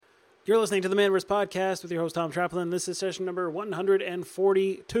You're listening to the Manaverse Podcast with your host, Tom Traplin. This is session number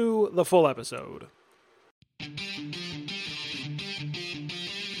 142, the full episode.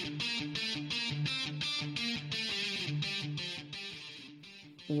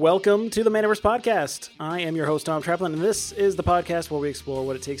 Welcome to the Manaverse Podcast. I am your host, Tom Traplin, and this is the podcast where we explore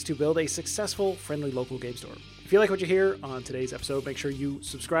what it takes to build a successful, friendly local game store. If you like what you hear on today's episode, make sure you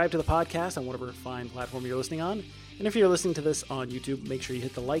subscribe to the podcast on whatever fine platform you're listening on. And if you're listening to this on YouTube, make sure you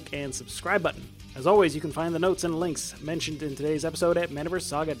hit the like and subscribe button. As always, you can find the notes and links mentioned in today's episode at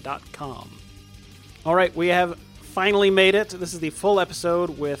manaversesaga.com. All right, we have finally made it. This is the full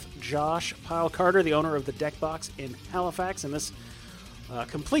episode with Josh Pyle-Carter, the owner of the Deck Box in Halifax. In this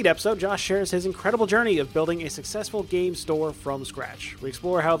complete episode, Josh shares his incredible journey of building a successful game store from scratch. We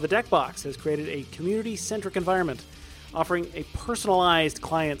explore how the Deck Box has created a community-centric environment, offering a personalized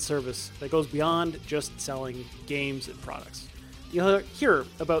client service that goes beyond just selling games and products. You'll hear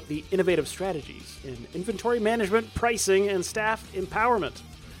about the innovative strategies in inventory management, pricing, and staff empowerment,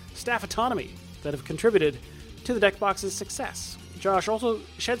 staff autonomy that have contributed to the Deck Box's success. Josh also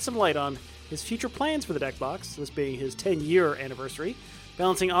sheds some light on his future plans for the Deck Box, this being his 10-year anniversary,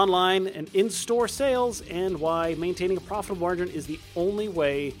 balancing online and in-store sales, and why maintaining a profitable margin is the only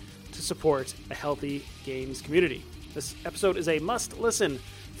way to support a healthy games community. This episode is a must-listen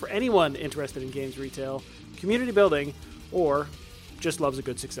for anyone interested in games retail, community building, or just loves a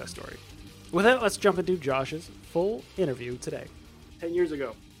good success story. With that, let's jump into Josh's full interview today. 10 years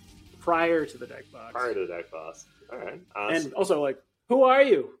ago, prior to the Deck Box. Prior to the Deck Box. All right. And also, who are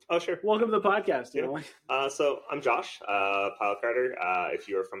you? Oh, sure. Welcome to the podcast. You know? So I'm Josh Pyle-Carter. If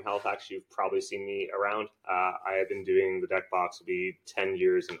you're from Halifax, you've probably seen me around. I have been doing the Deck Box. Will be 10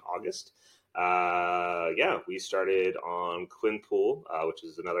 years in August. We started on Quinpool, which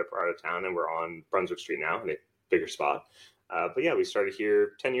is another part of town, and we're on Brunswick Street now in a bigger spot. We started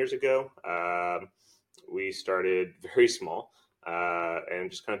here 10 years ago. We started very small and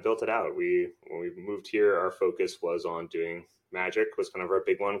just kind of built it out. When we moved here, our focus was on doing Magic, was kind of our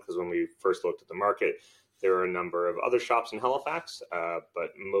big one, because when we first looked at the market, there were a number of other shops in Halifax,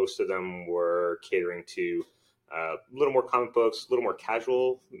 but most of them were catering to a little more comic books, a little more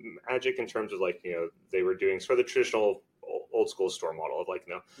casual Magic in terms of they were doing sort of the traditional old school store model of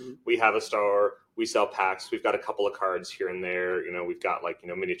we have a store, we sell packs, we've got a couple of cards here and there, we've got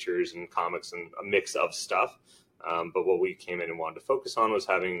miniatures and comics and a mix of stuff. But what we came in and wanted to focus on was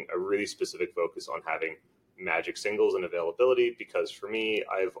having a really specific focus on having Magic singles and availability, because for me,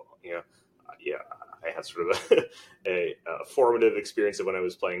 I had sort of a formative experience of when I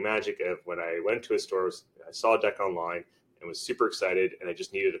was playing Magic. When I went to a store, I saw a deck online and was super excited, and I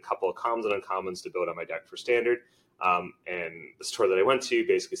just needed a couple of commons and uncommons to build on my deck for standard. And the store that I went to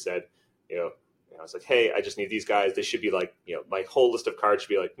basically said, I was like, hey, I just need these guys. They should be my whole list of cards should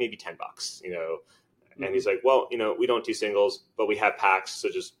be maybe $10, And he's like, well, we don't do singles, but we have packs, so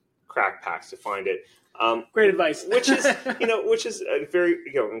just crack packs to find it. Great advice. which is a very,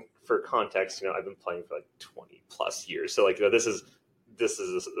 for context, I've been playing for 20 plus years. So this is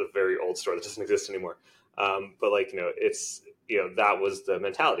a very old store that doesn't exist anymore. It's, that was the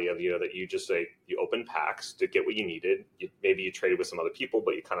mentality of, that you just you open packs to get what you needed. Maybe you traded with some other people,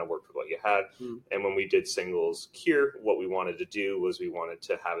 but you kind of worked with what you had. And when we did singles here, what we wanted to do was we wanted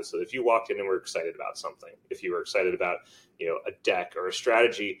to have it so that if you walked in and were excited about something, if you were excited about, a deck or a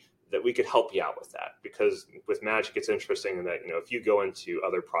strategy, that we could help you out with that. Because with Magic, it's interesting in that, if you go into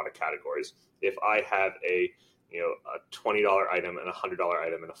other product categories, if I have a $20 item and a $100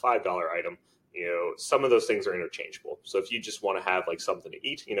 item and a $5 item, some of those things are interchangeable. So if you just want to have something to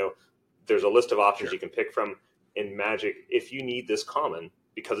eat, there's a list of options you can pick from. In Magic, if you need this common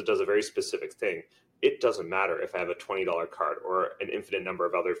because it does a very specific thing, it doesn't matter if I have a $20 card or an infinite number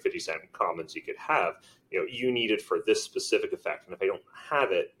of other 50-cent commons you could have. You need it for this specific effect. And if I don't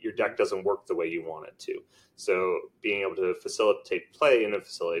have it, your deck doesn't work the way you want it to. So being able to facilitate play in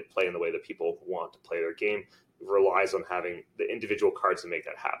the way that people want to play their game relies on having the individual cards to make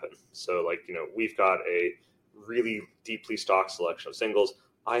that happen. So we've got a really deeply stocked selection of singles.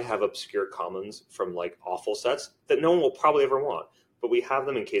 I have obscure commons from awful sets that no one will probably ever want, but we have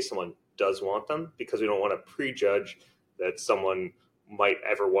them in case someone does want them, because we don't want to prejudge that someone might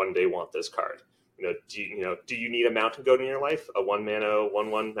ever one day want this card. Do you need a mountain goat in your life? A 1-mana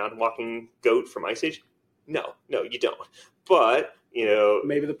 1/1 mountain walking goat from Ice Age? No, you don't. But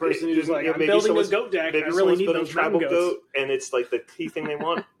maybe the person who's I'm building a goat deck. I really need those tribal goat, and it's the key thing they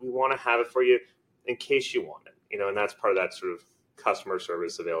want. We want to have it for you in case you want it. And that's part of that sort of customer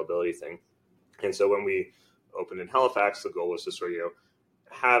service availability thing. And so when we opened in Halifax, the goal was to sort of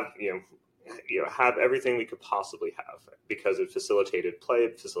have have everything we could possibly have, because it facilitated play,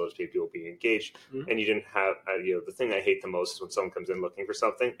 it facilitated people being engaged, and you didn't have, the thing I hate the most is when someone comes in looking for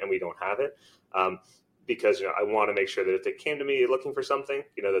something and we don't have it. Because I want to make sure that if they came to me looking for something,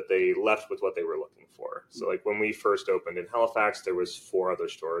 that they left with what they were looking for. So like when we first opened in Halifax, there was 4 other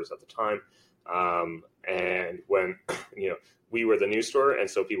stores at the time, and when we were the new store, and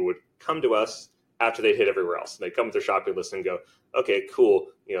so people would come to us after they'd hit everywhere else, and they'd come with their shopping list and go, okay, cool,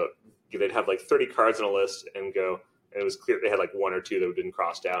 they'd have like 30 cards on a list and go, and it was clear they had like 1 or 2 that had been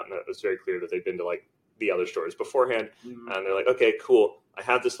crossed out, and it was very clear that they'd been to like the other stores beforehand, and they're like, okay, cool, I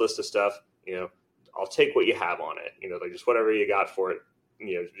have this list of stuff, I'll take what you have on it, like just whatever you got for it,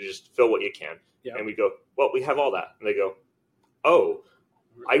 just fill what you can. Yep. And we go, well, we have all that. And they go, oh,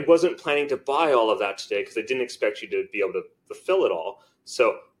 I wasn't planning to buy all of that today because I didn't expect you to be able to fill it all.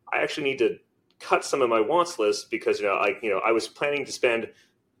 So I actually need to cut some of my wants list because, I was planning to spend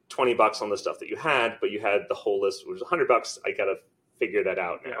 $20 on the stuff that you had, but you had the whole list, which was $100. I got to figure that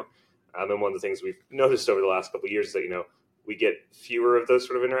out now. And one of the things we've noticed over the last couple of years is that, we get fewer of those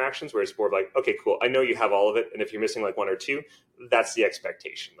sort of interactions where it's more like, okay, cool, I know you have all of it, and if you're missing like 1 or 2, that's the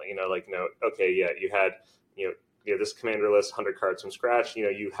expectation. Okay, yeah, you had, this commander list, 100 cards from scratch,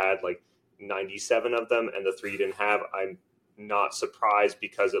 you had like 97 of them, and the 3 you didn't have. I'm not surprised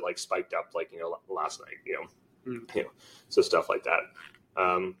because it like spiked up like, last night, so stuff like that.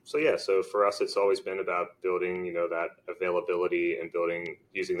 So for us, it's always been about building, that availability and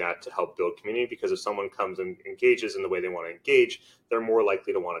using that to help build community, because if someone comes and engages in the way they want to engage, they're more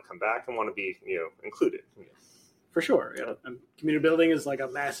likely to want to come back and want to be, included. For sure. Yeah. And community building is like a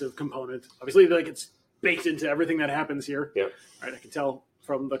massive component. Obviously, like it's baked into everything that happens here. Yeah. Right. I can tell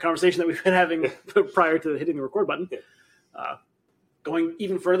from the conversation that we've been having prior to hitting the record button. Yeah. Going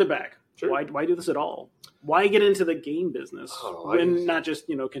even further back, sure. Why do this at all? Why get into the game business when not just,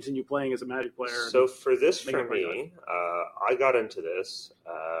 continue playing as a Magic player? So for this, for me, I got into this.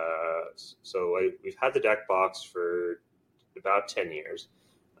 We've had the deck box for about 10 years.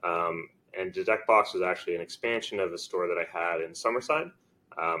 And the deck box was actually an expansion of a store that I had in Summerside.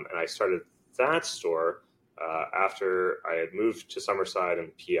 And I started that store after I had moved to Summerside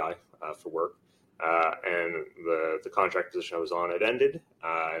and PI for work. And the contract position I was on had ended.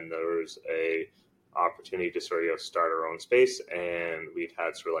 And there was a opportunity to sort of start our own space, and we'd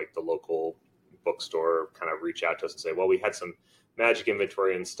had sort of like the local bookstore kind of reach out to us and say, well, we had some Magic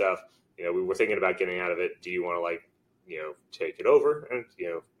inventory and stuff, we were thinking about getting out of it, do you want to take it over? And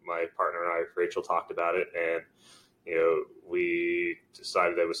my partner and I, Rachel, talked about it, and we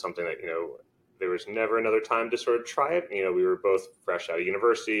decided that was something that there was never another time to sort of try it. We were both fresh out of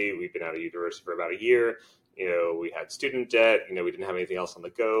university, we'd been out of university for about a year. We had student debt, we didn't have anything else on the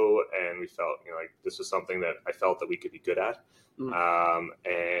go, and we felt, like this was something that I felt that we could be good at.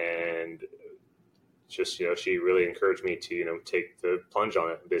 And just, she really encouraged me to, take the plunge on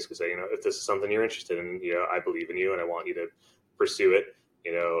it and basically say, if this is something you're interested in, I believe in you and I want you to pursue it,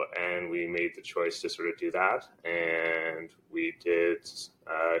 and we made the choice to sort of do that. And we did,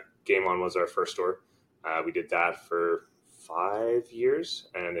 Game On was our first store. We did that for 5 years,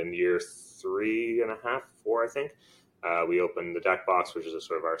 and in year 3.5, 4, I think, we opened the deck box, which is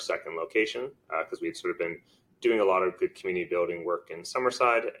sort of our second location, because we had sort of been doing a lot of good community building work in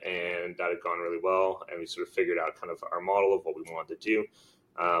Summerside, and that had gone really well, and we sort of figured out kind of our model of what we wanted to do.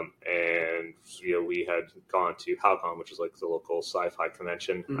 And we had gone to Halcon, which is like the local sci-fi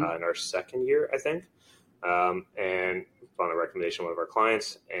convention, in our second year, I think, and on a recommendation of one of our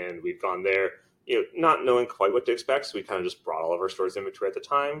clients, and we'd gone there, not knowing quite what to expect. So we kind of just brought all of our stores inventory at the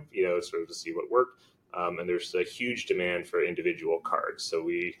time, sort of to see what worked. And there's a huge demand for individual cards. So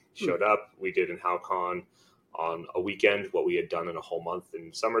we showed up, we did in Halcon on a weekend what we had done in a whole month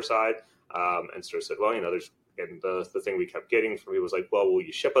in Summerside, and sort of said, well, there's, and the thing we kept getting from people was like, well, will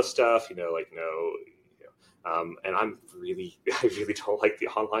you ship us stuff? No. And I really don't like the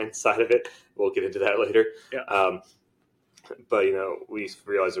online side of it. We'll get into that later. Yeah. But, we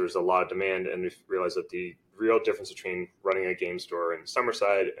realized there was a lot of demand, and we realized that the real difference between running a game store in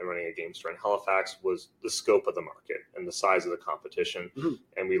Summerside and running a game store in Halifax was the scope of the market and the size of the competition.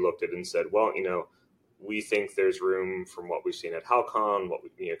 And we looked at it and said, well, we think there's room from what we've seen at Halcon, what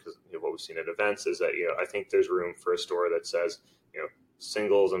we've seen at events is that, I think there's room for a store that says,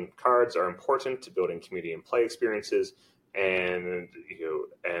 singles and cards are important to building community and play experiences, and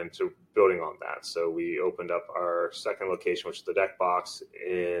so building on that. So we opened up our second location, which is the deck box,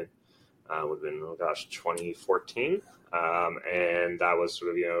 in would have been 2014, and that was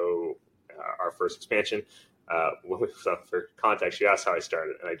sort of our first expansion. So for context, you asked how I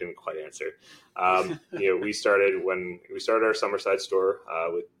started, and I didn't quite answer. We started our Summerside store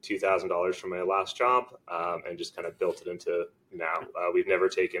with $2,000 from my last job, and just kind of built it into now. We've never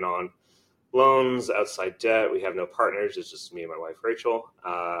taken on loans, outside debt. We have no partners. It's just me and my wife, Rachel.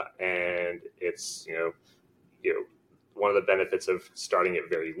 And it's, one of the benefits of starting it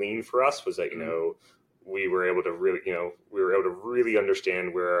very lean for us was that, we were able to really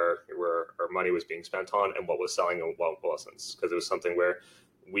understand where our money was being spent on and what was selling and what wasn't, because it was something where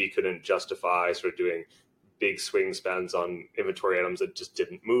we couldn't justify sort of doing big swing spends on inventory items that just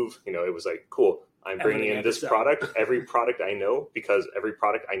didn't move. It was like, cool, I'm bringing in this product, every product I know, because every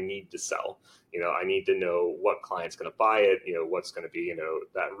product I need to sell. I need to know what client's going to buy it, what's going to be,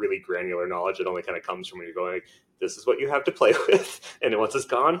 that really granular knowledge that only kind of comes from when you're going, this is what you have to play with. And then once it's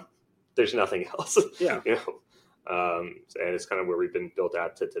gone, there's nothing else. Yeah. And it's kind of where we've been built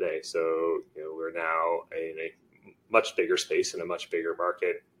out to today. So, we're now in a much bigger space in a much bigger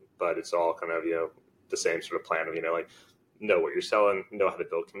market, but it's all kind of, the same sort of plan of, know what you're selling, know how to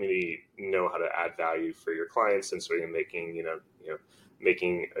build community, know how to add value for your clients, and sort of making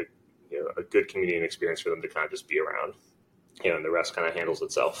a good community and experience for them to kind of just be around, and the rest kind of handles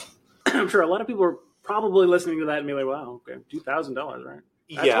itself. I'm sure a lot of people are probably listening to that and be like, wow, okay, $2,000, right?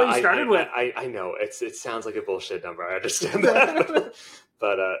 That's yeah, what you started with. I know it sounds like a bullshit number. I understand that,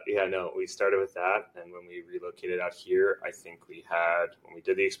 but we started with that, and when we relocated out here, I think when we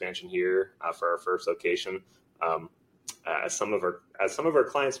did the expansion here for our first location, as some of our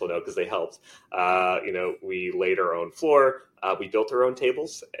clients will know because they helped. We laid our own floor. We built our own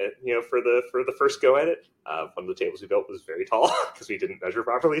tables. For the first go at it. One of the tables we built was very tall because we didn't measure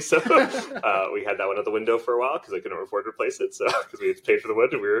properly. So we had that one at the window for a while because I couldn't afford to replace it. So because we had paid for the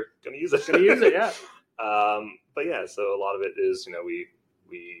wood and we were going to use it. Yeah. So a lot of it is we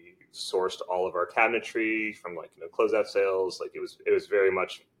sourced all of our cabinetry from closeout sales. Like it was very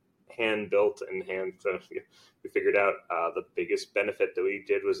much hand built and we figured out the biggest benefit that we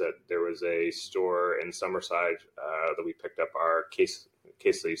did was that there was a store in Summerside that we picked up our case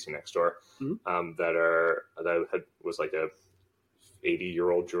that you see next door, that was like a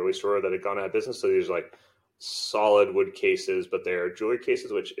 80-year-old jewelry store that had gone out of business. So these are like solid wood cases, but they're jewelry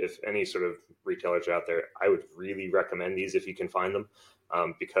cases, which if any sort of retailers are out there, I would really recommend these if you can find them,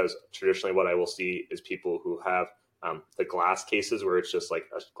 because traditionally what I will see is people who have the glass cases where it's just like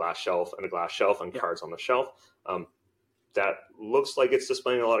a glass shelf and cards on the shelf. That looks like it's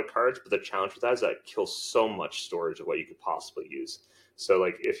displaying a lot of cards, but the challenge with that is that it kills so much storage of what you could possibly use. So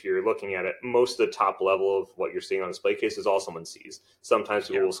like if you're looking at it, most of the top level of what you're seeing on display case is all someone sees. Sometimes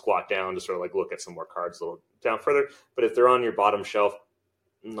people will squat down to sort of like look at some more cards a little down further, but if they're on your bottom shelf,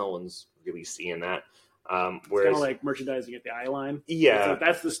 no one's really seeing that. It's kind of like merchandising at the eye line. Yeah,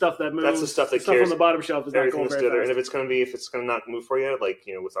 that's the stuff that moves. That's the stuff that stuff on the bottom shelf is not going very fast. And if it's going to not move for you, like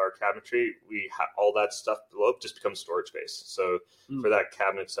with our cabinetry, we have all that stuff below just becomes storage space. So for that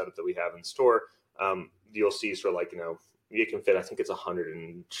cabinet setup that we have in store, you'll see sort of like you can fit, I think it's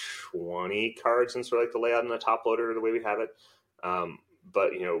 120 cards in sort of like the layout in the top loader the way we have it.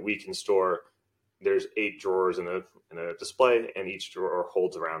 But we can store. There's 8 drawers in a display, and each drawer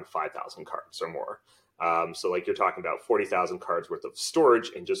holds around 5,000 cards or more. So like you're talking about 40,000 cards worth of storage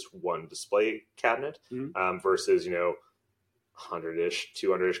in just one display cabinet, versus 100-ish,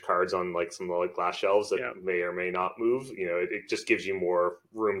 200-ish cards on like some like glass shelves that may or may not move. It just gives you more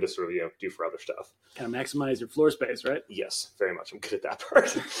room to sort of do for other stuff. Kind of maximize your floor space, right? Yes, very much. I'm good at that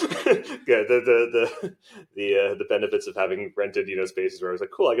part. Yeah, the benefits of having rented spaces where I was like,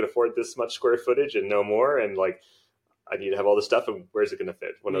 cool, I can afford this much square footage and no more, and like I need to have all this stuff, and where's it going to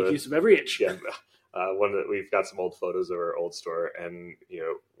fit? Make use of every inch. Yeah. We've got some old photos of our old store, and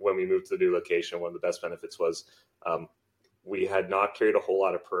when we moved to the new location, one of the best benefits was we had not carried a whole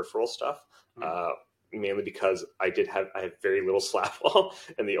lot of peripheral stuff, mainly because I have very little slab wall,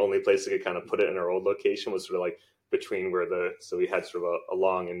 and the only place I could kind of put it in our old location was sort of like between so we had sort of a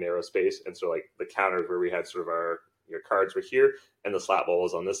long and narrow space, and so like the counter where we had sort of your cards were here, and the slat wall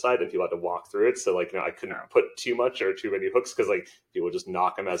was on this side, and people had to walk through it. So like, I couldn't put too much or too many hooks because like people would just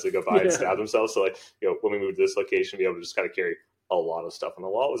knock them as they go by and stab themselves. So like, when we moved to this location, be able to just kind of carry a lot of stuff on the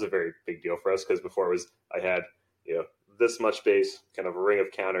wall was a very big deal for us, because before I had this much space, kind of a ring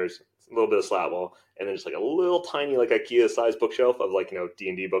of counters, a little bit of slat wall, and then just like a little tiny like IKEA size bookshelf of like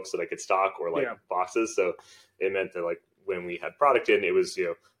D&D books that I could stock, or like boxes. So it meant that like when we had product in, it was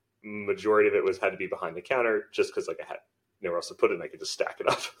majority of it had to be behind the counter, just because like I had nowhere else to put it, and I could just stack it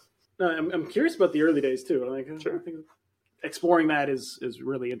up. No, I'm curious about the early days too. Like, sure. I think exploring that is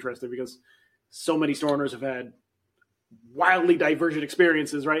really interesting, because so many store owners have had wildly divergent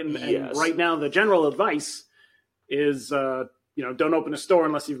experiences, right? And right now, the general advice is, don't open a store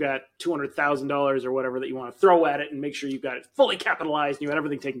unless you've got $200,000 or whatever that you want to throw at it, and make sure you've got it fully capitalized and you got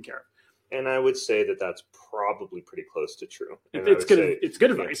everything taken care of. And I would say that that's probably pretty close to true. And it's good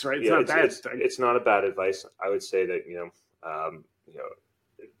advice, right? It's not bad. It's not a bad advice. I would say that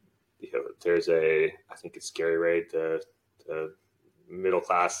there's I think it's Gary Ray, the middle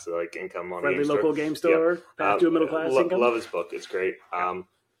class like income on friendly local game store. Path to a middle class income. Love his book. It's great. I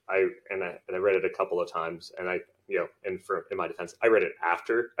read it a couple of times, and in my defense, I read it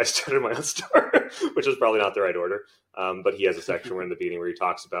after I started my own store, which was probably not the right order. But he has a section where in the beginning where he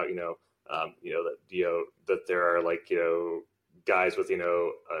talks about that there are guys with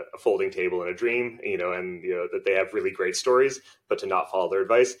a folding table and a dream, and that they have really great stories, but to not follow their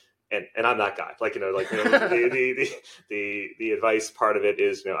advice. And I'm that guy. The advice part of it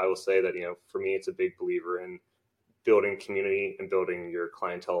is, I will say that for me, it's a big believer in building community and building your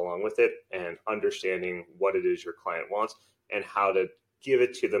clientele along with it, and understanding what it is your client wants and how to give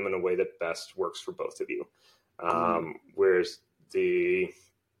it to them in a way that best works for both of you. Whereas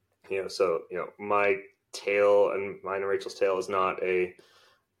my tale and mine and Rachel's tale is not a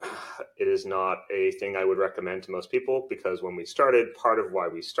thing I would recommend to most people, because when we started, part of why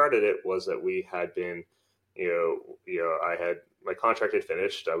we started it was that we had been, my contract had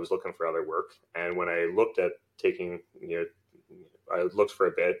finished. I was looking for other work. And when I looked at I looked for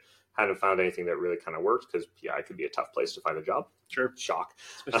a bit, hadn't found anything that really kind of worked, because it could be a tough place to find a job. Sure. Shock.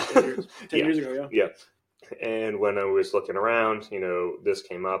 Especially 10 years ago. Yeah. And when I was looking around, this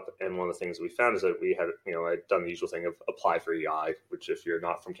came up, and one of the things we found is that we had, I'd done the usual thing of apply for EI, which if you're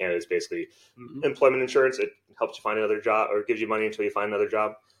not from Canada is basically employment insurance. It helps you find another job, or gives you money until you find another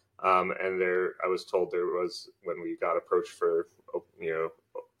job. And I was told there was, when we got approached for,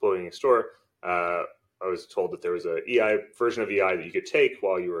 opening a store, I was told that there was a EI version of EI that you could take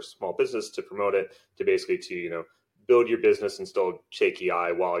while you were a small business to promote it, to basically build your business and still take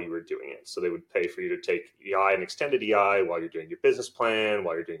EI while you were doing it. So they would pay for you to take EI and extended EI while you're doing your business plan,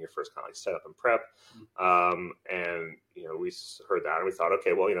 while you're doing your first kind of setup and prep. And, we heard that and we thought,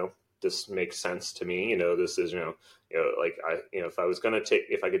 okay, well, this makes sense to me. This is, if I was going to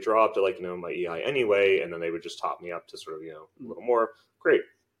if I could draw up to my EI anyway, and then they would just top me up to sort of, a little more, great.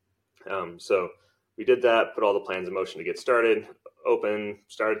 So we did that, put all the plans in motion to get started,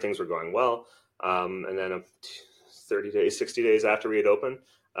 things were going well. And then 60 days after we had opened,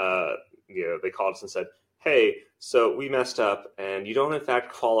 they called us and said, hey, so we messed up and you don't in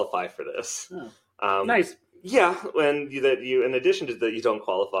fact qualify for this. Nice. Yeah. And in addition to that, you don't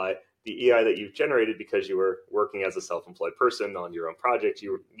qualify, the EI that you've generated because you were working as a self-employed person on your own project, we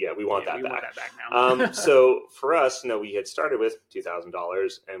want that back. Want that back now. So for us, we had started with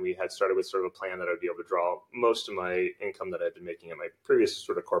 $2,000, and we had started with sort of a plan that I'd be able to draw most of my income that I'd been making at my previous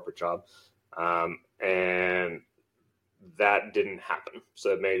sort of corporate job. And that didn't happen.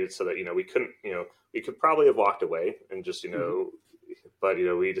 So it made it so that, we couldn't, we could probably have walked away and just, but,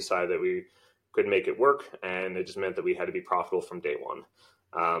 we decided that we could make it work, and it just meant that we had to be profitable from day one.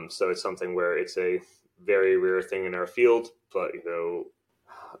 So it's something where it's a very rare thing in our field, but,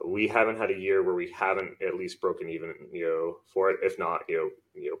 we haven't had a year where we haven't at least broken even, for it, if not,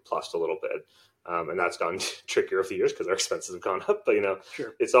 plussed a little bit. And that's gotten trickier over the years because our expenses have gone up, but,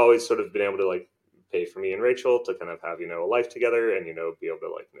 Sure. It's always sort of been able to pay for me and Rachel to kind of have, a life together and, be able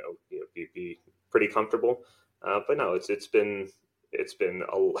to be pretty comfortable. But no, it's been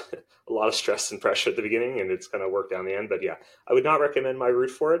a lot of stress and pressure at the beginning, and it's kind of worked out in the end. But yeah, I would not recommend my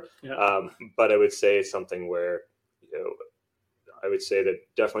route for it. Yeah. But I would say it's something where, I would say that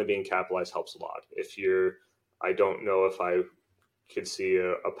definitely being capitalized helps a lot. I don't know if I could see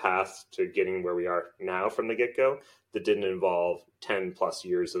a path to getting where we are now from the get-go that didn't involve 10 plus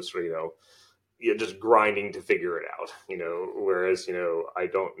years of sort of, just grinding to figure it out, whereas, I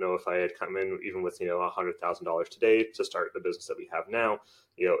don't know if I had come in even with, $100,000 today to start the business that we have now,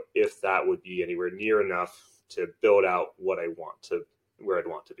 if that would be anywhere near enough to build out where I'd want to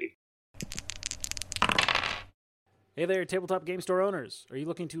be. Hey there, tabletop game store owners. Are you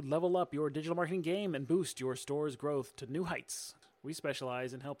looking to level up your digital marketing game and boost your store's growth to new heights? We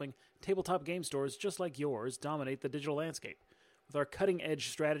specialize in helping tabletop game stores just like yours dominate the digital landscape. With our cutting-edge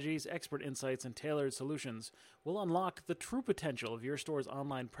strategies, expert insights, and tailored solutions, we'll unlock the true potential of your store's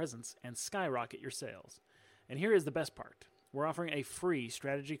online presence and skyrocket your sales. And here is the best part. We're offering a free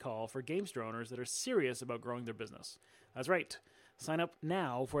strategy call for game store owners that are serious about growing their business. That's right. Sign up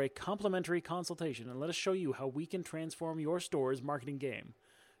now for a complimentary consultation and let us show you how we can transform your store's marketing game.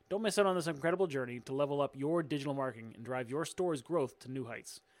 Don't miss out on this incredible journey to level up your digital marketing and drive your store's growth to new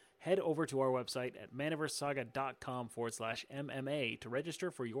heights. Head over to our website at maniversaga.com/MMA to register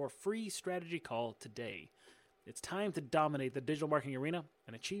for your free strategy call today. It's time to dominate the digital marketing arena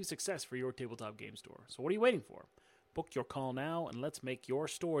and achieve success for your tabletop game store. So what are you waiting for? Book your call now and let's make your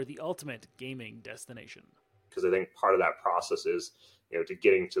store the ultimate gaming destination. Because I think part of that process is, to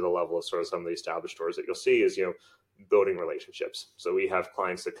getting to the level of sort of some of the established stores that you'll see is, building relationships. So we have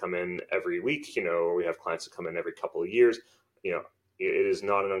clients that come in every week, or we have clients that come in every couple of years. It is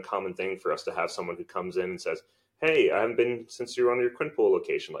not an uncommon thing for us to have someone who comes in and says, hey, I haven't been since you were on your Quinpool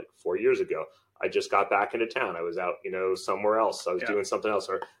location like 4 years ago. I just got back into town. I was out, somewhere else. I was doing something else,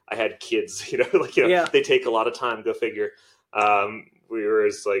 or I had kids, they take a lot of time, go figure.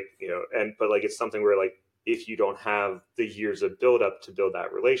 Whereas it's something where if you don't have the years of build up to build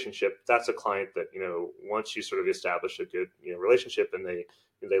that relationship, that's a client that, once you sort of establish a good, relationship and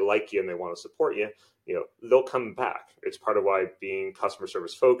they like you and they want to support you, they'll come back. It's part of why being customer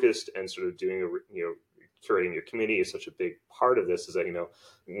service focused and sort of doing curating your community is such a big part of this. Is that,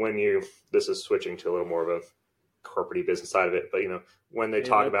 this is switching to a little more of a corporate business side of it, but when they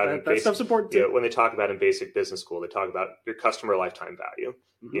talk about it, that stuff's important too. When they talk about in basic business school, they talk about your customer lifetime value.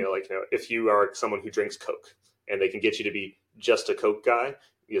 If you are someone who drinks Coke and they can get you to be just a Coke guy,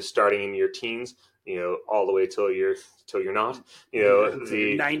 starting in your teens, all the way till you're not,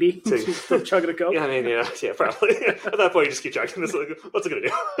 the 90, still chugging a Coke. Yeah, probably. At that point, you just keep chugging. This, what's it going to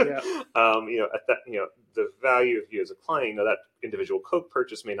do? Yeah. At that, the value of you as a client, that individual Coke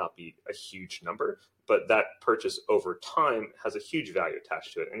purchase may not be a huge number, but that purchase over time has a huge value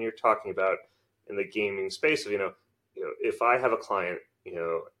attached to it. And you're talking about in the gaming space of, if I have a client,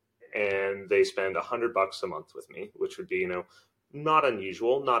 and they spend $100 a month with me, which would be, not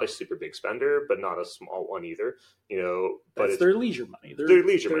unusual, not a super big spender, but not a small one either. But it's their leisure money. Their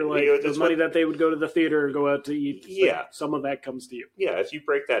leisure money. The money that they would go to the theater or go out to eat. Yeah, some of that comes to you. Yeah, if you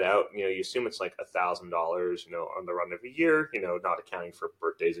break that out, you assume it's like $1,000, on the run of a year. Not accounting for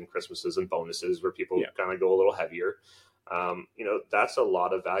birthdays and Christmases and bonuses where people kind of go a little heavier. That's a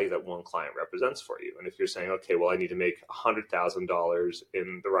lot of value that one client represents for you. And if you're saying, okay, well, I need to make $100,000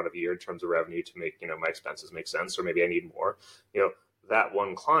 in the run of a year in terms of revenue to make, my expenses make sense, or maybe I need more, that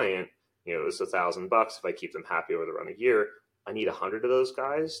one client, is $1,000. If I keep them happy over the run of a year, I need 100 of those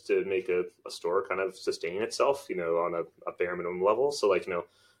guys to make a store kind of sustain itself, on a bare minimum level. So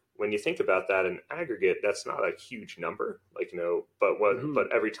when you think about that in aggregate, that's not a huge number,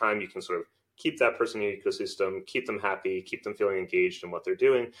 but every time you can sort of keep that person in your ecosystem, keep them happy, keep them feeling engaged in what they're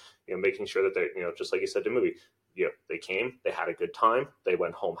doing, making sure that they're, just like you said, the movie, they came, they had a good time, they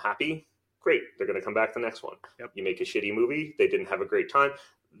went home happy, great, they're going to come back the next one. Yep. You make a shitty movie, they didn't have a great time,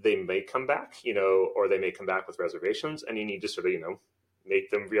 they may come back, or they may come back with reservations, and you need to sort of,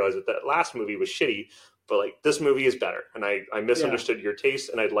 make them realize that that last movie was shitty, but this movie is better, and I misunderstood your taste,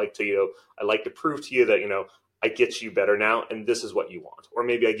 and I'd like to, prove to you that, I get you better now, and this is what you want. Or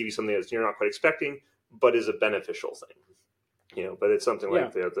maybe I give you something that you're not quite expecting, but is a beneficial thing. But it's something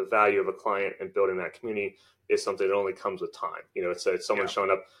like the value of a client and building that community is something that only comes with time. It's someone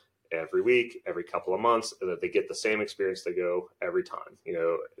showing up every week, every couple of months, and that they get the same experience they go every time.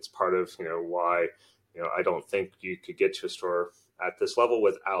 It's part of, why, I don't think you could get to a store at this level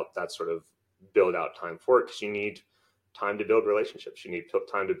without that sort of build out time for it, because you need time to build relationships. You need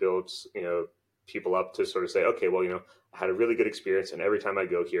time to build, people up to sort of say, okay, well, I had a really good experience, and every time I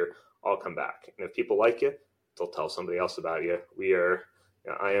go here, I'll come back. And if people like you, they'll tell somebody else about you.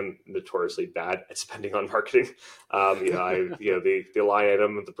 I am notoriously bad at spending on marketing. The line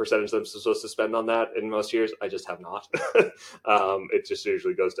item, the percentage that I'm supposed to spend on that in most years, I just have not. It just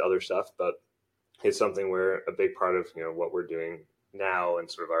usually goes to other stuff, but it's something where a big part of, what we're doing now and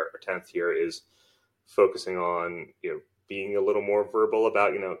sort of our 10th year is focusing on, being a little more verbal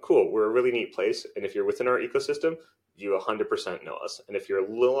about, cool, we're a really neat place. And if you're within our ecosystem, you 100% know us. And if you're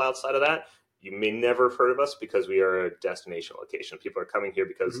a little outside of that, you may never have heard of us because we are a destination location. People are coming here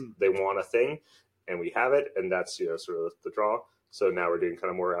because they want a thing and we have it. And that's, sort of the draw. So now we're doing kind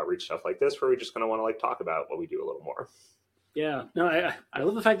of more outreach stuff like this where we just kind of want to talk about what we do a little more. Yeah. No, I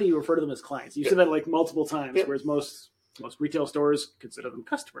love the fact that you refer to them as clients. You said that multiple times, whereas most retail stores consider them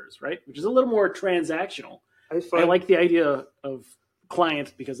customers, right? Which is a little more transactional. I like the idea of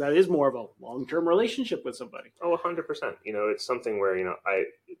client because that is more of a long-term relationship with somebody. Oh, 100%. It's something where,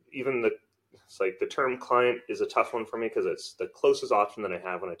 it's like the term client is a tough one for me because it's the closest option that I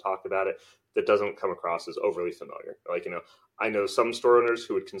have when I talk about it that doesn't come across as overly familiar. I know some store owners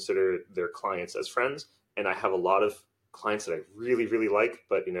who would consider their clients as friends, and I have a lot of clients that I really, really like,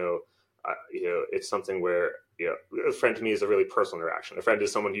 but, it's something where, a friend to me is a really personal interaction. A friend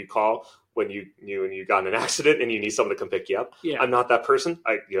is someone you call when you got in an accident and you need someone to come pick you up. Yeah. I'm not that person.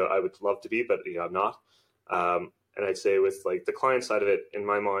 I would love to be, but I'm not. And I'd say with the client side of it, in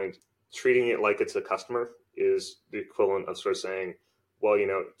my mind, treating it like it's a customer is the equivalent of sort of saying, well,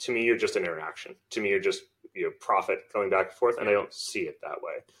 to me, you're just an interaction. To me, you're just, profit going back and forth. And I don't see it that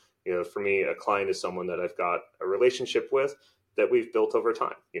way. For me, a client is someone that I've got a relationship with that we've built over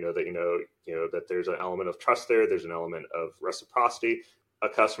time, that there's an element of trust there. There's an element of reciprocity. A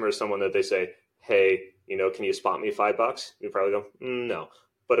customer is someone that they say, hey, can you spot me $5? You probably go, no.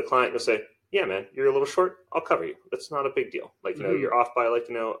 But a client will say, yeah, man, you're a little short. I'll cover you. That's not a big deal. Like, you're off by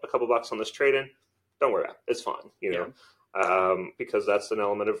a couple bucks on this trade-in. Don't worry about it. It's fine, because that's an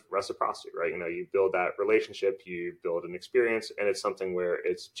element of reciprocity, right? You build that relationship, you build an experience, and it's something where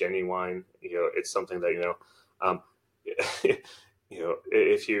it's genuine. It's something that,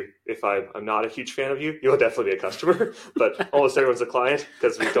 if I'm not a huge fan of you, you'll definitely be a customer, but almost everyone's a client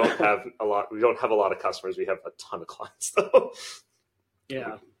because we don't have a lot of customers. We have a ton of clients though.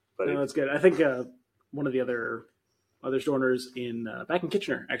 Yeah. But that's good. I think one of the other store owners back in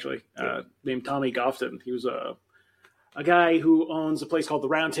Kitchener, actually, named Tommy Gofton. He was a guy who owns a place called the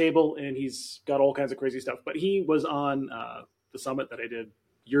Round Table, and he's got all kinds of crazy stuff. But he was on the summit that I did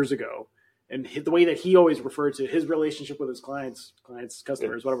years ago, and the way that he always referred to his relationship with his clients,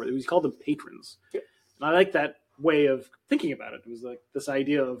 customers, whatever, he called them patrons. Yeah. And I like that way of thinking about it. It was like this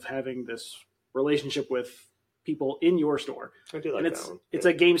idea of having this relationship with people in your store. I do like that one. It's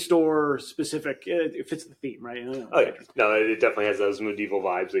a game store specific. It fits the theme, right? Oh yeah, no, it definitely has those medieval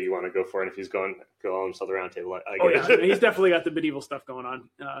vibes that you want to go for. And if he's go on himself the round table, I get it. He's definitely got the medieval stuff going on.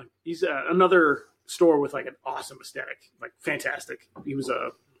 He's another store with like an awesome aesthetic, like fantastic. He was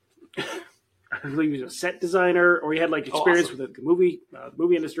I believe he was a set designer, or he had like experience with the movie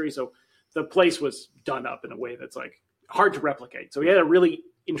industry. So the place was done up in a way that's like hard to replicate. So he had a really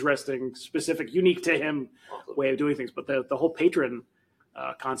interesting, specific, unique to him way of doing things. But the whole patron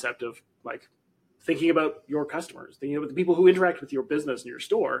concept of like thinking about your customers, thinking about the people who interact with your business and your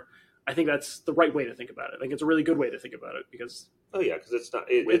store, I think that's the right way to think about it. I think it's a really good way to think about it because because it's not.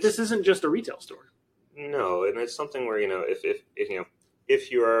 This isn't just a retail store. No, and it's something where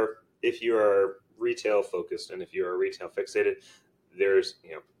if you are retail focused and if you are retail fixated, there's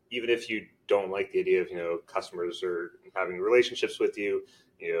even if you don't like the idea of customers or having relationships with you,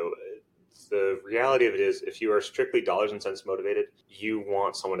 the reality of it is if you are strictly dollars and cents motivated, you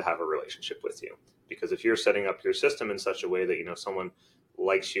want someone to have a relationship with you. Because if you're setting up your system in such a way that someone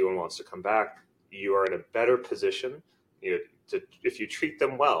likes you and wants to come back, you are in a better position if you treat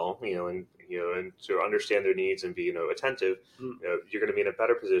them well, and to understand their needs and be attentive, you're going to be in a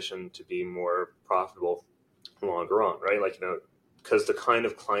better position to be more profitable longer on, right? Because the kind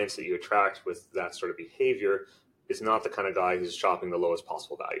of clients that you attract with that sort of behavior is not the kind of guy who's shopping the lowest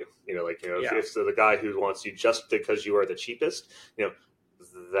possible value. If the guy who wants you just because you are the cheapest,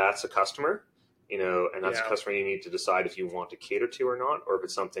 that's a customer, and that's a customer you need to decide if you want to cater to or not, or if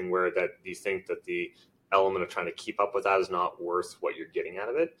it's something where that you think that the element of trying to keep up with that is not worth what you're getting out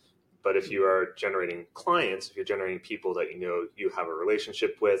of it. But if you are generating clients, if you're generating people that you have a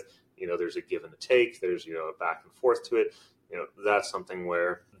relationship with, there's a give and a take, there's a back and forth to it, that's something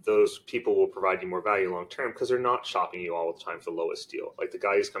where those people will provide you more value long term because they're not shopping you all the time for the lowest deal. Like the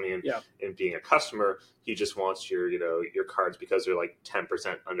guy who's coming in and being a customer, he just wants your cards because they're like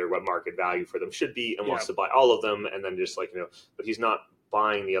 10% under what market value for them should be and wants to buy all of them, and then just but he's not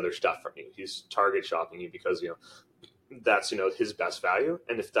buying the other stuff from you. He's target shopping you because that's his best value,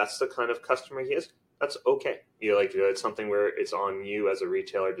 and if that's the kind of customer he is, that's okay. It's something where it's on you as a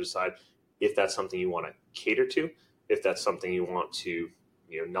retailer to decide if that's something you want to cater to, if that's something you want to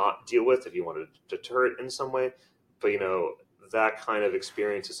not deal with, if you want to deter it in some way. But that kind of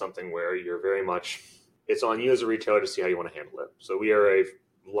experience is something where you're very much, it's on you as a retailer to see how you want to handle it. So we are a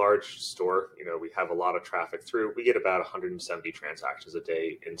large store. We have a lot of traffic through. We get about 170 transactions a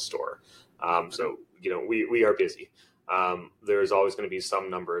day in store. So we are busy. There's always going to be some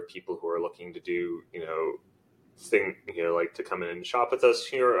number of people who are looking to do, like to come in and shop with us,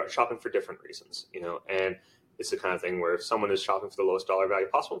 shopping for different reasons, and it's the kind of thing where if someone is shopping for the lowest dollar value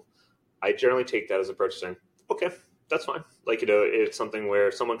possible, I generally take that as an approach saying, okay, that's fine. It's something where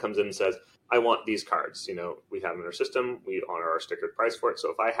if someone comes in and says, I want these cards, we have them in our system, we honor our stickered price for it.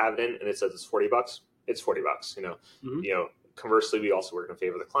 So if I have it in and it says it's $40, it's $40, conversely, we also work in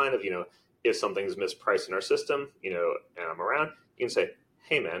favor of the client of, if something's mispriced in our system, and I'm around, you can say,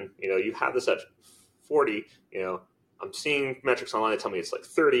 hey man, you have this at 40, I'm seeing metrics online that tell me it's like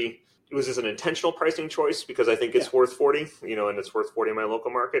 30. Was this an intentional pricing choice because I think it's worth 40, and it's worth 40 in my local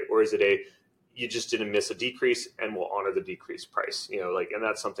market? Or is it you just didn't miss a decrease and we'll honor the decreased price, and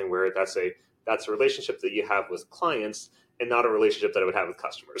that's something where that's a relationship that you have with clients. and not a relationship that I would have with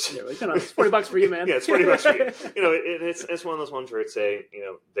customers. Yeah, like, it's $40 for you, man. Yeah, it's $40 for you. It's one of those ones where it's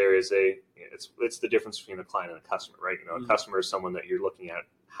there is it's the difference between a client and a customer, right? A customer is someone that you're looking at.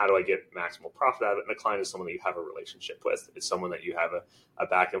 How do I get maximal profit out of it? And a client is someone that you have a relationship with. It's someone that you have a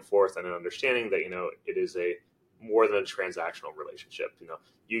back and forth and an understanding that, it is a more than a transactional relationship.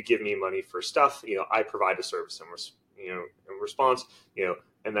 You give me money for stuff, I provide a service in response,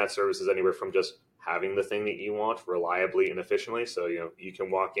 and that service is anywhere from just having the thing that you want reliably and efficiently. So, you can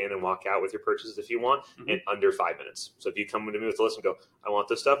walk in and walk out with your purchases if you want in under 5 minutes. So if you come to me with a list and go, I want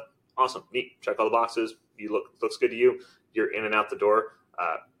this stuff, awesome, neat, check all the boxes, looks good to you, you're in and out the door.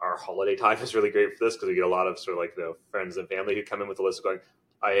 Our holiday time is really great for this because we get a lot of sort of like friends and family who come in with a list going,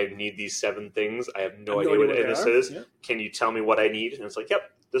 I need these 7 things. I have no idea what this is. Yep. Can you tell me what I need? And it's like, yep,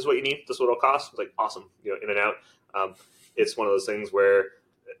 this is what you need. This is what it'll cost. It's like, awesome, in and out. It's one of those things where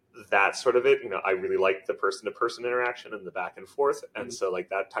that's sort of it. I really like the person-to-person interaction and the back and forth. And so like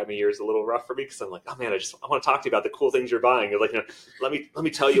that time of year is a little rough for me because I'm like, oh man, I want to talk to you about the cool things you're buying. You're like, let me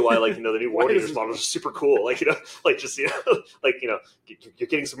tell you why, the new Warning models are super cool. You're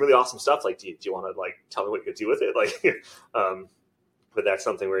getting some really awesome stuff. Like, do you want to tell me what you could do with it? But that's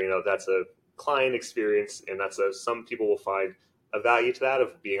something where, that's a client experience, and some people will find a value to that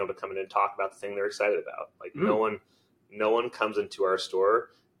of being able to come in and talk about the thing they're excited about. No one comes into our store,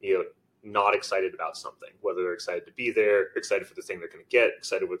 not excited about something, whether they're excited to be there, excited for the thing they're going to get,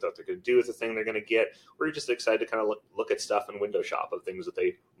 excited with what they're going to do with the thing they're going to get, or you're just excited to kind of look at stuff and window shop of things that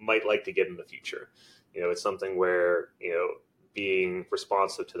they might like to get in the future. It's something where, being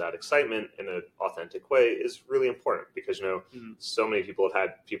responsive to that excitement in an authentic way is really important because, so many people have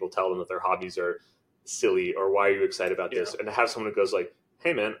had people tell them that their hobbies are silly or why are you excited about this? And to have someone who goes like,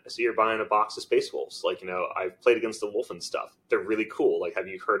 hey man, I see you're buying a box of Space Wolves. I've played against the Wolf and stuff. They're really cool. Have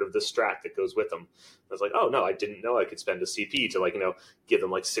you heard of the strat that goes with them? I was like, oh no, I didn't know I could spend a CP to give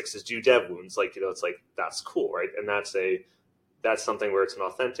them 6 do dev wounds. It's like, that's cool. Right. And that's something where it's an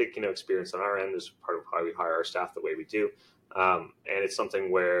authentic, experience on our end is part of why we hire our staff the way we do. And it's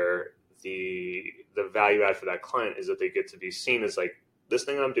something where the value add for that client is that they get to be seen as this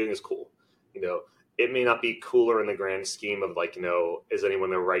thing I'm doing is cool. It may not be cooler in the grand scheme of is anyone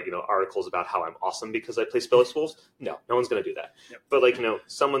going to write, articles about how I'm awesome because I play Space Wolves? No one's going to do that. Yep. But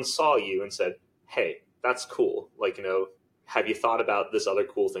someone saw you and said, hey, that's cool. Have you thought about this other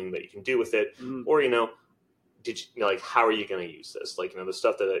cool thing that you can do with it? Mm-hmm. Or, did you, how are you going to use this? The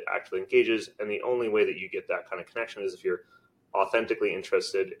stuff that it actually engages. And the only way that you get that kind of connection is if you're authentically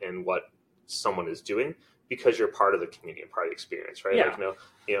interested in what someone is doing because you're part of the community and part of the experience, right?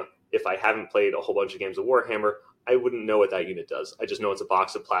 Yeah. If I haven't played a whole bunch of games of Warhammer, I wouldn't know what that unit does. I just know it's a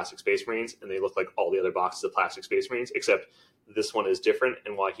box of plastic Space Marines, and they look like all the other boxes of plastic Space Marines, except this one is different,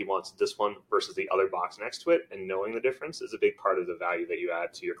 and why he wants this one versus the other box next to it, and knowing the difference is a big part of the value that you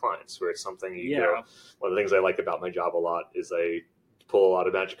add to your clients, where it's something one of the things I like about my job a lot is I pull a lot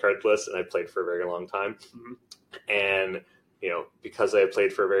of Magic card lists, and I've played for a very long time. Mm-hmm. And because I've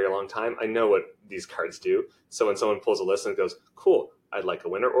played for a very long time, I know what these cards do. So when someone pulls a list and goes, cool, I'd like a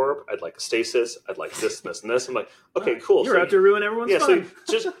Winter Orb, I'd like a Stasis, I'd like this, this, and this. I'm like, okay, cool. You're out to ruin everyone's fun.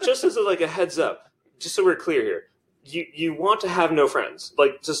 So just as a heads up, just so we're clear here, you want to have no friends.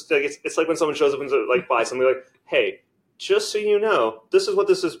 It's like when someone shows up and buys something hey, just so you know, this is what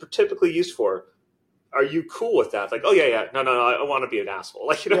this is typically used for. Are you cool with that? Oh yeah, no, I want to be an asshole.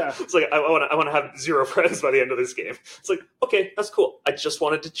 It's I want to have 0 friends by the end of this game. It's okay, that's cool. I just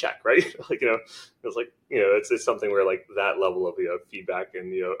wanted to check, right? It's something where that level of feedback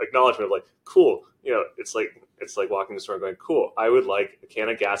and acknowledgement of cool. It's like walking the store and going, cool. I would like a can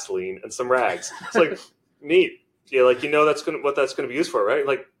of gasoline and some rags. It's neat. Yeah, that's what that's gonna be used for, right?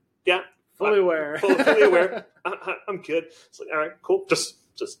 Yeah, fully aware. Fully aware. I'm good. It's all right, cool.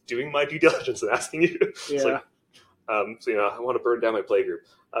 Just doing my due diligence and asking you. Yeah. I want to burn down my playgroup.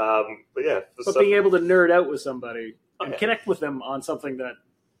 But being able to nerd out with somebody and connect with them on something that,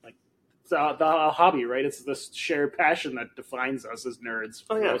 it's a hobby, right? It's this shared passion that defines us as nerds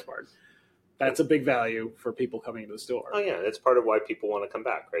for the most part. That's a big value for people coming into the store. Oh yeah, it's part of why people want to come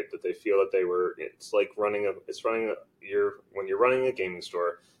back, right? That they feel that they were. It's like when you're running a gaming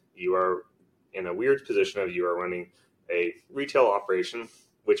store, you are in a weird position of you are running a retail operation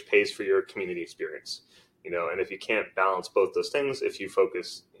which pays for your community experience, and if you can't balance both those things, if you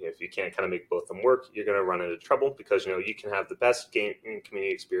can't kind of make both them work, you're going to run into trouble because, you can have the best game and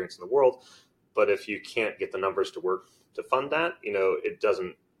community experience in the world, but if you can't get the numbers to work to fund that, it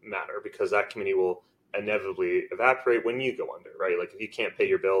doesn't matter because that community will inevitably evaporate when you go under, right? If you can't pay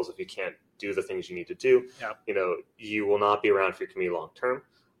your bills, if you can't do the things you need to do, you will not be around for your community long term.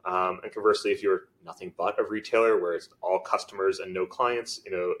 And conversely, if you're nothing but a retailer where it's all customers and no clients,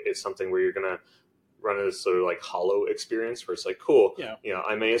 it's something where you're going to run into this sort of like hollow experience where it's like, cool,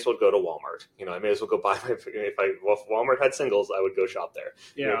 I may as well go to Walmart. I may as well go buy if Walmart had singles, I would go shop there.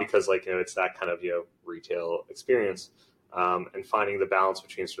 Because it's that kind of, retail experience. And finding the balance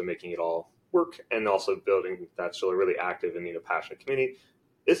between sort of making it all work and also building that sort of really active and, passionate community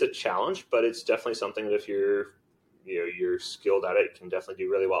is a challenge, but it's definitely something that if you're skilled at it, you can definitely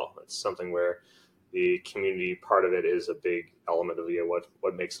do really well. It's something where the community part of it is a big element of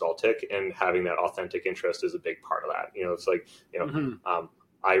what makes it all tick, and having that authentic interest is a big part of that. It's like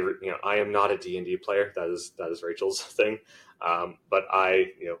I am not a D&D player. That is Rachel's thing. But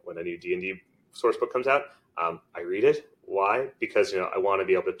when a new D&D source book comes out, I read it. Why? Because I want to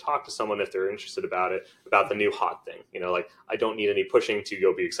be able to talk to someone if they're interested about the new hot thing. I don't need any pushing to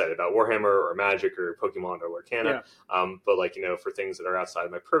go be excited about Warhammer or Magic or Pokemon or Lorcana. But for things that are outside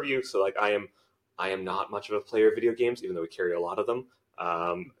of my purview, so I am not much of a player of video games, even though we carry a lot of them,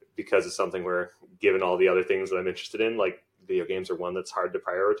 because it's something where, given all the other things that I'm interested in, video games are one that's hard to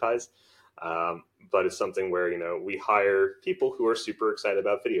prioritize. But it's something where, we hire people who are super excited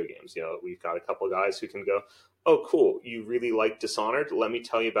about video games. We've got a couple of guys who can go, oh, cool, you really like Dishonored? Let me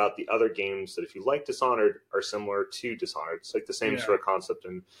tell you about the other games that, if you like Dishonored, are similar to Dishonored. It's like the same sort of concept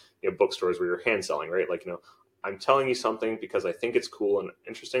in bookstores where you're hand selling, right? I'm telling you something because I think it's cool and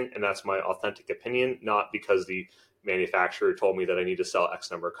interesting, and that's my authentic opinion, not because the manufacturer told me that I need to sell X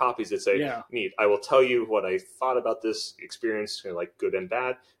number of copies. It's neat. I will tell you what I thought about this experience, good and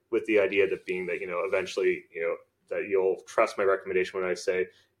bad, with the idea that being that, eventually, that you'll trust my recommendation when I say,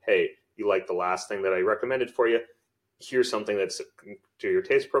 hey, you like the last thing that I recommended for you. Here's something that's to your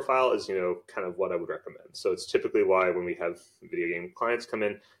taste profile is, kind of what I would recommend. So it's typically why when we have video game clients come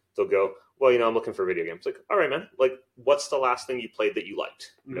in, they'll go, well, I'm looking for video games. All right, man, what's the last thing you played that you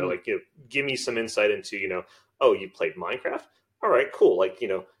liked? Give me some insight into, oh, you played Minecraft? All right, cool.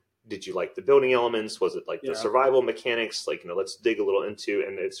 Did you like the building elements? Was it the survival mechanics? Let's dig a little into,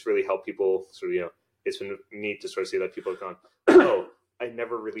 and it's really helped people sort of, it's been neat to sort of see that people have gone, oh, I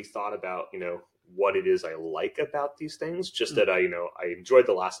never really thought about, what it is I like about these things. Just that I enjoyed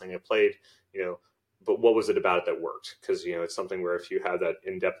the last thing I played, but what was it about it that worked? Because, it's something where if you have that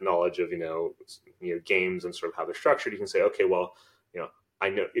in-depth knowledge of, games and sort of how they're structured, you can say, okay, well, I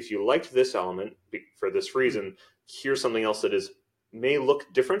know if you liked this element for this reason, here's something else that may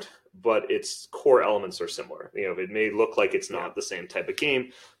look different, but its core elements are similar. It may look like it's not the same type of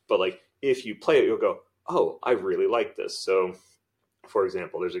game, but if you play it, you'll go, oh, I really like this. So, for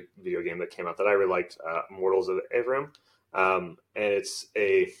example, there's a video game that came out that I really liked, Mortals of Averum, and it's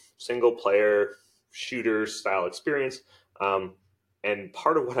a single-player shooter style experience. And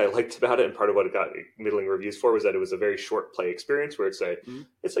part of what I liked about it, and part of what it got middling reviews for, was that it was a very short play experience where it's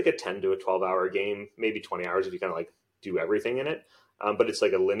it's like a 10 to a 12-hour game, maybe 20 hours if you kind of do everything in it. But it's a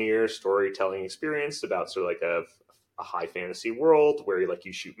linear storytelling experience about sort of a high fantasy world where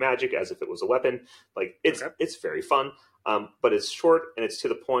you shoot magic as if it was a weapon. It's very fun. But it's short and it's to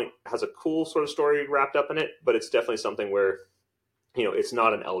the point, has a cool sort of story wrapped up in it, but it's definitely something where, it's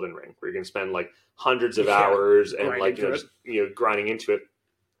not an Elden Ring where you're going to spend hundreds of hours and grinding into it.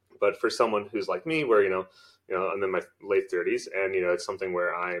 But for someone who's like me, where, I'm in my late 30s, and, it's something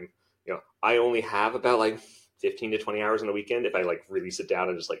where I'm, I only have about 15 to 20 hours on the weekend if I really sit down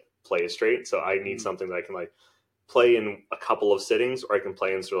and just play it straight. So I need something that I can play in a couple of sittings, or I can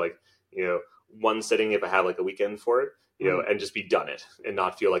play in sort of one sitting if I have a weekend for it, and just be done it and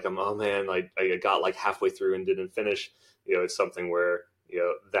not feel like oh man, I got halfway through and didn't finish. It's something where,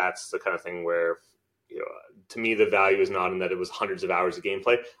 that's the kind of thing where, to me, the value is not in that it was hundreds of hours of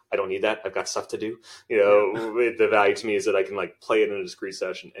gameplay. I don't need that. I've got stuff to do. The value to me is that I can play it in a discrete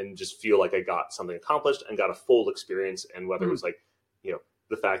session and just feel like I got something accomplished and got a full experience. And whether it was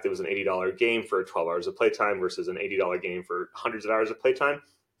the fact that it was an $80 game for 12 hours of playtime versus an $80 game for hundreds of hours of playtime,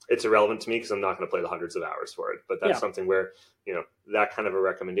 it's irrelevant to me because I'm not going to play the hundreds of hours for it. But that's something where, that kind of a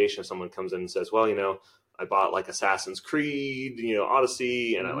recommendation, if someone comes in and says, well, I bought Assassin's Creed,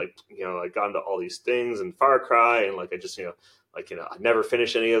 Odyssey, and I got into all these things and Far Cry, and I just, I never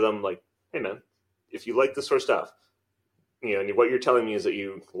finished any of them. Hey man, if you like this sort of stuff, and what you're telling me is that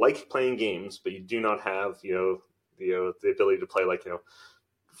you like playing games, but you do not have, the ability to play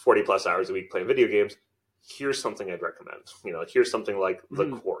 40 plus hours a week playing video games. Here's something I'd recommend. Here's something like The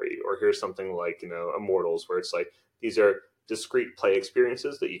Quarry, or here's something like, Immortals, where it's these are discrete play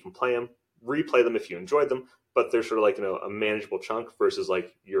experiences that you can play them, replay them if you enjoyed them, but they're sort of a manageable chunk versus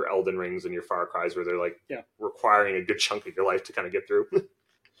your Elden Rings and your Far Cries where they're requiring a good chunk of your life to kind of get through.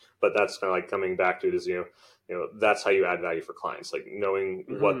 But that's kind of like coming back to it is, that's how you add value for clients, like knowing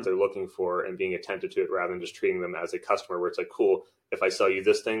what they're looking for and being attentive to it rather than just treating them as a customer where it's like, cool, if I sell you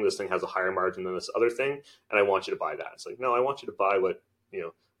this thing has a higher margin than this other thing, and I want you to buy that. It's like, no, I want you to buy I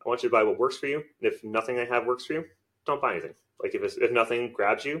want you to buy what works for you. And if nothing I have works for you, don't buy anything. Like if nothing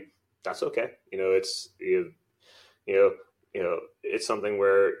grabs you, that's okay. It's something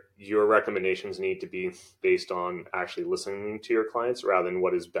where your recommendations need to be based on actually listening to your clients rather than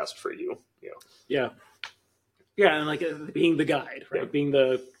what is best for you. Yeah. Yeah. And like being the guide, right? Yeah. Being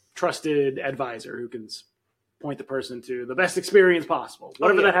the trusted advisor who can point the person to the best experience possible,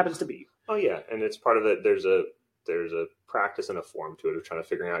 whatever that happens to be. Oh yeah. And it's part of it. There's a practice and a form to it of trying to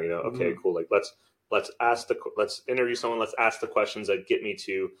figure out, okay, cool. Like let's interview someone. Let's ask the questions that get me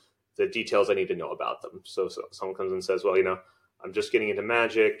to the details I need to know about them. So someone comes and says, well, I'm just getting into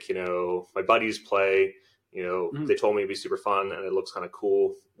Magic, my buddies play, they told me it'd be super fun and it looks kind of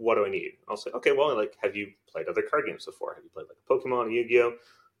cool. What do I need? I'll say, okay, well, like, have you played other card games before? Have you played like Pokemon, Yu-Gi-Oh?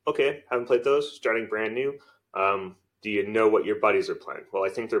 Okay, haven't played those, starting brand new. Do you know what your buddies are playing? Well, I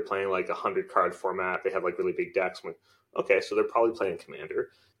think they're playing like 100 card format. They have like really big decks. I'm like, okay, so they're probably playing Commander.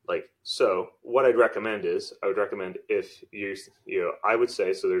 Like, so what I'd recommend is, if I would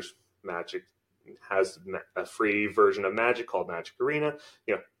say, so there's Magic has a free version of Magic called Magic Arena.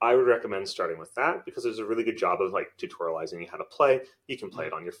 I would recommend starting with that because there's a really good job of like tutorializing you how to play. You can play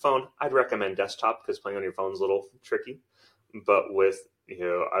it on your phone. I'd recommend desktop because playing on your phone is a little tricky. But with,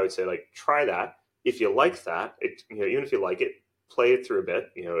 I would say like try that. If you like that, even if you like it, play it through a bit.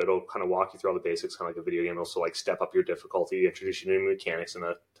 It'll kind of walk you through all the basics, kind of like a video game. Also, like step up your difficulty, introduce you to new mechanics in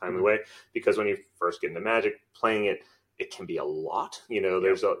a timely way. Because when you first get into Magic, playing it can be a lot.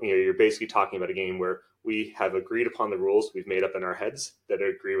 There's you're basically talking about a game where we have agreed upon the rules we've made up in our heads that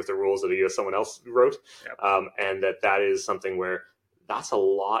agree with the rules that someone else wrote, and that is something where that's a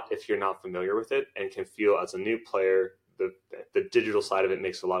lot if you're not familiar with it and can feel as a new player. The digital side of it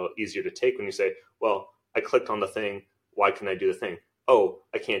makes it a lot easier to take when you say, well, I clicked on the thing. Why can I do the thing? Oh,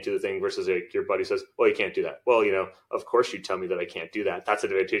 I can't do the thing versus your buddy says, well, you can't do that. Well, of course you tell me that I can't do that. That's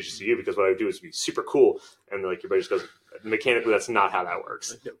advantageous to you because what I would do is be super cool. And like your buddy just goes, mechanically, that's not how that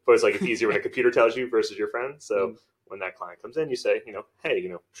works. But it's like, it's easier when a computer tells you versus your friend. So when that client comes in, you say,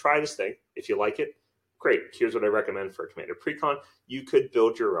 hey, try this thing. If you like it, great. Here's what I recommend for a Commander Precon. You could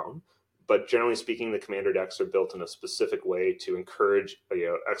build your own. But generally speaking, the Commander decks are built in a specific way to encourage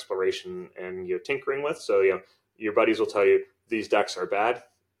exploration and tinkering with. So your buddies will tell you these decks are bad.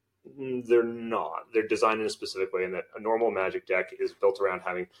 They're not. They're designed in a specific way, and that a normal Magic deck is built around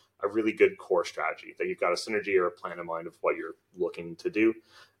having a really good core strategy, that you've got a synergy or a plan in mind of what you're looking to do.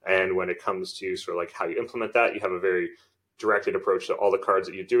 And when it comes to sort of like how you implement that, you have a very directed approach to all the cards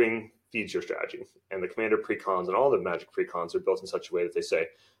that you're doing feeds your strategy. And the Commander Precons and all the Magic Precons are built in such a way that they say,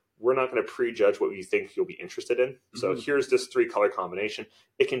 we're not going to prejudge what you think you'll be interested in. So here's this 3-color combination.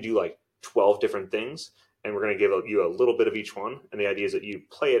 It can do like 12 different things, and we're going to give you a little bit of each one. And the idea is that you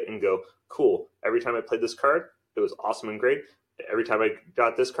play it and go, cool, every time I played this card, it was awesome and great. Every time I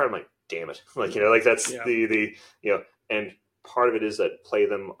got this card, I'm like, damn it. Like, that's and part of it is that play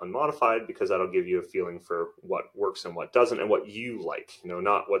them unmodified because that'll give you a feeling for what works and what doesn't and what you like,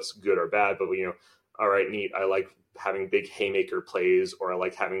 not what's good or bad, but all right, neat. I like having big haymaker plays, or I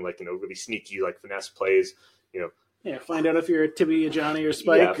like having really sneaky finesse plays. Find out if you're a Tibby, a Johnny, or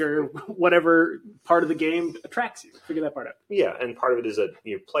Spike, or whatever part of the game attracts you. Figure that part out. Yeah, and part of it is that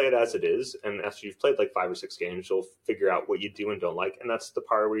you play it as it is, and after you've played like 5 or 6 games, you'll figure out what you do and don't like, and that's the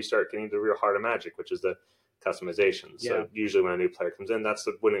part where you start getting the real heart of Magic, which is the customization. So usually when a new player comes in, that's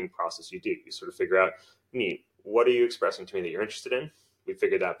the winning process you do. You sort of figure out, neat, what are you expressing to me that you're interested in? We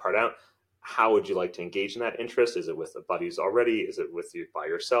figured that part out. How would you like to engage in that interest? Is it with the buddies already? Is it with you by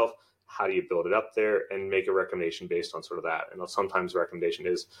yourself? How do you build it up there and make a recommendation based on sort of that? And sometimes the recommendation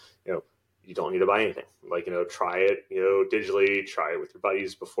is, you don't need to buy anything. Try it, digitally, try it with your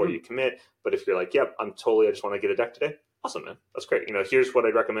buddies before you commit. But if you're like, yep, I just want to get a deck today. Awesome, man. That's great. Here's what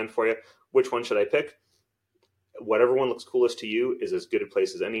I'd recommend for you. Which one should I pick? Whatever one looks coolest to you is as good a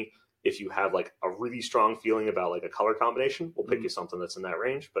place as any. If you have like a really strong feeling about like a color combination, we'll pick you something that's in that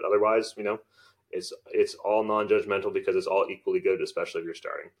range. But otherwise, it's all non-judgmental because it's all equally good, especially if you're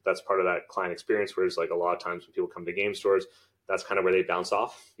starting. That's part of that client experience where it's like a lot of times when people come to game stores, that's kind of where they bounce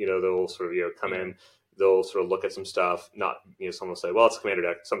off. They'll sort of come in, they'll sort of look at some stuff. Not someone will say, well, it's a Commander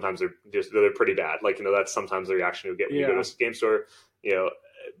deck. Sometimes they're pretty bad. That's sometimes the reaction you'll get when you go to a game store.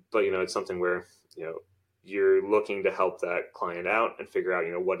 But it's something where you're looking to help that client out and figure out,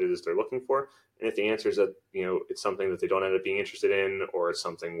 what it is they're looking for. And if the answer is that, it's something that they don't end up being interested in, or it's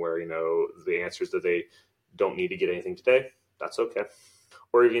something where, the answer is that they don't need to get anything today, that's okay.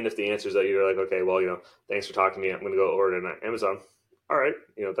 Or even if the answer is that you're like, okay, well, thanks for talking to me. I'm going to go order it on Amazon. All right.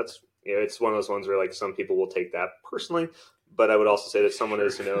 That's, it's one of those ones where like some people will take that personally, but I would also say that someone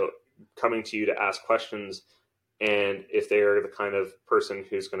is, coming to you to ask questions. And if they're the kind of person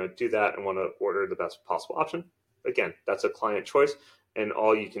who's going to do that and want to order the best possible option, again, that's a client choice. And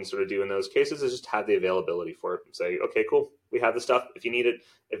all you can sort of do in those cases is just have the availability for it and say, okay, cool, we have the stuff. If you need it,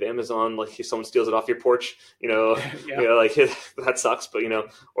 if Amazon, like if someone steals it off your porch, like that sucks, but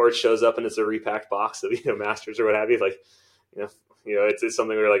or it shows up and it's a repacked box of, Masters or what have you, like, it's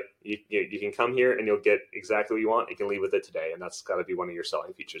something where like you can come here and you'll get exactly what you want. You can leave with it today. And that's got to be one of your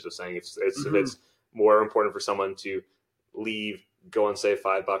selling features of saying if it's more important for someone to leave, go and save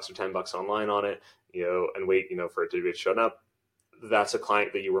 $5 or $10 online on it, and wait, for it to be shown up. That's a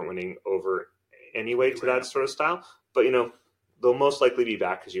client that you weren't winning over anyway to that sort of style. But, they'll most likely be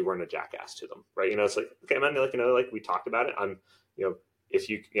back because you weren't a jackass to them, right? It's like, okay, man, like we talked about it. I'm, if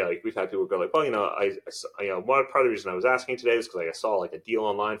you, like we've had people go like, well, one part of the reason I was asking today is because like I saw like a deal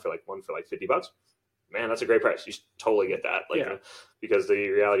online for like one for like $50. Man, that's a great price. You should totally get that. Like, because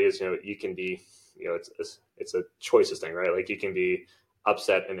the reality is, you can be, it's a choices thing, right? Like you can be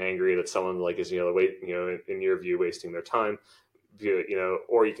upset and angry that someone like is, in your view, wasting their time.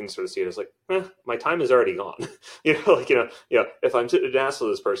 Or you can sort of see it as like, my time is already gone. If I'm an asshole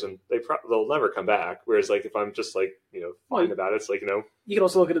to this person, they'll never come back. Whereas like, if I'm just like, fine about it, it's like, you can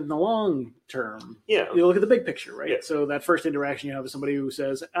also look at it in the long term. Yeah. You look at the big picture, right? Yeah. So that first interaction you have with somebody who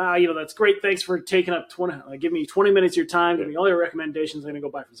says, that's great. Thanks for taking up give me 20 minutes of your time. Give me all your recommendations. I'm going to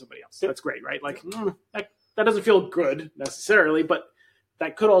go buy from somebody else. Yeah. That's great, right? Like that doesn't feel good necessarily, but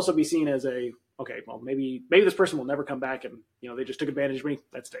that could also be seen as okay, well, maybe this person will never come back and, they just took advantage of me.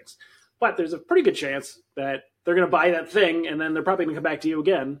 That stinks. But there's a pretty good chance that they're going to buy that thing and then they're probably going to come back to you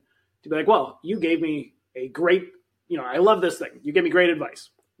again to be like, well, you gave me a great, I love this thing. You gave me great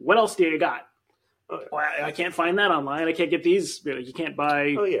advice. What else do you got? Well, I can't find that online. I can't get these. You can't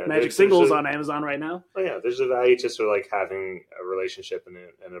buy Magic Singles on Amazon right now. Oh, yeah. There's a value to sort of like having a relationship and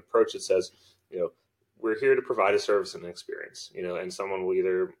an approach that says, we're here to provide a service and an experience, and someone will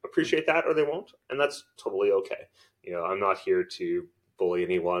either appreciate that or they won't. And that's totally okay. I'm not here to bully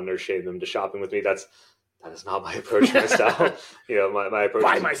anyone or shame them to shopping with me. That is not my approach, my style. My approach.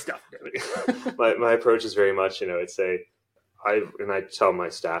 Buy my stuff. my approach is very much, I tell my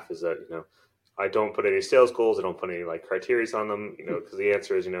staff is that, I don't put any sales goals. I don't put any like criteria on them, because the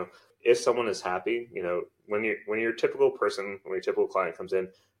answer is, if someone is happy, when your typical person, when your typical client comes in,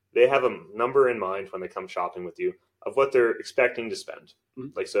 they have a number in mind when they come shopping with you of what they're expecting to spend.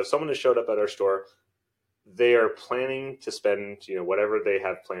 Mm-hmm. Like, so if someone has showed up at our store, they are planning to spend, whatever they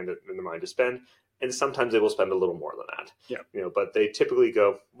have planned in their mind to spend. And sometimes they will spend a little more than that. Yeah. But they typically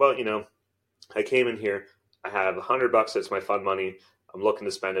go, well, I came in here, I have $100. It's my fun money. I'm looking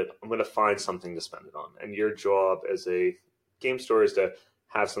to spend it. I'm going to find something to spend it on. And your job as a game store is to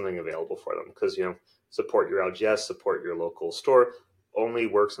have something available for them because, support your LGS, support your local store only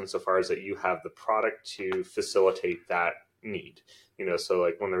works insofar as that you have the product to facilitate that need. So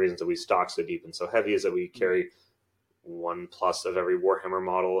like one of the reasons that we stock so deep and so heavy is that we carry 1+ of every Warhammer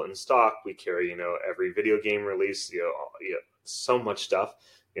model in stock. We carry, every video game release, so much stuff,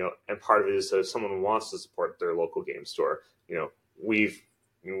 and part of it is that if someone wants to support their local game store, we've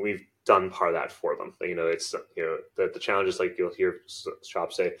done part of that for them. It's, the challenge is like you'll hear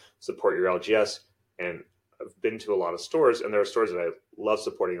shops say, support your LGS. And I've been to a lot of stores, and there are stores that I love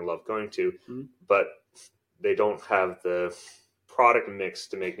supporting and love going to, but they don't have the product mix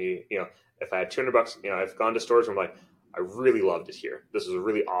to make me, if I had $200, I've gone to stores where I'm like, I really loved it here. This is a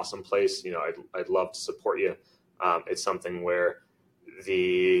really awesome place. I'd love to support you. It's something where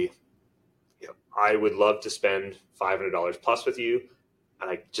I would love to spend $500 plus with you.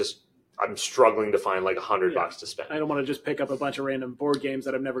 And I'm struggling to find like $100 to spend. I don't want to just pick up a bunch of random board games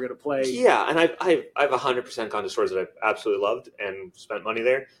that I'm never going to play. Yeah, and I've 100% gone to stores that I've absolutely loved and spent money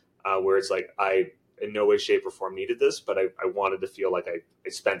there, where it's like I in no way, shape, or form needed this, but I wanted to feel like I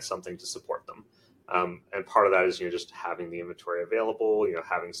spent something to support them. And part of that is just having the inventory available,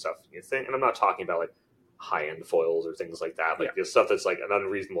 having stuff thing. And I'm not talking about like high-end foils or things like that, like stuff that's like an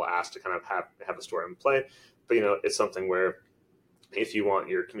unreasonable ask to kind of have a store in play. But it's something where if you want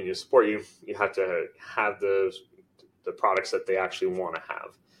your community to support you, you have to have the products that they actually want to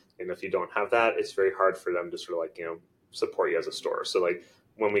have. And if you don't have that, it's very hard for them to sort of like, support you as a store. So like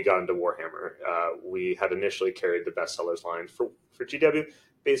when we got into Warhammer, we had initially carried the bestsellers line for GW.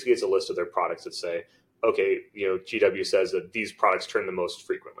 Basically, it's a list of their products that say, okay, GW says that these products turn the most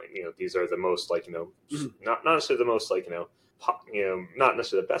frequently. These are the most like, not necessarily the most like, not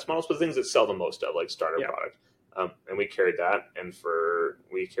necessarily the best models, but things that sell the most of, like starter product. And we carried that. And for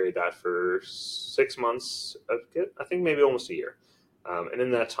we carried that for 6 months, I think maybe almost a year. And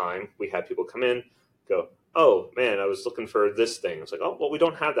in that time, we had people come in, go, oh, man, I was looking for this thing. It's like, oh, well, we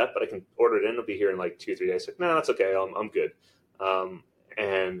don't have that, but I can order it in. It'll be here in like 2-3 days. Like, no, that's okay. I'm good.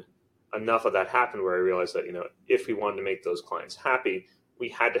 And enough of that happened where I realized that, if we wanted to make those clients happy, we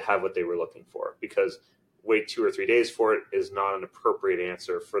had to have what they were looking for, because wait 2 or 3 days for it is not an appropriate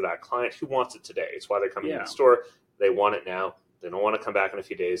answer for that client who wants it today. It's why they're coming to the store. They want it now. They don't want to come back in a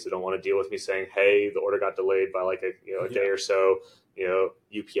few days. They don't want to deal with me saying, hey, the order got delayed by like a day or so.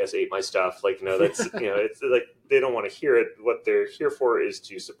 UPS ate my stuff. Like, that's, it's like, they don't want to hear it. What they're here for is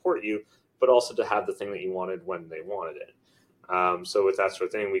to support you, but also to have the thing that you wanted when they wanted it. So with that sort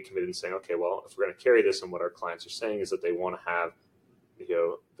of thing, we committed in saying, okay, well, if we're going to carry this, and what our clients are saying is that they want to have,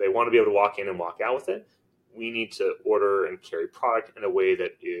 they want to be able to walk in and walk out with it. We need to order and carry product in a way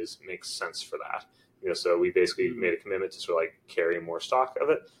that makes sense for that. So we basically made a commitment to sort of like carry more stock of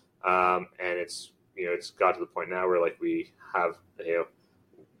it. And it's got to the point now where like we have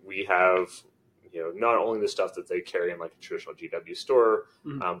not only the stuff that they carry in like a traditional GW store,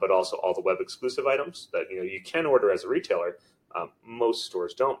 but also all the web exclusive items that, you can order as a retailer. Most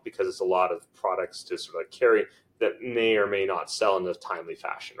stores don't, because it's a lot of products to sort of like carry that may or may not sell in a timely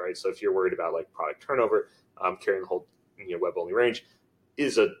fashion, right? So if you're worried about like product turnover, carrying the whole web only range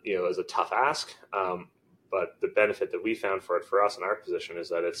is a tough ask. But the benefit that we found for us in our position is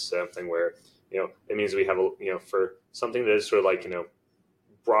that it's something where it means we have for something that is sort of like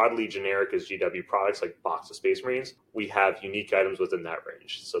broadly generic as GW products like Box of Space Marines, we have unique items within that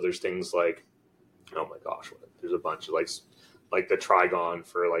range. So there's things like, oh my gosh, there's a bunch of like the Trigon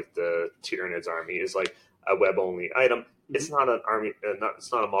for like the Tyranids army is like a web only item. It's not an army,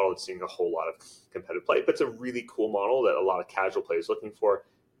 it's not a model that's seeing a whole lot of competitive play, but it's a really cool model that a lot of casual players looking for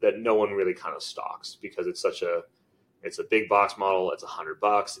that no one really kind of stocks, because it's a big box model. It's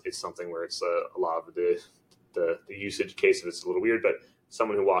 $100. It's something where it's a lot of the usage case of it's a little weird, but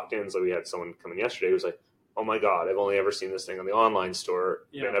someone who walked in, so we had someone come in yesterday who was like, oh my God, I've only ever seen this thing on the online store.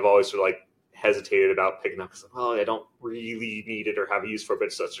 And I've always sort of like hesitated about picking up because I don't really need it or have a use for it, but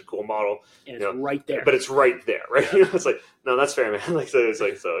it's such a cool model. And it's right there. But it's right there, right? It's like, no, that's fair, man. Like, so it's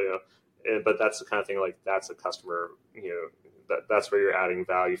like, but that's the kind of thing, like, that's a customer, that's where you're adding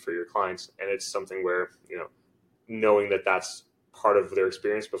value for your clients. And it's something where, knowing that that's part of their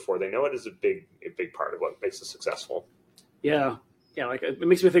experience before they know it is a big part of what makes it successful. Yeah. Yeah. Like, it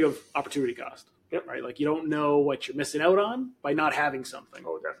makes me think of opportunity cost. Yep. Right. Like, you don't know what you're missing out on by not having something.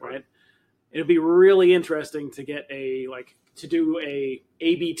 Oh, definitely. Right. It'd be really interesting to get to do a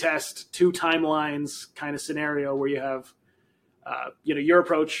A/B test, 2 timelines kind of scenario where you have, your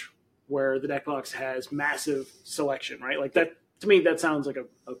approach where the deck box has massive selection, right? Like that, to me, that sounds like a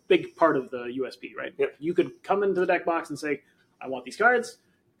big part of the USP, right? Yep. You could come into the deck box and say, I want these cards.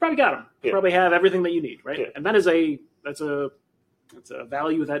 Probably got them. Yep. Probably have everything that you need, right? Yep. And that's a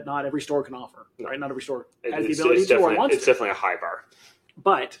value that not every store can offer, right? Not every store has the ability to or wants to. It's definitely a high bar.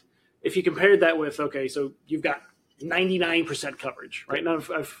 But if you compared that with, okay, so you've got 99% coverage, right? Now,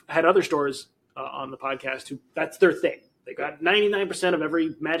 I've had other stores on the podcast who that's their thing. They got 99% of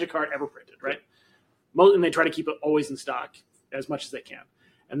every Magic card ever printed, right? And they try to keep it always in stock as much as they can.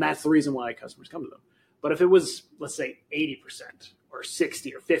 And that's the reason why customers come to them. But if it was, let's say, 80% or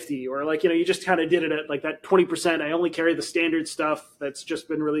 60 or 50, or like, you just kind of did it at like that 20%, I only carry the standard stuff that's just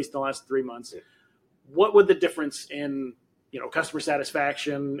been released in the last 3 months. Yeah. What would the difference in, customer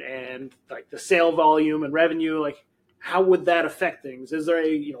satisfaction and like the sale volume and revenue, like how would that affect things? Is there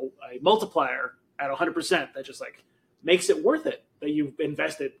a multiplier at 100% that just like makes it worth it that you've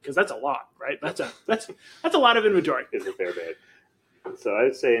invested? Because that's a lot, right? That's a lot of inventory. It's a fair bit. So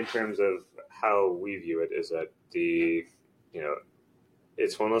I'd say in terms of how we view it is that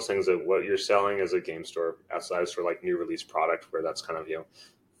it's one of those things that what you're selling as a game store outside of sort of like new release product, where that's kind of,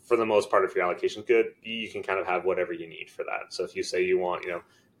 for the most part, if your allocation's good, you can kind of have whatever you need for that. So if you say you want,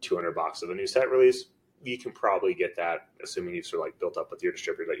 200 boxes of a new set release, you can probably get that, assuming you've sort of like built up with your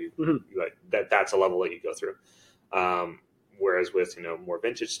distributor that you like, that's a level that you go through. Whereas with, more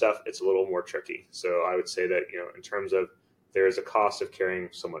vintage stuff, it's a little more tricky. So I would say that, in terms of there is a cost of carrying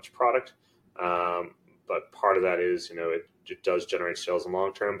so much product. But part of that is, it does generate sales in the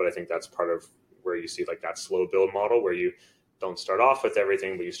long term. But I think that's part of where you see like that slow build model where you don't start off with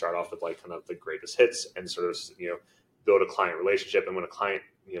everything, but you start off with like kind of the greatest hits and sort of, build a client relationship. And when a client,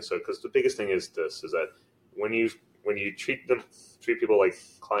 because the biggest thing is this, is that when you treat people like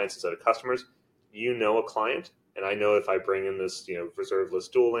clients instead of customers, a client. And I know if I bring in this, reserve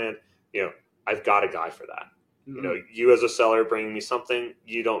list dual land, I've got a guy for that. Mm-hmm. You as a seller bringing me something,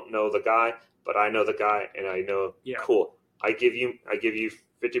 you don't know the guy, but I know the guy, and I know, cool. I give you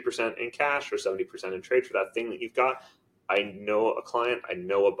 50% in cash or 70% in trade for that thing that you've got. I know a client, I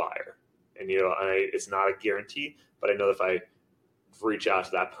know a buyer. And, it's not a guarantee, but I know if I reach out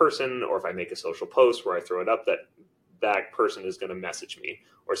to that person, or if I make a social post where I throw it up, that person is going to message me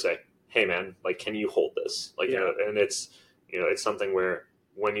or say, hey man, like, can you hold this? Like, and it's something where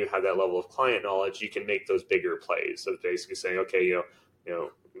when you have that level of client knowledge, you can make those bigger plays of basically saying, okay,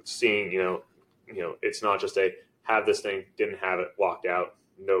 seeing, it's not just have this thing, didn't have it, walked out,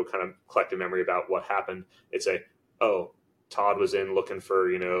 no kind of collective memory about what happened. It's Todd was in looking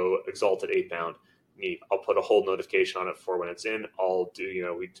for, Exalted 8-pound. Neat. I'll put a hold notification on it for when it's in. I'll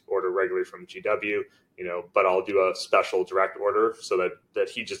do, we order regularly from GW, but I'll do a special direct order so that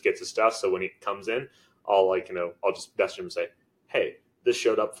he just gets his stuff. So when he comes in, I'll I'll just message him and say, hey, this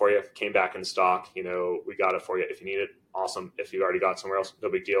showed up for you, came back in stock, we got it for you. If you need it, awesome. If you already got somewhere else, no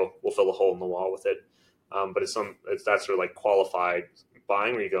big deal. We'll fill a hole in the wall with it. But it's that sort of like qualified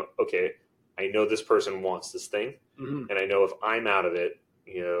buying where you go, okay, I know this person wants this thing, and I know if I'm out of it,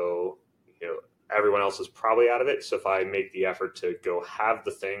 everyone else is probably out of it. So if I make the effort to go have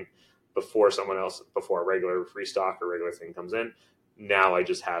the thing before a regular restock or regular thing comes in, now I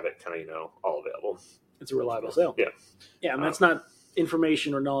just have it kind of, all available. It's a reliable sale. Yeah. Yeah. And that's not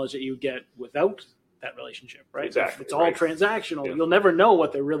information or knowledge that you get without that relationship, right? Exactly. If it's all transactional. Yeah. You'll never know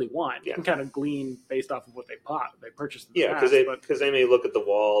what they really want. You can kind of glean based off of what they purchased. Because they may look at the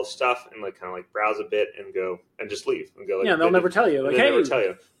wall of stuff and kind of browse a bit and go and just leave and go. They'll never tell you. Never tell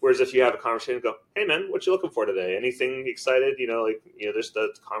you. Whereas if you have a conversation, and go, hey man, what you looking for today? Anything excited? There's the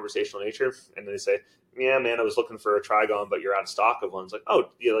conversational nature, and they say, yeah, man, I was looking for a Trigon, but you're out of stock of one. It's like,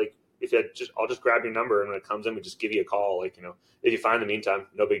 oh, if you I'll just grab your number, and when it comes in, we just give you a call. If you find in the meantime,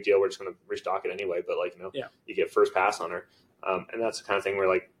 no big deal. We're just going to restock it anyway. But you get first pass on her. And that's the kind of thing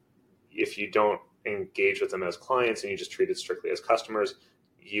where if you don't engage with them as clients and you just treat it strictly as customers,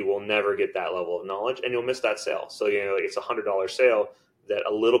 you will never get that level of knowledge, and you'll miss that sale. So, it's $100 sale that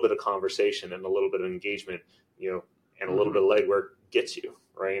a little bit of conversation and a little bit of engagement, and a little bit of legwork gets you,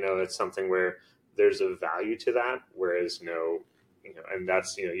 right? It's something where there's a value to that. Whereas, and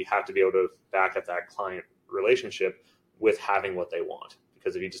that's, you have to be able to back up that client relationship with having what they want.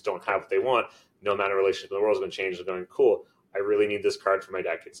 Because if you just don't have what they want, no amount of relationship in the world is going to change. They're going, cool, I really need this card for my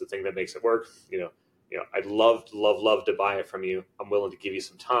deck. It's the thing that makes it work. I'd love to buy it from you. I'm willing to give you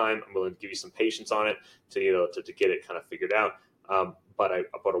some time. I'm willing to give you some patience on it to get it kind of figured out. But I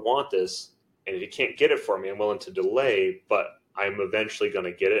want this. And if you can't get it for me, I'm willing to delay, but I'm eventually going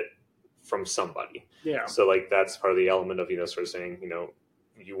to get it from somebody. Yeah. So that's part of the element of, sort of saying,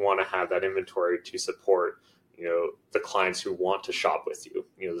 you want to have that inventory to support, the clients who want to shop with you,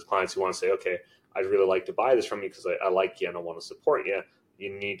 the clients who want to say, okay, I'd really like to buy this from you because I like you and I want to support you.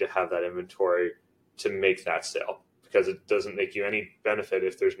 You need to have that inventory to make that sale, because it doesn't make you any benefit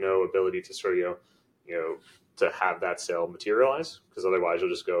if there's no ability to sort of, to have that sale materialize. Because otherwise you'll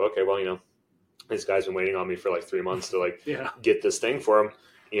just go, okay, well, this guy's been waiting on me for 3 months to get this thing for him.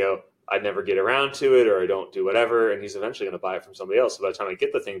 I'd never get around to it, or I don't do whatever, and he's eventually going to buy it from somebody else. So by the time I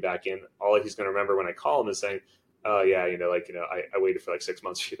get the thing back in, all he's going to remember when I call him is saying, oh yeah, I waited for 6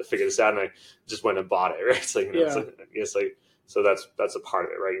 months for you to figure this out, and I just went and bought it, right? So that's a part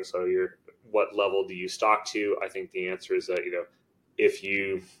of it, right? And so what level do you stock to? I think the answer is that,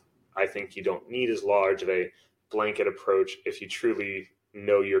 I think you don't need as large of a blanket approach if you truly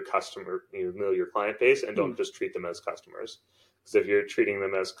know your customer, know your client base, and don't just treat them as customers. Because if you're treating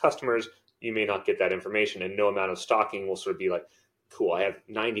them as customers, you may not get that information, and no amount of stocking will sort of be like, cool, I have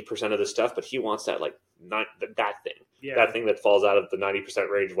 90% of this stuff, but he wants that that thing. Yeah. That thing that falls out of the 90%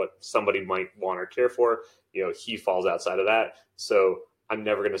 range of what somebody might want or care for, he falls outside of that. So I'm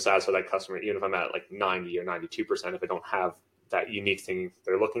never going to satisfy that customer, even if I'm at 90 or 92%, if I don't have that unique thing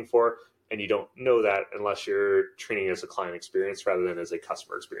they're looking for. And you don't know that unless you're treating it as a client experience rather than as a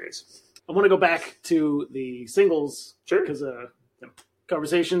customer experience. I want to go back to the singles. Sure. Because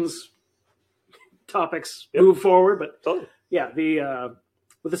conversations, topics move forward. But totally. Yeah,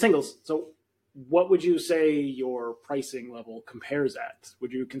 with the singles. So what would you say your pricing level compares at?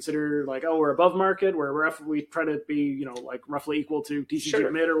 Would you consider we're above market, where we try to be, roughly equal to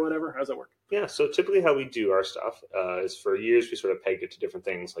TCG mid or whatever? How does that work? Yeah, so typically how we do our stuff is, for years we sort of pegged it to different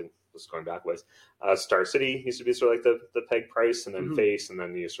things, just going back ways. Star City used to be sort of the peg price, and then Face, and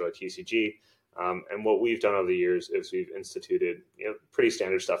then sort of TCG. And what we've done over the years is we've instituted pretty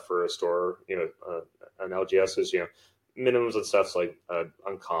standard stuff for a store. An LGS is minimums and stuff's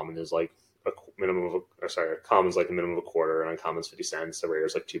uncommon is a common's a minimum of a quarter, and uncommon's 50 cents. The rare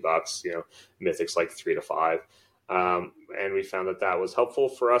is $2. Mythic's $3 to $5. And we found that was helpful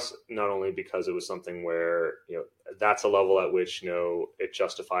for us, not only because it was something where, that's a level at which, it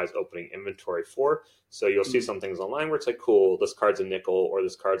justifies opening inventory for. So you'll see some things online where it's like, cool, this card's a nickel, or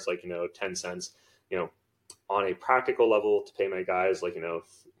this card's like, 10 cents, on a practical level to pay my guys, like,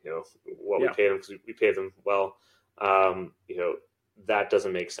 what we pay them, because we pay them well, that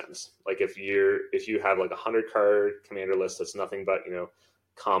doesn't make sense. Like if you have like 100 card commander list, that's nothing but,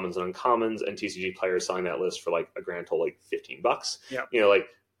 commons and uncommons, and TCG players selling that list for like a grand total, like $15. Yeah.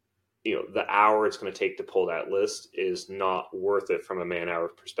 The hour it's going to take to pull that list is not worth it from a man hour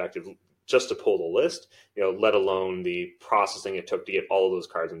perspective, just to pull the list, let alone the processing it took to get all of those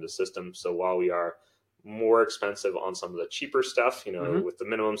cards into the system. So while we are more expensive on some of the cheaper stuff, with the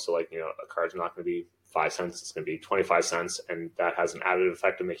minimum, so like, a card's not going to be 5 cents, it's going to be 25 cents, and that has an additive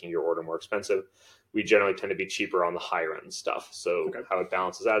effect of making your order more expensive. We generally tend to be cheaper on the higher end stuff. So how it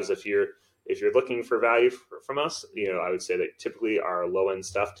balances out is if you're looking for value from us, I would say that typically our low end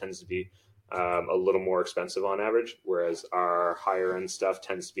stuff tends to be a little more expensive on average, whereas our higher end stuff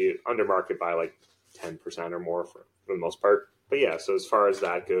tends to be under market by like 10% or more for the most part. But yeah, so as far as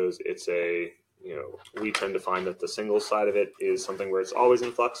that goes, it's we tend to find that the single side of it is something where it's always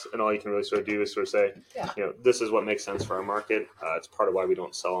in flux, and all you can really sort of do is sort of say, this is what makes sense for our market. It's part of why we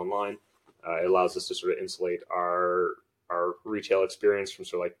don't sell online. It allows us to sort of insulate our retail experience from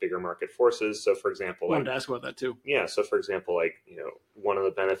sort of like bigger market forces. So for example, I wanted to ask about that too. Yeah. So for example, like, one of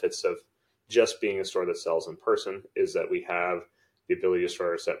the benefits of just being a store that sells in person is that we have the ability to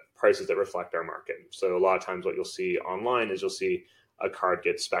sort of set prices that reflect our market. So a lot of times what you'll see online is you'll see a card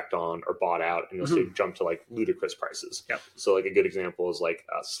get spec'd on or bought out, and you'll see it jump to like ludicrous prices. Yep. So like a good example is like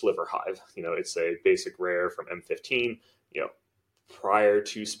a Sliver Hive. It's a basic rare from M15. Prior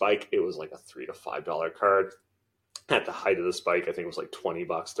to Spike, it was like a $3 to $5 card. At the height of the Spike, I think it was like $20,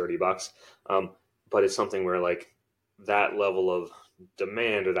 $30. But it's something where like that level of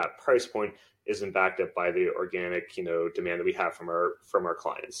demand or that price point isn't backed up by the organic, demand that we have from our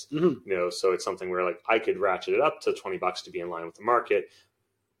clients. So it's something where like I could ratchet it up to $20 to be in line with the market,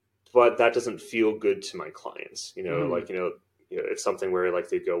 but that doesn't feel good to my clients. It's something where like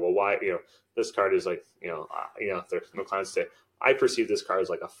they go, well, why, this card is like, there's no clients say, I perceive this card as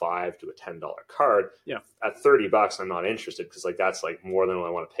like a $5 to $10 card. Yeah. At $30, I'm not interested, because like that's like more than what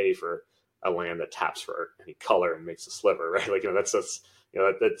I want to pay for a land that taps for any color and makes a sliver, right? Like, that's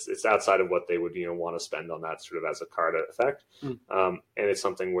it's outside of what they would want to spend on that sort of as a card effect. And it's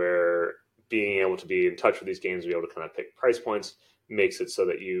something where being able to be in touch with these games, be able to kind of pick price points, makes it so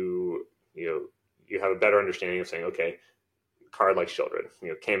that you have a better understanding of saying, okay, card like Children,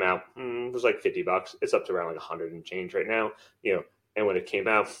 came out, it was like $50. It's up to around like 100 and change right now, and when it came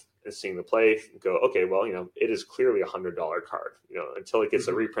out and seeing the play, go, okay, well, it is clearly $100 card, until it gets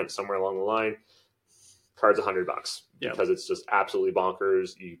a reprint somewhere along the line, card's $100 because it's just absolutely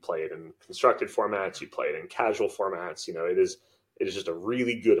bonkers. You play it in constructed formats, you play it in casual formats, it is just a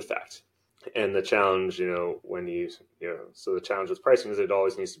really good effect. And the challenge, so the challenge with pricing is it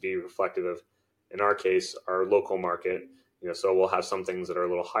always needs to be reflective of, in our case, our local market. So we'll have some things that are a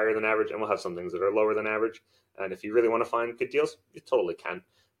little higher than average, and we'll have some things that are lower than average. And if you really want to find good deals, you totally can.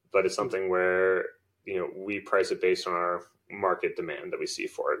 But it's something where, we price it based on our market demand that we see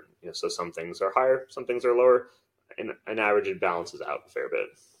for it. So some things are higher, some things are lower, and an average, it balances out a fair bit.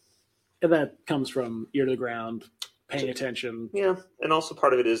 And that comes from ear to the ground, paying attention. Yeah. And also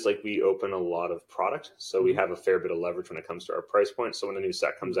part of it is like we open a lot of product. So we have a fair bit of leverage when it comes to our price point. So when a new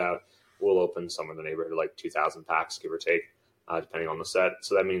set comes out, we'll open somewhere in the neighborhood of like 2,000 packs, give or take, depending on the set.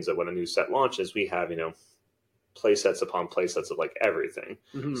 So that means that when a new set launches, we have, play sets upon play sets of like everything.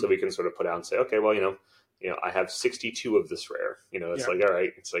 So we can sort of put out and say, okay, well, I have 62 of this rare. It's like, all right,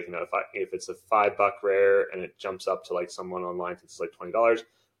 it's like, if it's a $5 rare and it jumps up to like someone online thinks it's like $20,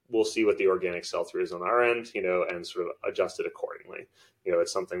 we'll see what the organic sell through is on our end, and sort of adjust it accordingly.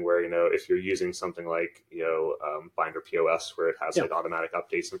 It's something where, if you're using something like, Binder POS, where it has like automatic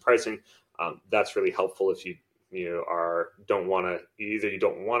updates and pricing, that's really helpful if you don't want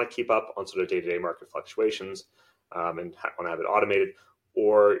to keep up on sort of day-to-day market fluctuations, and want to have it automated,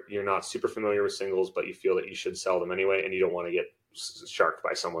 or you're not super familiar with singles, but you feel that you should sell them anyway, and you don't want to get sharked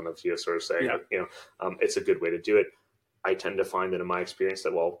by someone of sort of saying, it's a good way to do it. I tend to find that in my experience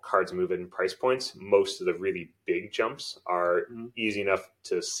that while cards move in price points, most of the really big jumps are easy enough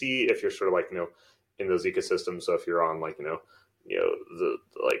to see if you're sort of like, in those ecosystems. So if you're on like,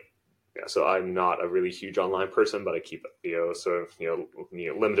 so I'm not a really huge online person, but I keep,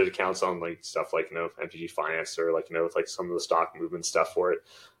 limited accounts on like stuff like, MTG Finance or like, with like some of the stock movement stuff for it.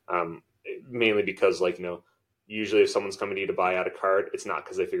 Mainly because like, usually if someone's coming to you to buy out a card, it's not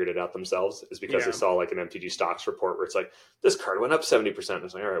because they figured it out themselves. It's because they saw like an MTG stocks report where it's like, this card went up 70%.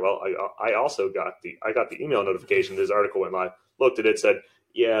 It's like, all right, well, I also got the email notification. This article went live, looked at it, said,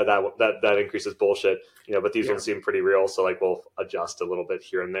 yeah, that increase is bullshit, but these ones seem pretty real. So like, we'll adjust a little bit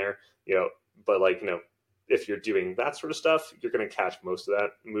here and there, but like, if you're doing that sort of stuff, you're going to catch most of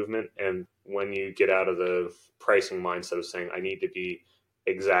that movement. And when you get out of the pricing mindset of saying, I need to be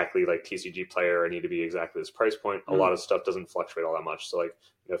exactly like TCG player, I need to be exactly this price point, a lot of stuff doesn't fluctuate all that much. So like,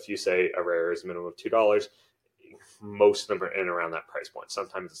 if you say a rare is a minimum of $2, most of them are in around that price point.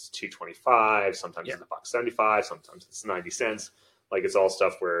 Sometimes it's $2.25, sometimes it's $1.75, sometimes it's 90 cents. Like, it's all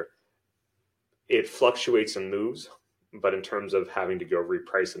stuff where it fluctuates and moves, but in terms of having to go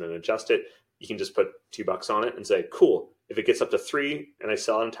reprice it and adjust it, you can just put $2 on it and say, cool, if it gets up to $3 and I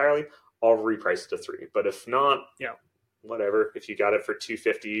sell it entirely, I'll reprice it to $3. But if not, whatever. If you got it for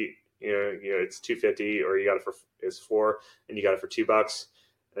 $2.50, it's $2.50, or you got it for $4 and you got it for $2,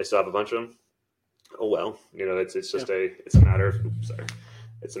 and I still have a bunch of them. Oh well, it's just it's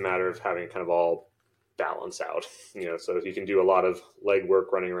a matter of having it kind of all balance out. So if you can do a lot of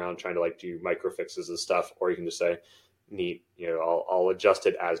legwork running around trying to like do micro fixes and stuff, or you can just say, neat, I'll adjust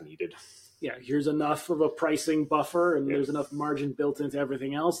it as needed. Yeah, here's enough of a pricing buffer, and there's enough margin built into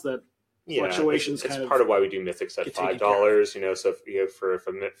everything else that fluctuations it's part of why we do mythics at $5. So if,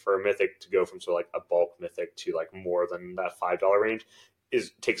 for a mythic to go from sort of like a bulk mythic to like more than that $5 range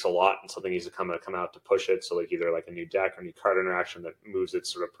takes a lot, and something needs to come out to push it. So like either like a new deck or new card interaction that moves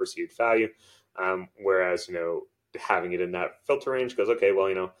its sort of perceived value. Whereas having it in that filter range goes, okay,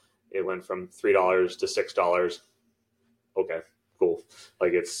 well, it went from $3 to $6. Okay, cool.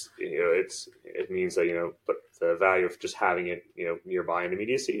 Like it means that but the value of just having it nearby in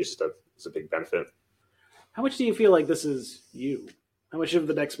immediacy is just a big benefit. How much do you feel like this is you? How much of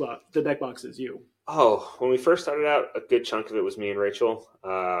the deck box is you? Oh, when we first started out, a good chunk of it was me and Rachel.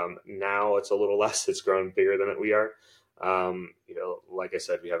 Now it's a little less. It's grown bigger than we are. Like I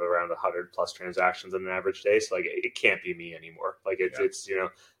said, we have around 100 plus transactions in an average day. So like, it can't be me anymore. Like it's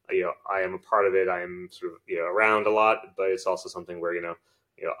I am a part of it. I am sort of, around a lot, but it's also something where,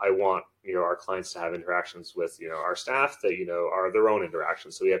 I want, our clients to have interactions with, our staff that, are their own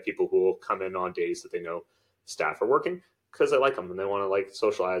interactions. So we have people who will come in on days that they know staff are working because they like them and they want to like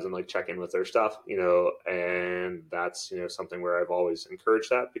socialize and like check in with their stuff, and that's, something where I've always encouraged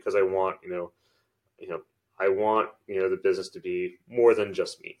that, because I want, I want, the business to be more than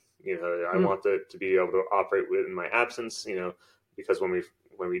just me. I want to be able to operate in my absence, because when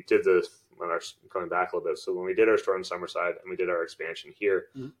we did going back a little bit, so when we did our store in Summerside and we did our expansion here,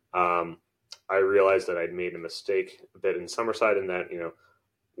 I realized that I'd made a mistake a bit in Summerside, in that,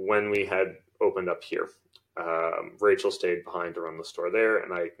 when we had opened up here, Rachel stayed behind to run the store there,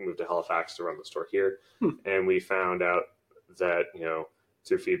 and I moved to Halifax to run the store here. And we found out that,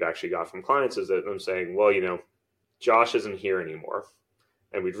 through feedback she got from clients, is that I'm saying, well, Josh isn't here anymore,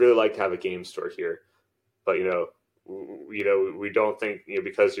 and we'd really like to have a game store here, but we don't think,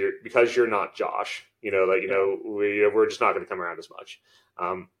 because you're not Josh, we're just not going to come around as much,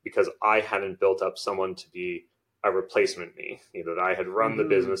 because I hadn't built up someone to be a replacement me. That I had run the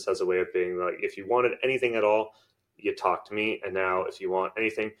business as a way of being like, if you wanted anything at all, you talk to me, and now if you want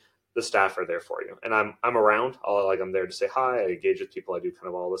anything, the staff are there for you, and I'm around. I'm there to say hi. I engage with people. I do kind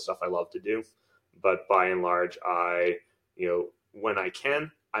of all the stuff I love to do, but by and large, I when I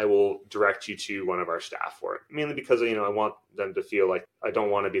can, I will direct you to one of our staff for it. Mainly because I want them to feel like I don't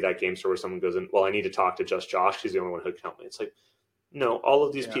want to be that game store where someone goes in, well, I need to talk to just Josh. He's the only one who can help me. It's like, no, all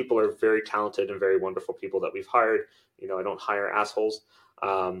of these people are very talented and very wonderful people that we've hired. I don't hire assholes.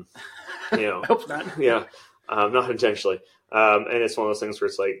 Hope not. Yeah. Not intentionally. And it's one of those things where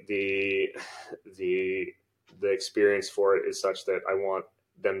it's like the experience for it is such that I want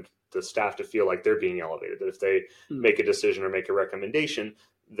the staff to feel like they're being elevated, that if they make a decision or make a recommendation,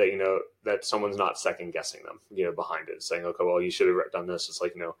 that, that someone's not second guessing them, behind it, saying, okay, well, you should have done this. It's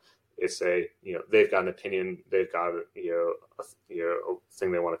like, it's they've got an opinion, they've got, a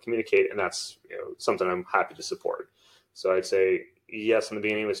thing they want to communicate. And that's, something I'm happy to support. So I'd say, yes, in the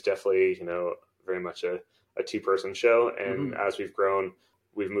beginning, it was definitely, very much a two-person show. And as we've grown,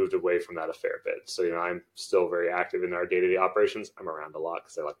 we've moved away from that a fair bit. So, I'm still very active in our day-to-day operations. I'm around a lot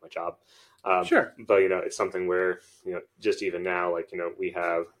because I like my job. Sure. But, it's something where, just even now, like, we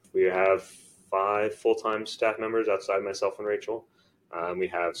have 5 full-time staff members outside myself and Rachel. We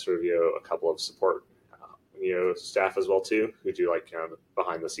have sort of, a couple of support, staff as well too, who do like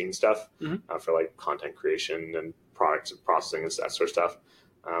behind the scenes stuff for like content creation and product processing and that sort of stuff.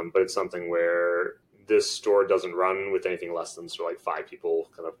 But it's something where this store doesn't run with anything less than sort of like 5 people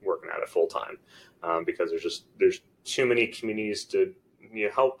kind of working at it full time, because there's too many communities to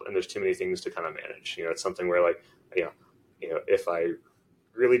help, and there's too many things to kind of manage. It's something where like if I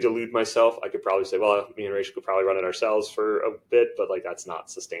really delude myself, I could probably say, well, me and Rachel could probably run it ourselves for a bit, but like that's not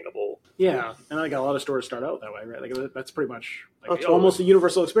sustainable. Yeah, and like a lot of stores start out that way, right? Like that's pretty much Totally. Almost a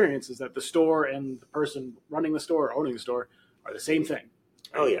universal experience is that the store and the person running the store, owning the store, are the same thing.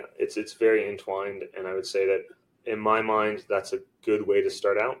 Right? Oh yeah, it's very entwined, and I would say that in my mind, that's a good way to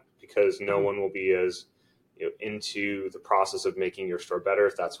start out, because no one will be as into the process of making your store better,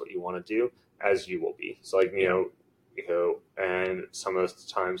 if that's what you want to do, as you will be. So like and some of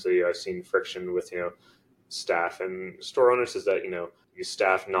the times that I've seen friction with staff and store owners is that your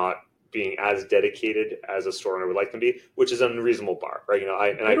staff not being as dedicated as a store owner would like them to be, which is an unreasonable bar, right?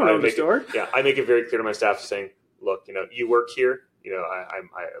 I make it very clear to my staff saying, look, you work here, I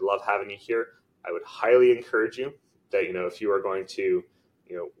love having you here. I would highly encourage you that if you are going to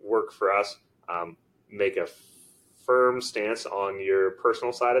work for us, make a firm stance on your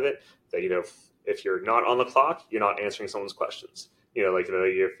personal side of it, that if you're not on the clock, you're not answering someone's questions. If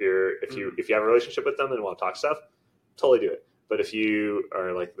you have a relationship with them and want to talk stuff, totally do it. But if you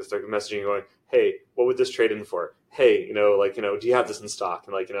are like messaging going, hey, what would this trade in for? Hey, do you have this in stock?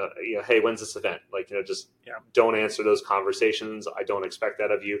 And hey, when's this event? Don't answer those conversations. I don't expect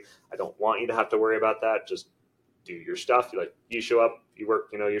that of you. I don't want you to have to worry about that. Just do your stuff. You show up, you work,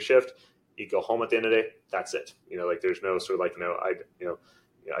 your shift, you go home at the end of the day. That's it. There's no sort of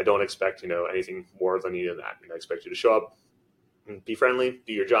I don't expect, anything more than you than that. I expect you to show up and be friendly,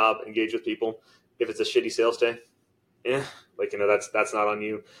 do your job, engage with people. If it's a shitty sales day, that's not on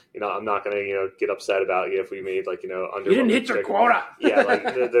you. I'm not going to, get upset about if we made under. You didn't hit your quota. Yeah.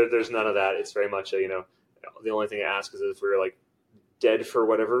 There's none of that. It's very much the only thing I ask is if we're dead for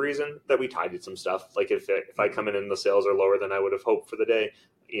whatever reason, that we tidied some stuff. If I come in and the sales are lower than I would have hoped for the day,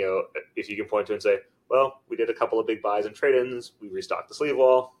 if you can point to and say, well, we did a couple of big buys and trade-ins, we restocked the sleeve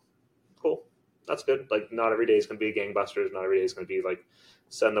wall. Cool. That's good. Not every day is going to be gangbusters. Not every day is going to be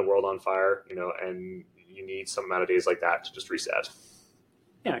setting the world on fire, and you need some amount of days like that to just reset.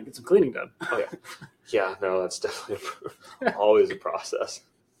 Yeah, get some cleaning done. Oh, yeah. Yeah, no, that's definitely always a process.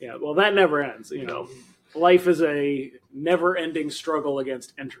 Yeah, well, that never ends. Life is a never-ending struggle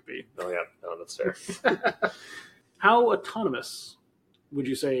against entropy. Oh, yeah. No, that's fair. How autonomous would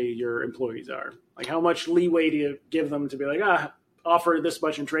you say your employees are? How much leeway do you give them to be offer this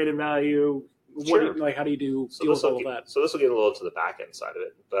much in trade-in value? Sure. How do you deal with all of that? So this will get a little to the back end side of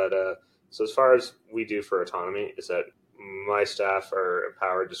it. But so as far as we do for autonomy is that my staff are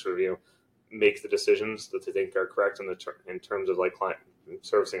empowered to sort of, make the decisions that they think are correct in terms of client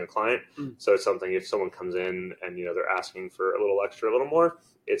servicing a client. Mm. So it's something, if someone comes in and, they're asking for a little extra, a little more,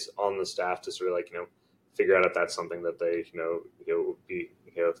 it's on the staff to sort of figure out if that's something that they,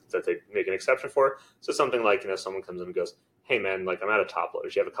 that they make an exception for. So something someone comes in and goes, hey man, I'm out of top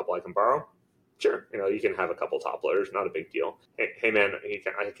loaders. You have a couple I can borrow? Sure. You can have a couple top loaders. Not a big deal. Hey man,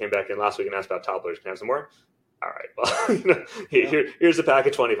 I came back in last week and asked about top loaders. Can I have some more? All right. Well, here's a pack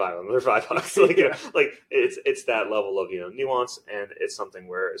of 25 of them. They're $5. It's that level of, nuance. And it's something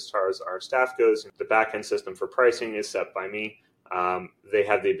where, as far as our staff goes, the back end system for pricing is set by me. They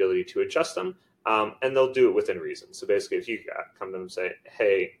have the ability to adjust them. And they'll do it within reason. So basically, if you come to them and say,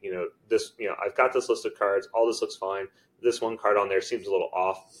 hey, this, I've got this list of cards, all this looks fine. This one card on there seems a little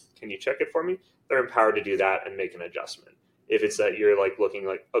off. Can you check it for me? They're empowered to do that and make an adjustment. If it's that you're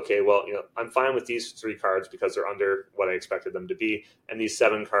looking okay, well, I'm fine with these 3 cards because they're under what I expected them to be. And these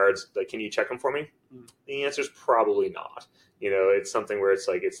 7 cards, can you check them for me? Mm. The answer is probably not. It's something where it's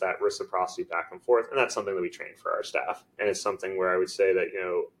it's that reciprocity back and forth. And that's something that we train for our staff. And it's something where I would say that,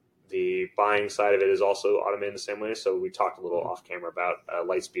 the buying side of it is also automated in the same way. So we talked a little off camera about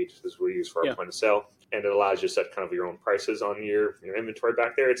Lightspeed, as we use for our point of sale. And it allows you to set kind of your own prices on your inventory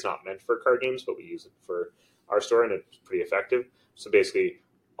back there. It's not meant for card games, but we use it for our store, and it's pretty effective. So basically,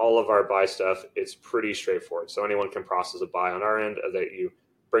 all of our buy stuff, it's pretty straightforward. So anyone can process a buy on our end that you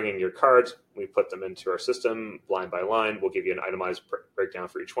bring in your cards. We put them into our system line by line. We'll give you an itemized breakdown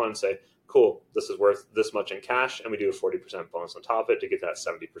for each one and say, cool, this is worth this much in cash. And we do a 40% bonus on top of it to get that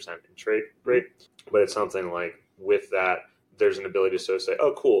 70% in trade rate. But it's something with that, there's an ability to sort of say,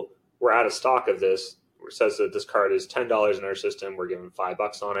 oh, cool, we're out of stock of this. It says that this card is $10 in our system. We're giving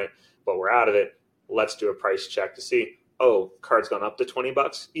 $5 on it, but we're out of it. Let's do a price check to see, oh, card's gone up to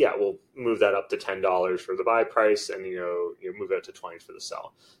 $20. Yeah, we'll move that up to $10 for the buy price, and you move it to $20 for the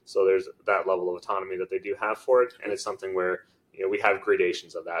sell. So there's that level of autonomy that they do have for it, and it's something where we have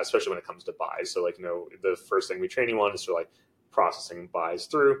gradations of that, especially when it comes to buys. So the first thing we train you on is to processing buys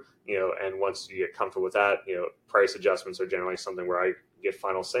through, and once you get comfortable with that, price adjustments are generally something where I get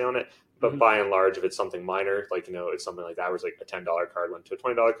final say on it. But by and large, if it's something minor, like, it's something like that, where it's like a $10 card went to a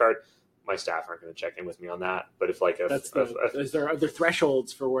 $20 card, my staff aren't going to check in with me on that. But if like is there other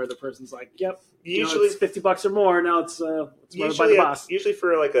thresholds for where the person's like, yep, usually it's $50 or more. Now it's usually by the boss. Usually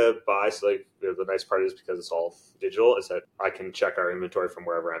for like a buy, so like the nice part is because it's all digital, is that I can check our inventory from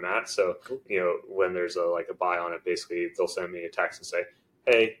wherever I'm at. So cool. When there's a buy on it, basically they'll send me a text and say,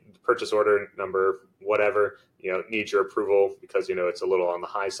 hey, purchase order number whatever, needs your approval because it's a little on the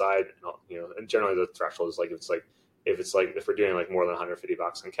high side. And generally the threshold is like if we're doing like more than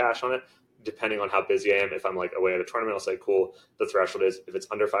 $150 in cash on it, depending on how busy I am, if I'm like away at a tournament, I'll say, cool, the threshold is if it's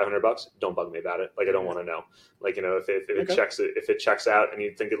under $500, don't bug me about it. Like, I don't want to know. Like, if it checks out and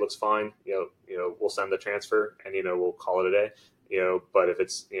you think it looks fine, we'll send the transfer and, we'll call it a day. But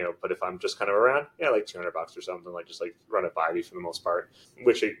if I'm just kind of around, like $200 or something, like just like run it by me for the most part,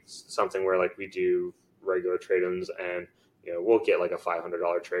 which is something where like we do regular trade-ins and, we'll get like a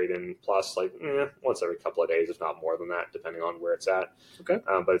 $500 trade-in plus like once every couple of days, if not more than that, depending on where it's at. Okay.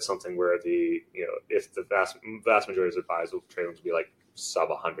 But it's something where if the vast majority of the buys will trade-ins will be like sub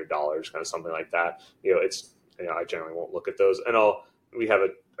 $100, kind of something like that. I generally won't look at those. And we have a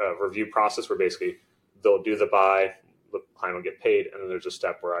review process where basically they'll do the buy, the client will get paid, and then there's a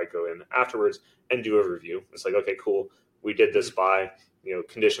step where I go in afterwards and do a review. It's like, okay, cool, we did this buy,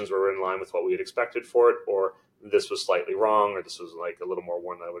 conditions were in line with what we had expected for it, or this was slightly wrong, or this was like a little more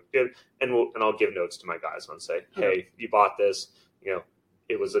warm than I would give. And I'll give notes to my guys and say, hey, you bought this,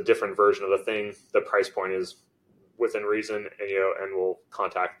 it was a different version of the thing. The price point is within reason, and we'll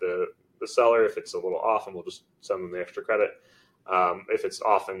contact the seller if it's a little off, and we'll just send them the extra credit. If it's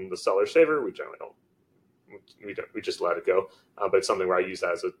off in the seller's favor, we generally don't. We just let it go. But it's something where I use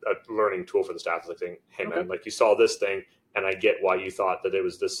that as a learning tool for the staff. It's like saying, hey, man, like you saw this thing, and I get why you thought that it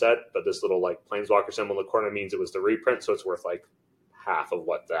was this set, but this little like Planeswalker symbol in the corner means it was the reprint, so it's worth like half of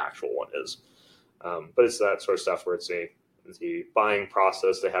what the actual one is. But it's that sort of stuff where it's the buying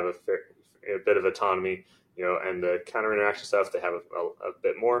process. They have a bit of autonomy, and the counter interaction stuff, they have a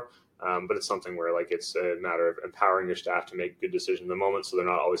bit more. But it's something where like it's a matter of empowering your staff to make good decisions in the moment, so they're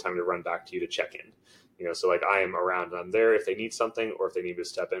not always having to run back to you to check in. So like I am around and I'm there if they need something, or if they need to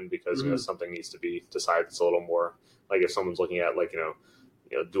step in because something needs to be decided. It's a little more like if someone's looking at like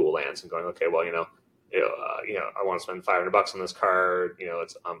dual lands and going, okay, well I want to spend $500 on this card.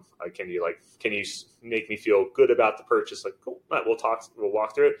 It's can you make me feel good about the purchase? Like, cool, we'll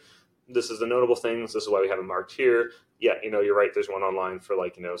walk through it. This is the notable things. This is why we have it marked here. Yeah, you're right. There's one online for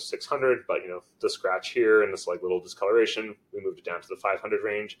like, 600, but the scratch here and this like little discoloration, we moved it down to the 500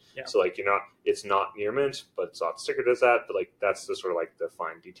 range. Yeah. So like, it's not near mint, but it's not stickered as that. But like, that's the sort of like the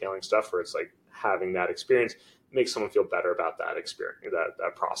fine detailing stuff where it's like having that experience makes someone feel better about that experience,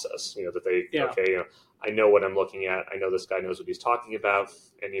 that process, that they, okay, I know what I'm looking at. I know this guy knows what he's talking about.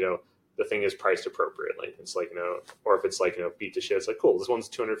 And, the thing is priced appropriately. It's like, or if it's like, beat to shit, it's like, cool, this one's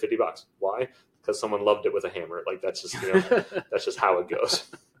 $250. Why? Because someone loved it with a hammer. Like that's just, that's just how it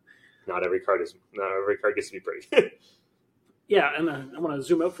goes. Not every card gets to be pretty. Yeah. And I want to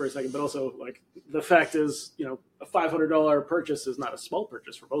zoom out for a second, but also like the fact is, a $500 purchase is not a small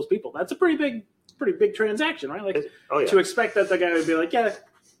purchase for most people. That's a pretty big transaction, right? Like to expect that the guy would be like, yeah,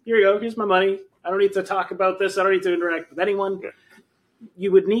 here you go. Here's my money. I don't need to talk about this. I don't need to interact with anyone. Yeah.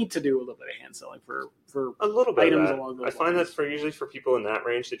 You would need to do a little bit of hand selling for a little bit items of that. Along those I find lines. that usually for people in that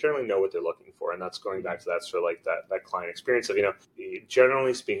range, they generally know what they're looking for, and that's going back to that sort of like that client experience of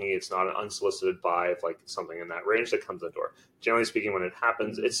generally speaking, it's not an unsolicited buy of like something in that range that comes to the door. Generally speaking, when it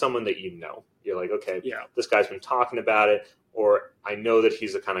happens, it's someone that you're like, okay, this guy's been talking about it, or I know that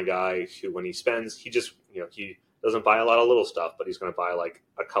he's the kind of guy who when he spends, he just he doesn't buy a lot of little stuff, but he's going to buy like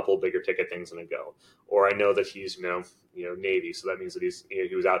a couple bigger ticket things in a go. Or I know that he's, Navy. So that means that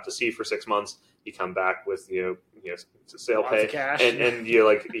he was out to sea for 6 months. He come back with, sale pay. Cash. And you're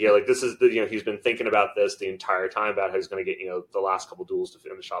like, this is he's been thinking about this the entire time about how he's going to get, the last couple duels to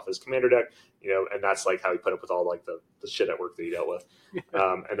finish off his commander deck, and that's like how he put up with all like the shit at work that he dealt with.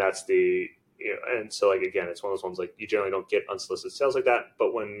 And that's and so like, again, it's one of those ones like you generally don't get unsolicited sales like that.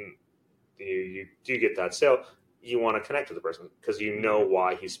 But when you do get that sale, you want to connect with the person because you know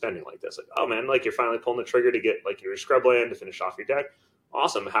why he's spending like this. Like, oh man, like you're finally pulling the trigger to get like your scrub land to finish off your deck.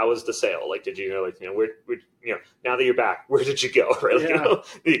 Awesome. How was the sale? Like, did you where now that you're back, where did you go? Right? Like,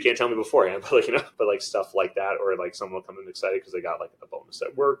 you can't tell me beforehand, but like stuff like that, or like someone will come in excited because they got like a bonus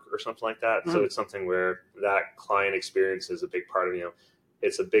at work or something like that. Mm-hmm. So it's something where that client experience is a big part of,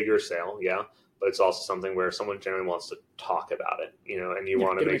 it's a bigger sale. Yeah. but it's also something where someone generally wants to talk about it, and you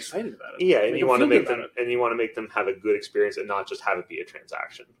want to get make them excited about it. Yeah, and you want to make them, it. and you want to make them have a good experience and not just have it be a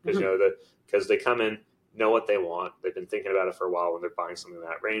transaction, because because they come in, know what they want, they've been thinking about it for a while when they're buying something in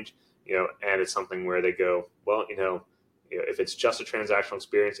that range, and it's something where they go, well, if it's just a transactional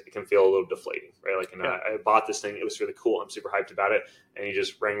experience, it can feel a little deflating, right? Like, I bought this thing, it was really cool, I'm super hyped about it, and you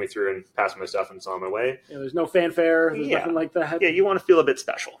just rang me through and passed my stuff and it's on my way. There's no fanfare, there's nothing like that. Yeah, you want to feel a bit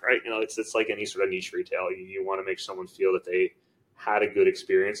special, right? It's like any sort of niche retail. You want to make someone feel that they had a good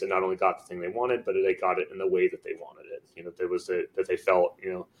experience and not only got the thing they wanted, but they got it in the way that they wanted it. That they felt,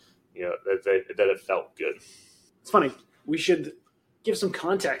 that it felt good. It's funny. We should give some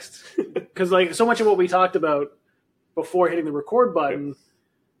context because, like, so much of what we talked about before hitting the record button,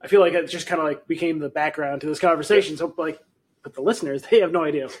 I feel like it just kind of like became the background to this conversation. So, like, but the listeners, they have no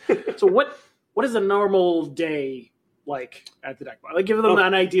idea. So, what is a normal day like at the Deck Bar? Like, give them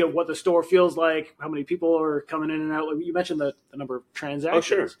an idea of what the store feels like, how many people are coming in and out. Like, you mentioned the number of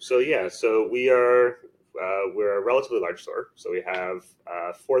transactions. Oh, sure. So we're a relatively large store. So we have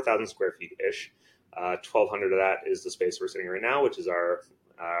 4,000 square feet ish. 1,200 of that is the space we're sitting in right now, which is our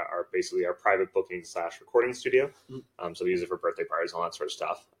basically our private booking / recording studio. So we use it for birthday parties and all that sort of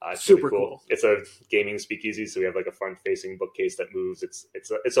stuff. It's super really cool. It's a gaming speakeasy, so we have like a front facing bookcase that moves.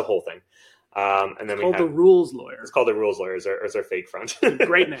 It's a whole thing. And then the Rules Lawyer. It's called the Rules Lawyer. Is our fake front.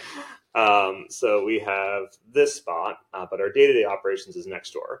 Great name. So we have this spot, but our day-to-day operations is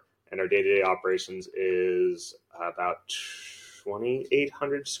next door, and our day-to-day operations is about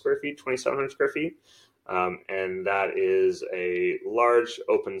 2,800 square feet, 2,700 square feet. And that is a large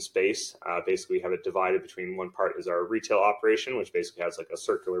open space. Basically, we have it divided between one part is our retail operation, which basically has like a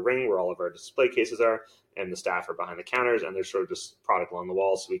circular ring where all of our display cases are, and the staff are behind the counters, and there's sort of just product along the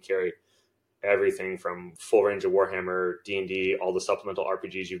walls. So we carry everything from full range of Warhammer, D&D, all the supplemental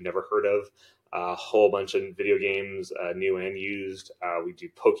RPGs you've never heard of, a whole bunch of video games, new and used. We do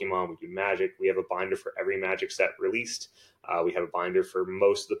Pokemon, we do Magic. We have a binder for every Magic set released. We have a binder for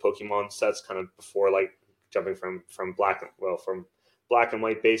most of the Pokemon sets, kind of before, like, jumping from black and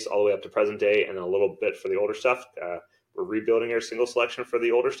white base all the way up to present day, and then a little bit for the older stuff. We're rebuilding our single selection for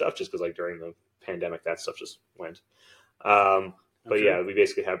the older stuff, just because, like, during the pandemic, that stuff just went. But yeah, we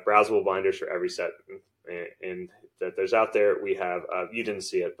basically have browsable binders for every set and that there's out there. We have, you didn't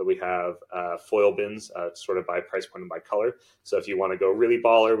see it, but we have foil bins sort of by price point and by color. So if you want to go really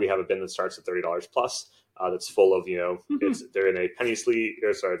baller, we have a bin that starts at $30 plus. That's full of, they're in a penny sleeve,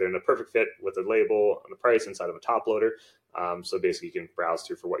 they're in a perfect fit with a label and the price inside of a top loader. So basically you can browse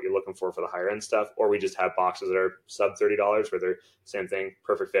through for what you're looking for the higher end stuff, or we just have boxes that are sub $30 where they're same thing,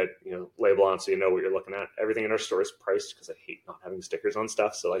 perfect fit, label on so you know what you're looking at. Everything in our store is priced because I hate not having stickers on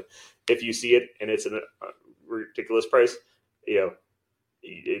stuff. So, like, if you see it and it's a ridiculous price,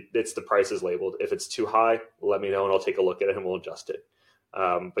 it's the price is labeled. If it's too high, let me know and I'll take a look at it and we'll adjust it.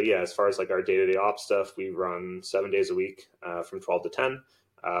 But yeah, as far as like our day-to-day ops stuff, we run 7 days a week from 12 to 10.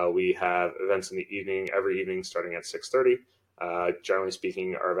 We have events in the evening, every evening starting at 6:30. Generally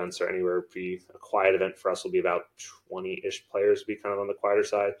speaking, our events are anywhere. A quiet event for us will be about 20-ish players, be kind of on the quieter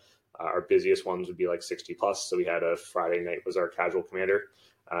side. Our busiest ones would be like 60 plus. So we had a Friday night was our casual commander,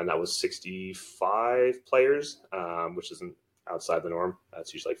 and that was 65 players, which isn't outside the norm.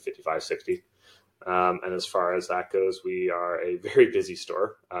 That's usually like 55, 60. And as far as that goes, we are a very busy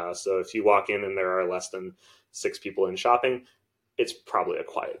store. So if you walk in and there are less than 6 people in shopping, it's probably a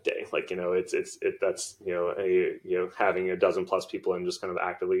quiet day. Like, that's having a dozen plus people and just kind of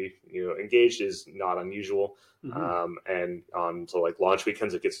actively, engaged is not unusual. Mm-hmm. And on to like launch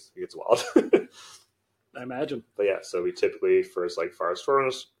weekends, it gets wild. I imagine. But yeah, so we typically, far as store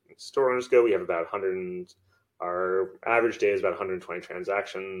owners go, we have about 100. Our average day is about 120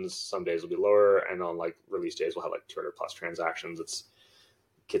 transactions. Some days will be lower, and on like release days, we'll have like 200 plus transactions. It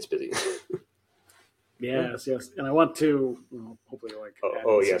gets busy. Yes. And I want to hopefully like.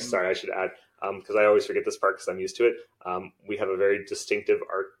 Yes. Sorry, I should add because I always forget this part because I'm used to it. We have a very distinctive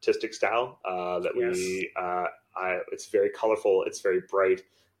artistic style that we. It's very colorful. It's very bright.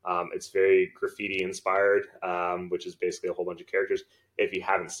 It's very graffiti inspired, which is basically a whole bunch of characters. If you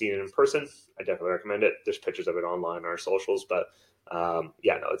haven't seen it in person, I definitely recommend it. There's pictures of it online on our socials, but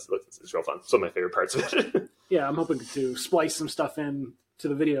it's real fun. Some of my favorite parts of it. Yeah, I'm hoping to splice some stuff in to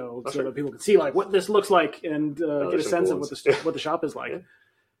the video that people can see like what this looks like and get a sense of what the shop is like. Yeah.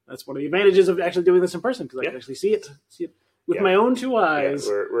 That's one of the advantages of actually doing this in person because I can actually see it with my own 2 eyes.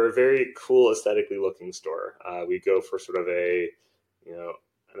 Yeah, we're a very cool, aesthetically looking store. We go for sort of an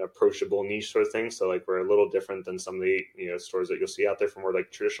approachable niche sort of thing. So like we're a little different than some of the stores that you'll see out there for more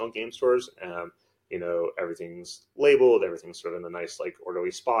like traditional game stores. everything's labeled, everything's sort of in a nice, like,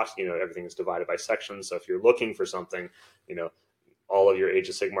 orderly spot. Everything's divided by sections. So if you're looking for something, all of your Age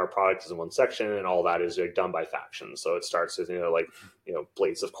of Sigmar product is in one section, and all that is done by faction. So it starts with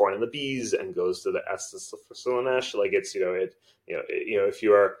Blades of Corn and the Bees, and goes to the Estes of Slaanesh. Like, it's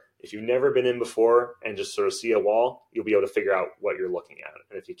if you've never been in before and just sort of see a wall, you'll be able to figure out what you're looking at.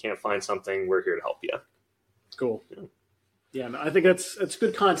 And if you can't find something, we're here to help you. Cool. Yeah, no, I think that's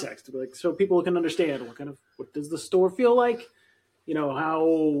good context, like, so people can understand what does the store feel like.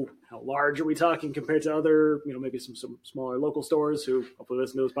 How large are we talking compared to other, maybe some smaller local stores who hopefully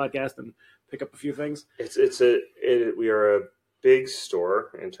listen to this podcast and pick up a few things. We are a big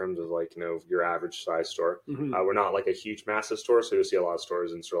store in terms of your average size store. Mm-hmm. We're not like a huge massive store, so you'll see a lot of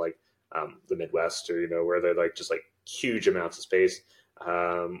stores in sort of like the Midwest, or where they're like just like huge amounts of space.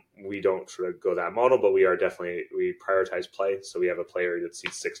 We don't sort of go that model, but we prioritize play. So we have a player that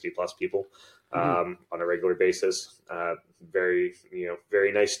seats 60 plus people on a regular basis. Very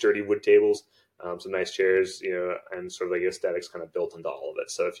nice sturdy wood tables, some nice chairs, and sort of like aesthetics kind of built into all of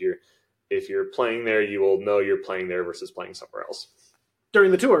it. So if you're playing there, you will know you're playing there versus playing somewhere else.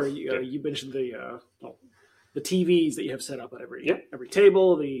 During the tour, you mentioned the TVs that you have set up at every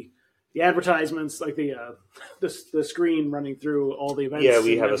table, the advertisements, like the screen running through all the events. Yeah,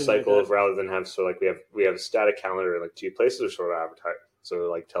 we have a cycle of, rather than have, so like we have a static calendar, like 2 places, or sort of advertise. So it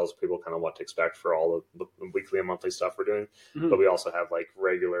like tells people kind of what to expect for all of the weekly and monthly stuff we're doing. Mm-hmm. But we also have like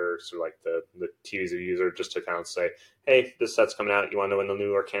regular sort of like the TVs of the user, just to kind of say, hey, this set's coming out. You want to know when the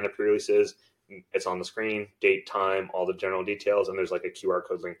new Arcana pre-release is? It's on the screen, date, time, all the general details, and there's like a QR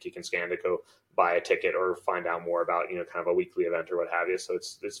code link you can scan to go buy a ticket or find out more about kind of a weekly event or what have you. So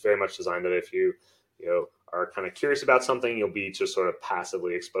it's very much designed that if you are kind of curious about something, you'll be just sort of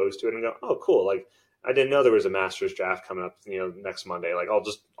passively exposed to it and go, oh, cool, like I didn't know there was a Masters draft coming up next Monday. Like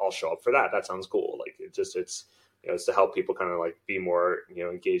I'll show up for that. That sounds cool. Like it's to help people kind of like be more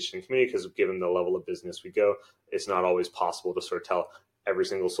engaged in the community, because given the level of business we go, it's not always possible to sort of tell every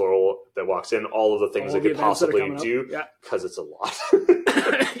single soul that walks in all of the things they could possibly do, because it's a lot.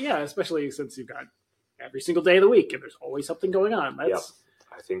 Yeah, especially since you've got every single day of the week and there's always something going on.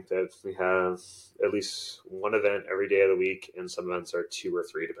 I think that we have at least one event every day of the week, and some events are 2 or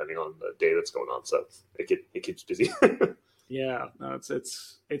 3 depending on the day that's going on. So it keeps busy. Yeah, no,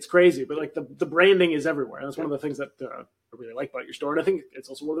 it's crazy, but like the branding is everywhere. That's one of the things that I really like about your store, and I think it's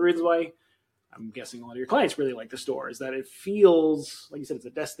also one of the reasons why I'm guessing a lot of your clients really like the store, is that it feels, like you said, it's a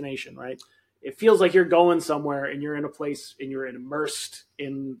destination, right? It feels like you're going somewhere and you're in a place and you're immersed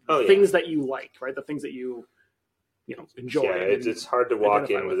in things that you like, right? The things that you enjoy. Yeah, it's hard to walk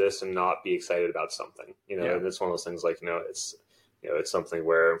into this and not be excited about something, and it's one of those things like, it's something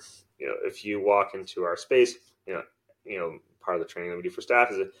where, if you walk into our space, part of the training that we do for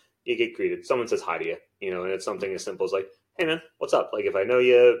staff is that you get greeted. Someone says hi to you, and it's something as simple as like, hey man, what's up? Like if I know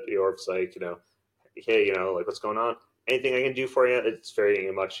you, or if it's like, hey, like what's going on? Anything I can do for you? It's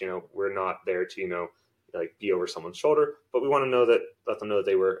very much, we're not there to, like be over someone's shoulder, but we want to let them know that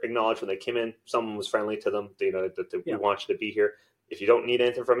they were acknowledged when they came in. Someone was friendly to them. They know that we want you to be here. If you don't need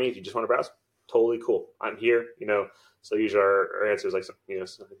anything from me, if you just want to browse, totally cool. I'm here, So usually our answer is like,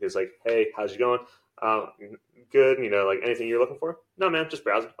 it's like, hey, how's it going? Good. Like anything you're looking for? No, man, just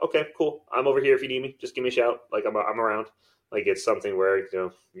browsing. Okay, cool. I'm over here if you need me. Just give me a shout. Like I'm around. Like it's something where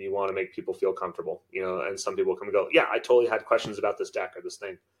you want to make people feel comfortable. And some people come and go, yeah, I totally had questions about this deck or this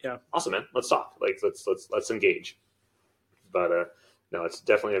thing. Yeah, awesome, man. Let's talk. Like let's engage. But no, it's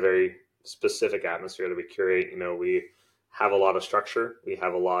definitely a very specific atmosphere that we curate. We have a lot of structure. We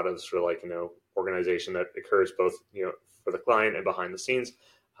have a lot of sort of like organization that occurs both for the client and behind the scenes.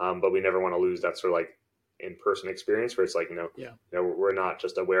 But we never want to lose that sort of like in-person experience where it's like, we're not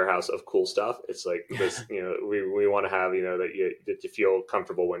just a warehouse of cool stuff. It's like this, we want to have, that you feel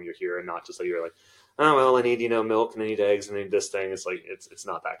comfortable when you're here, and not just like you're like, oh, well, I need, milk and I need eggs and I need this thing. It's like, it's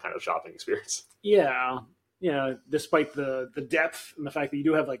not that kind of shopping experience. Yeah. Yeah. Despite the depth and the fact that you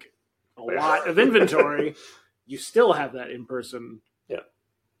do have like a lot of inventory, you still have that in-person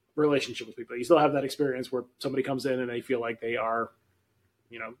relationship with people. You still have that experience where somebody comes in and they feel like they are,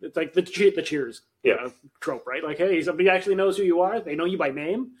 it's like the Cheers trope, right? Like, hey, somebody actually knows who you are. They know you by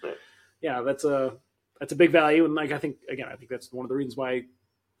name. Right. Yeah, that's a big value. And like, I think that's one of the reasons why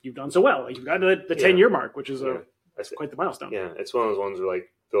you've done so well. Like you've got to the 10-year mark, which is quite the milestone. Yeah, it's one of those ones where like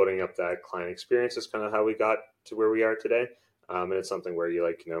building up that client experience is kind of how we got to where we are today. And it's something where you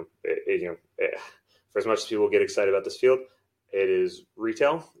like, for as much as people get excited about this field, it is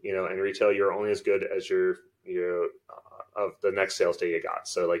retail, and retail, you're only as good as your of the next sales day you got.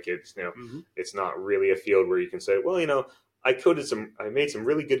 So like it's, it's not really a field where you can say, well, I made some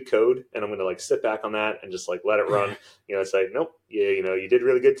really good code, and I'm going to like sit back on that and just like let it run. It's like, nope, you did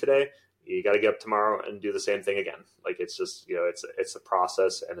really good today. You got to get up tomorrow and do the same thing again. Like, it's just, it's a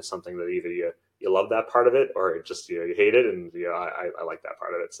process, and it's something that either you love that part of it, or it just, you hate it. And, I like that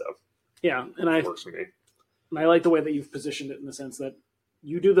part of it. So yeah. And it works for me. And I like the way that you've positioned it in the sense that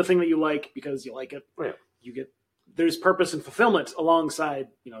you do the thing that you like because you like it. Yeah. There's purpose and fulfillment alongside,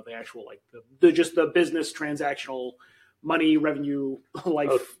 the actual, like the business transactional money, revenue, life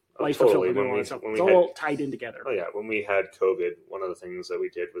totally. fulfillment. It's all tied in together. Oh yeah. When we had COVID, one of the things that we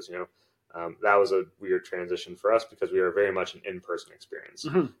did was, that was a weird transition for us because we were very much an in-person experience.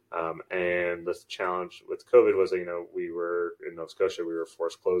 Mm-hmm. And the challenge with COVID was that, we were in Nova Scotia, we were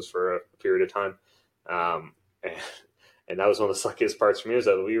forced closed for a period of time. And that was one of the suckiest parts for me, is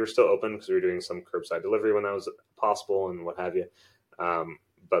that we were still open because we were doing some curbside delivery when that was possible and what have you.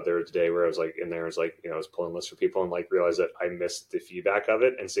 But there was a day where I was like in there, I was like, I was pulling lists for people and like realized that I missed the feedback of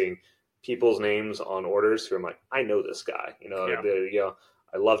it and seeing people's names on orders who I'm like, I know this guy,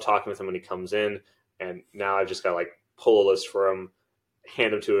 I love talking with him when he comes in, and now I've just got to like pull a list for him,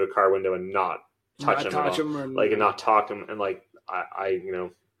 hand him to a car window and not touch him and not talk to him. And like, I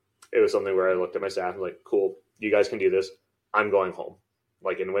it was something where I looked at my staff and like, cool, you guys can do this. I'm going home.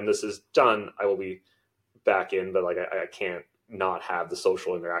 Like, and when this is done, I will be back in, but like, I can't not have the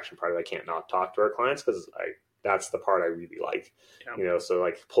social interaction part of it. I can't not talk to our clients because that's the part I really like. Yeah. So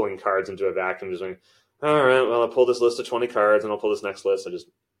like pulling cards into a vacuum, just going, all right, well, I'll pull this list of 20 cards and I'll pull this next list.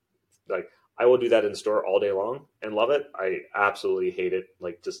 I will do that in store all day long and love it. I absolutely hate it.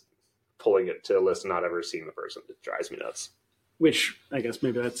 Like, just pulling it to a list and not ever seeing the person. It drives me nuts. Which I guess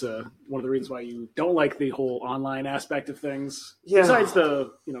maybe that's one of the reasons why you don't like the whole online aspect of things. Yeah. Besides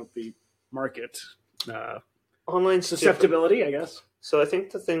the market online susceptibility, I guess. So I think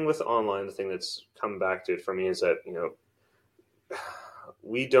the thing with online, the thing that's come back to it for me is that,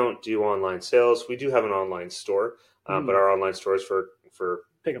 we don't do online sales. We do have an online store, but our online store is for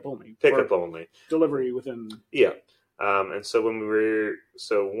pickup only. Pickup only. Delivery within. Yeah. And so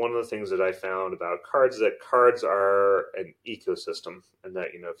one of the things that I found about cards is that cards are an ecosystem, and that,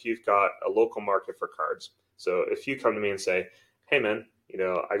 if you've got a local market for cards. So if you come to me and say, hey man,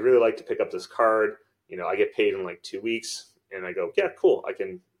 I'd really like to pick up this card, I get paid in like 2 weeks, and I go, yeah, cool. I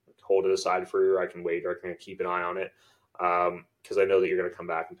can hold it aside for you, or I can wait, or I can keep an eye on it. Because I know that you're going to come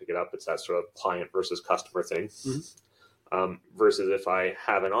back and pick it up. It's that sort of client versus customer thing. Mm-hmm. Versus if I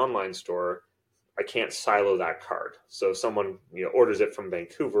have an online store, I can't silo that card. So if someone orders it from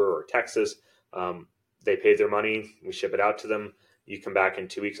Vancouver or Texas, they paid their money, we ship it out to them. You come back in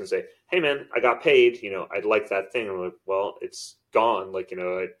 2 weeks and say, hey man, I got paid, I'd like that thing. I'm like, well, it's gone. Like,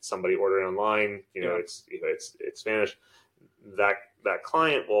 somebody ordered it online, it's vanished. That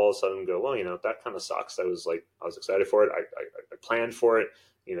client will all of a sudden go, well, that kind of sucks. I was excited for it. I planned for it,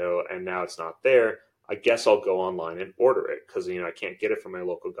 and now it's not there. I guess I'll go online and order it because, I can't get it from my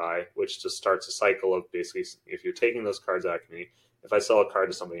local guy, which just starts a cycle of basically, if you're taking those cards out to me, if I sell a card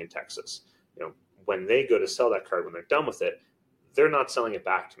to somebody in Texas, when they go to sell that card, when they're done with it, they're not selling it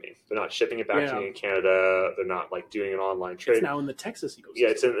back to me. They're not shipping it back to me in Canada. They're not like doing an online trade. It's now in the Texas ecosystem. Yeah,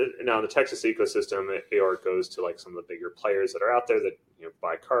 it's now in the Texas ecosystem, or it goes to like some of the bigger players that are out there that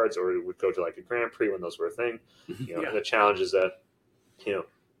buy cards, or it would go to like a Grand Prix when those were a thing. And the challenge is that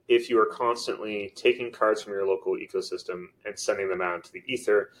if you are constantly taking cards from your local ecosystem and sending them out into the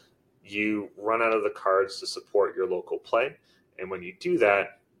ether, you run out of the cards to support your local play. And when you do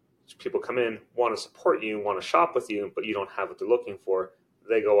that, people come in, want to support you, want to shop with you, but you don't have what they're looking for.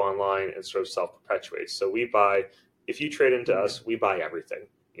 They go online and sort of self-perpetuate. So we buy, if you trade into us, we buy everything,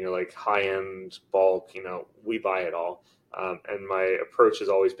 like high-end, bulk, we buy it all. And my approach has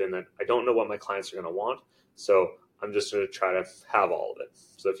always been that I don't know what my clients are going to want. So I'm just going to try to have all of it.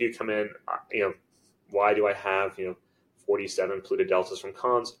 So if you come in, why do I have, 47 polluted deltas from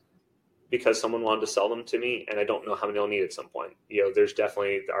cons? Because someone wanted to sell them to me, and I don't know how many I'll need at some point. There's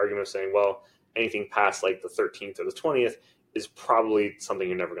definitely the argument of saying, well, anything past like the 13th or the 20th is probably something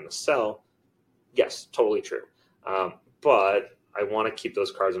you're never going to sell. Yes, totally true. But I want to keep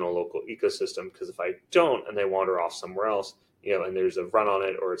those cards in a local ecosystem, because if I don't and they wander off somewhere else, and there's a run on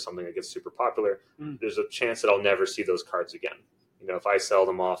it, or it's something that gets super popular, there's a chance that I'll never see those cards again. If I sell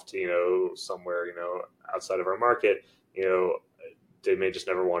them off to, somewhere, outside of our market, they may just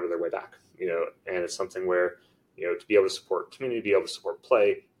never wander their way back, and it's something where, to be able to support community, be able to support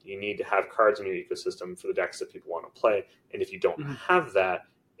play, you need to have cards in your ecosystem for the decks that people want to play. And if you don't have that,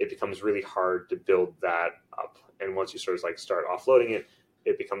 it becomes really hard to build that up. And once you sort of like start offloading it,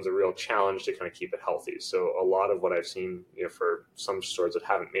 it becomes a real challenge to kind of keep it healthy. So a lot of what I've seen, for some stores that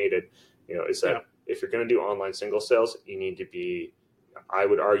haven't made it, is that if you're going to do online single sales, I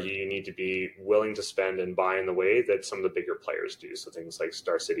would argue you need to be willing to spend and buy in the way that some of the bigger players do. So things like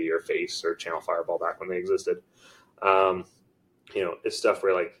Star City or Face or Channel Fireball back when they existed. It's stuff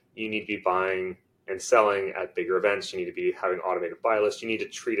where like you need to be buying and selling at bigger events. You need to be having automated buy lists. You need to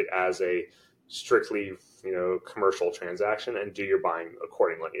treat it as a strictly, commercial transaction and do your buying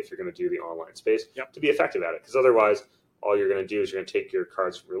accordingly if you're going to do the online space to be effective at it. Because otherwise, all you're going to do is you're going to take your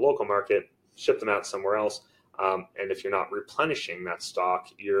cards from your local market, ship them out somewhere else. And if you're not replenishing that stock,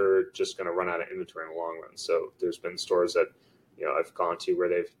 you're just going to run out of inventory in the long run. So there's been stores that, I've gone to where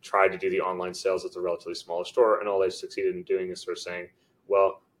they've tried to do the online sales at a relatively smaller store, and all they've succeeded in doing is sort of saying,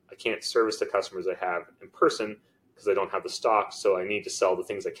 well, I can't service the customers I have in person because I don't have the stock. So I need to sell the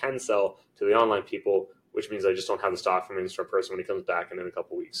things I can sell to the online people, which means I just don't have the stock from an in-store person when he comes back in a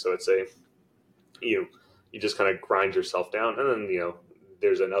couple of weeks. So it's you just kind of grind yourself down. And then,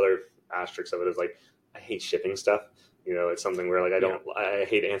 there's another asterisk of it is like, I hate shipping stuff. It's something where like I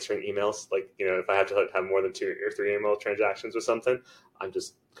hate answering emails. Like, if I have to have more than 2 or 3 email transactions with something, I'm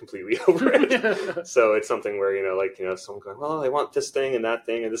just completely over it. So it's something where, someone going, well, I want this thing and that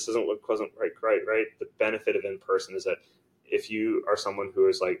thing, and this wasn't right. The benefit of in person is that if you are someone who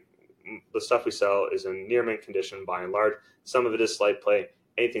is like, the stuff we sell is in near mint condition by and large. Some of it is slight play.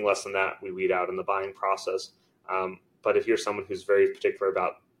 Anything less than that, we weed out in the buying process. But if you're someone who's very particular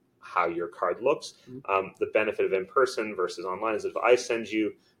about how your card looks, the benefit of in person versus online is if I send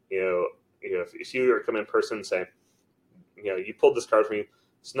you, if you come in person and say, you pulled this card from me,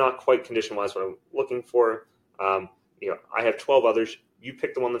 it's not quite condition wise what I'm looking for. I have 12 others. You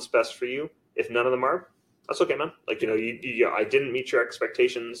pick the one that's best for you. If none of them are, that's okay, man. Like, I didn't meet your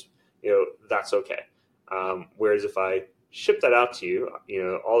expectations. That's okay. Whereas if I ship that out to you,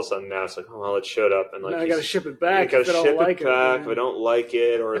 all of a sudden now it's like, oh, well, it showed up, and like now I got to ship it back. I got to ship it back if I don't like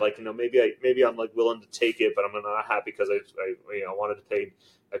it, or like maybe I'm like willing to take it, but I'm not happy because I wanted to pay.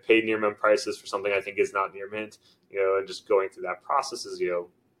 I paid near mint prices for something I think is not near mint. And just going through that process is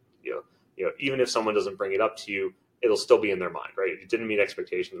even if someone doesn't bring it up to you, it'll still be in their mind, right? It didn't meet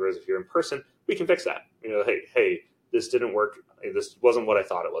expectations. Whereas if you're in person, we can fix that. Hey, this didn't work. This wasn't what I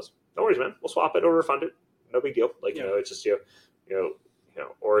thought it was. No worries, man. We'll swap it or refund it. No big deal. Like, it's just,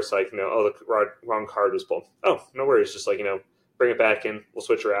 or it's like, oh, the wrong card was pulled. Oh, no worries. Just like, bring it back in. We'll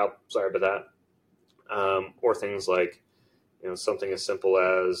switch her out. Sorry about that. Or things like, something as simple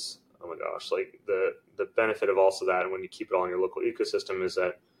as, oh my gosh, like the benefit of also that, and when you keep it all in your local ecosystem, is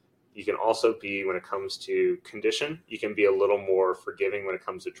that you can also be, when it comes to condition, you can be a little more forgiving when it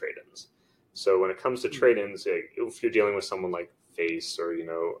comes to trade-ins. So when it comes to trade-ins, if you're dealing with someone like Face or, any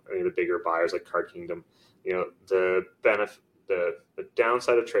of the bigger buyers like Card Kingdom, the benefit, the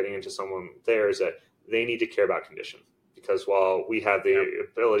downside of trading into someone there is that they need to care about condition. Because while we have the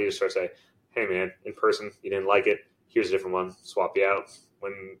ability to sort of say, hey man, in person, you didn't like it, here's a different one, swap you out.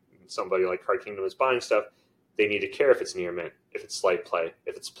 When somebody like Card Kingdom is buying stuff, they need to care if it's near mint, if it's slight play,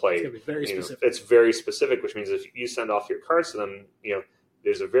 if it's played. It's very specific. It's very specific, which means if you send off your cards to them,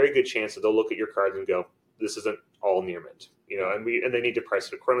 there's a very good chance that they'll look at your cards and go, this isn't all near mint. And they need to price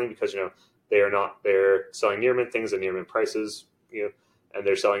it accordingly because, they're selling near mint things at near mint prices, and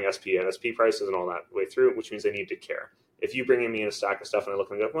they're selling SP at SP prices and all that way through, which means they need to care. If you bring me in a stack of stuff and I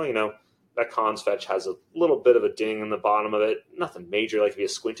look and go, well, that cons fetch has a little bit of a ding in the bottom of it. Nothing major. Like if you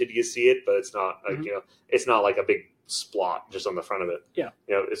squinted, you see it, but it's not like, it's not like a big splot just on the front of it. Yeah.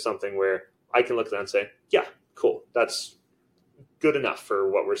 It's something where I can look at that and say, yeah, cool. That's good enough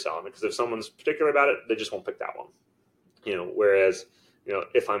for what we're selling. Because if someone's particular about it, they just won't pick that one. Whereas,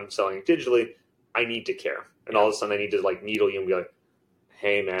 if I'm selling digitally, I need to care. And all of a sudden I need to like needle you and be like,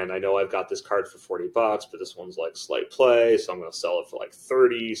 hey man, I know I've got this card for $40, but this one's like slight play, so I'm going to sell it for like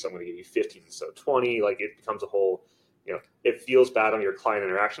 30, so I'm going to give you 15 instead of 20. Like it becomes a whole, it feels bad on your client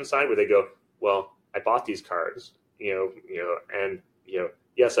interaction side where they go, well, I bought these cards, and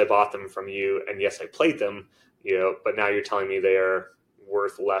yes, I bought them from you, and yes, I played them, but now you're telling me they are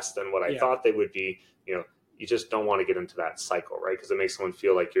worth less than what I thought they would be. You just don't want to get into that cycle, right? Because it makes someone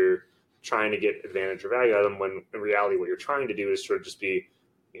feel like you're trying to get advantage or value out of them when in reality what you're trying to do is sort of just be,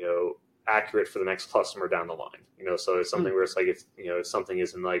 accurate for the next customer down the line. So it's something where it's like if something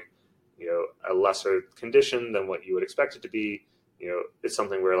is in like, a lesser condition than what you would expect it to be, it's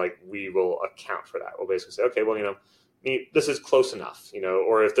something where like we will account for that. We'll basically say, okay, well, this is close enough,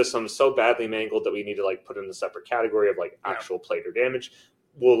 or if this one's so badly mangled that we need to like put in a separate category of like actual plate or damage,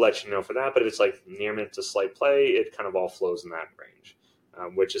 we'll let you know for that. But if it's like near mint to slight play, it kind of all flows in that range.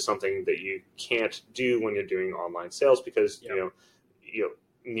 Which is something that you can't do when you're doing online sales because,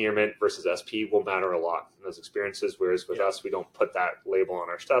 near mint versus SP will matter a lot in those experiences. Whereas with us, we don't put that label on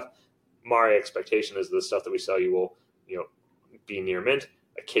our stuff. my expectation is the stuff that we sell you will, be near mint.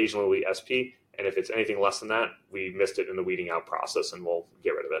 Occasionally we SP, and if it's anything less than that, we missed it in the weeding out process, and we'll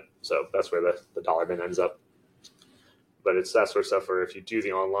get rid of it. So that's where the dollar bin ends up. But it's that sort of stuff where if you do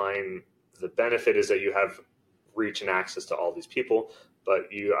the online, the benefit is that you have reach and access to all these people,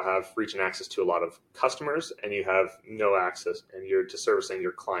 but you have reach and access to a lot of customers, and you have no access, and you're disservicing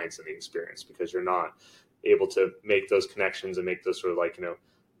your clients in the experience because you're not able to make those connections and make those sort of like,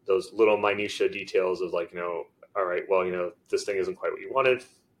 those little minutia details of like, all right, well, this thing isn't quite what you wanted.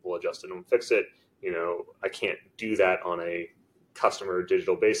 We'll adjust it and fix it. I can't do that on a customer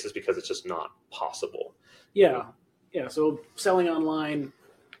digital basis because it's just not possible. Yeah. Yeah. So selling online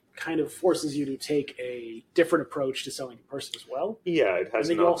kind of forces you to take a different approach to selling in person as well. Yeah. It has.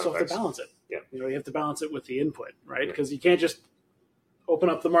 And then you also have to balance it. Yeah. You have to balance it with the input, right? Because you can't just open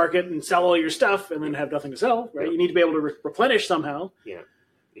up the market and sell all your stuff and then have nothing to sell, right? You need to be able to replenish somehow. Yeah.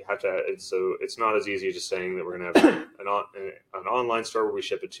 You have to. So it's not as easy as just saying that we're going to have an online store where we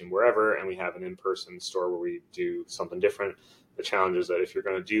ship it to wherever, and we have an in-person store where we do something different. The challenge is that if you're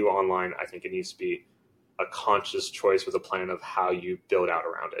going to do online, I think it needs to be a conscious choice with a plan of how you build out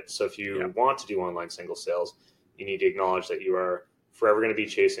around it. So if you want to do online single sales, you need to acknowledge that you are forever going to be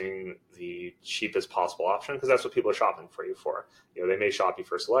chasing the cheapest possible option because that's what people are shopping for you for. They may shop you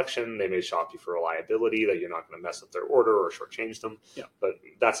for selection, they may shop you for reliability, that you're not going to mess up their order or shortchange them. Yeah. But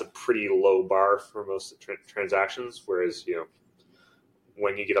that's a pretty low bar for most transactions. Whereas,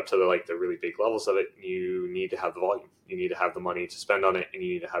 when you get up to the really big levels of it, you need to have the volume. You need to have the money to spend on it, and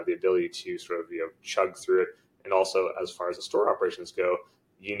you need to have the ability to sort of chug through it. And also, as far as the store operations go,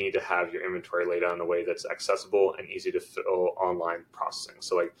 you need to have your inventory laid out in a way that's accessible and easy to fill online processing.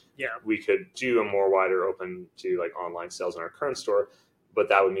 So we could do a more wider open to online sales in our current store, but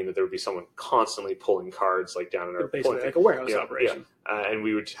that would mean that there would be someone constantly pulling cards down in our basically like a warehouse operation. Yeah. And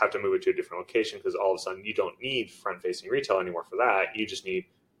we would have to move it to a different location because all of a sudden you don't need front-facing retail anymore for that. You just need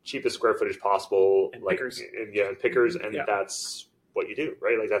cheapest square footage possible, and pickers. And pickers, and that's what you do,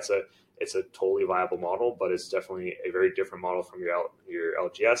 right? It's a totally viable model, but it's definitely a very different model from your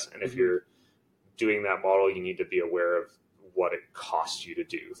LGS. And if you're doing that model, you need to be aware of what it costs you to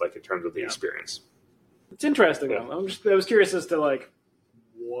do, in terms of the experience. It's interesting. Yeah. I was curious as to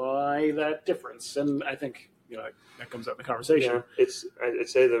why that difference, and I think that comes up in the conversation. Yeah, I'd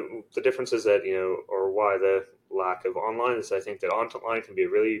say the difference is that or why the lack of online is. I think that online can be a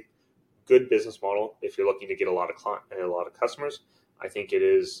really good business model if you're looking to get a lot of customers. I think it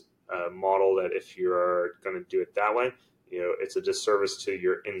is a model that if you're going to do it that way, it's a disservice to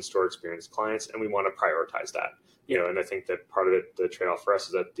your in-store experience clients, and we want to prioritize that. And I think that part of it, the trade-off for us,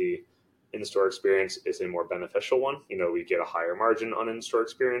 is that the in-store experience is a more beneficial one. We get a higher margin on in-store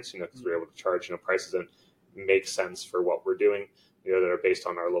experience, because we're able to charge prices that make sense for what we're doing, that are based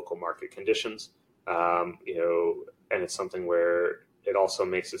on our local market conditions. And it's something where it also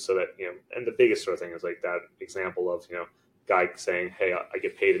makes it so that and the biggest sort of thing is that example of guy saying, "Hey, I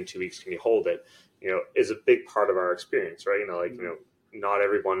get paid in 2 weeks. Can you hold it?" Is a big part of our experience, right? Not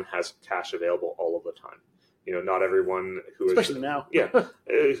everyone has cash available all of the time. Not everyone especially now,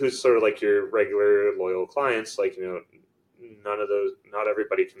 who's sort of your regular loyal clients, not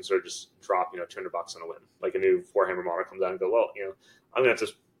everybody can sort of just drop, $200 on a whim. A new Warhammer model comes out and go, well, I'm gonna have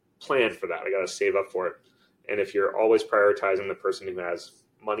to plan for that. I got to save up for it. And if you're always prioritizing the person who has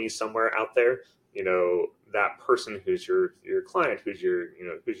money somewhere out there, that person who's your client, who's your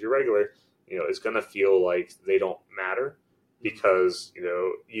regular, is going to feel like they don't matter because,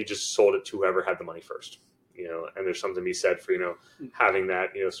 you just sold it to whoever had the money first, and there's something to be said for, having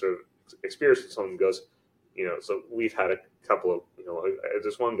that, sort of experience with someone who goes, so we've had a couple of,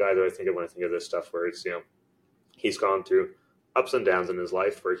 there's one guy that I think of when I think of this stuff where it's, he's gone through ups and downs in his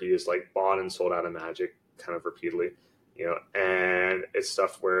life where he is bought and sold out of Magic kind of repeatedly, and it's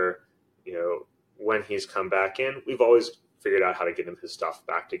stuff where, when he's come back in, we've always figured out how to get him his stuff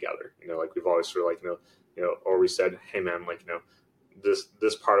back together. We've always sort of or we said, hey man,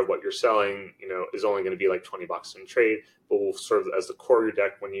 this part of what you're selling, is only going to be $20 in trade, but will serve as the core of your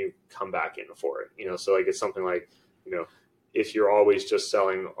deck when you come back in for it. So it's something if you're always just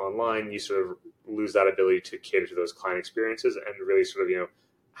selling online, you sort of lose that ability to cater to those client experiences and really sort of,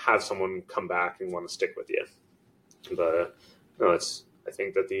 have someone come back and want to stick with you. But I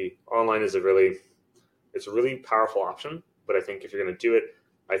think that the online is a really powerful option, but I think if you're going to do it,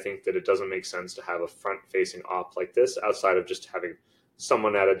 I think that it doesn't make sense to have a front-facing op like this outside of just having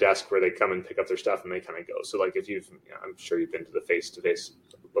someone at a desk where they come and pick up their stuff and they kind of go. So if I'm sure you've been to the face-to-face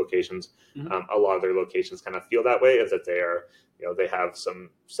locations, a lot of their locations kind of feel that way, is that they are, they have some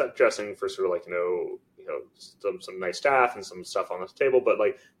set dressing for sort of some nice staff and some stuff on the table, but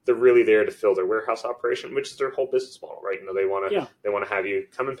like they're really there to fill their warehouse operation, which is their whole business model, right? They want to have you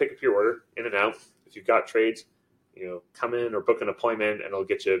come and pick up your order in and out. If you've got trades, come in or book an appointment and it'll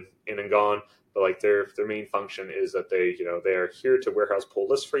get you in and gone. But like their main function is that they are here to warehouse pull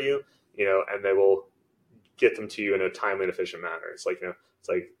lists for you, and they will get them to you in a timely and efficient manner.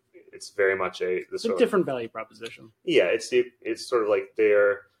 It's very much a different value proposition. Yeah, it's sort of like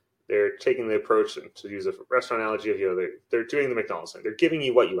they're taking the approach, to use a restaurant analogy of they're doing the McDonald's thing. They're giving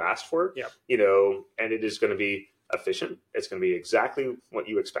you what you asked for, and it is going to be efficient. It's going to be exactly what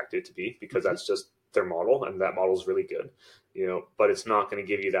you expect it to be, because that's just their model, and that model is really good. But it's not going to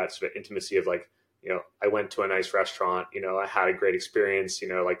give you that sort of intimacy of like, I went to a nice restaurant, I had a great experience,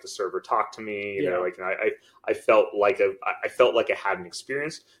 like the server talked to me, I felt like I had an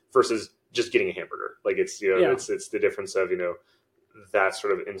experience versus just getting a hamburger. Like it's the difference of, that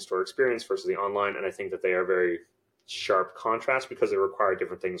sort of in-store experience versus the online. And I think that they are very sharp contrast because they require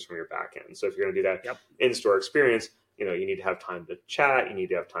different things from your back end. So if you're going to do that in-store experience, you need to have time to chat. You need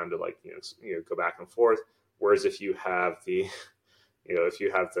to have time to like, go back and forth. Whereas if you have the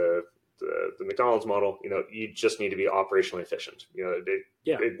McDonald's model, you just need to be operationally efficient.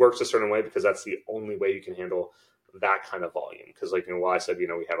 It works a certain way because that's the only way you can handle that kind of volume. Because like, while I said, we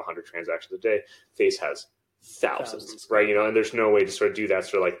have 100 transactions a day, Face has thousands, right? And there's no way to sort of do that.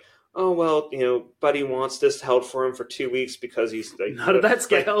 Sort of like, oh, well, Buddy wants this held for him for 2 weeks because he's like, not at that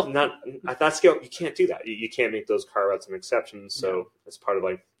scale. Like, not at that scale. You can't do that. You can't make those carve outs and exceptions. So it's part of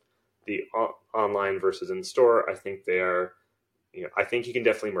like the online versus in store. I think they are, I think you can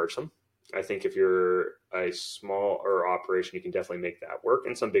definitely merge them. I think if you're a smaller operation, you can definitely make that work.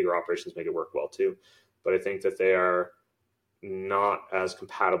 And some bigger operations make it work well too. But I think that they are not as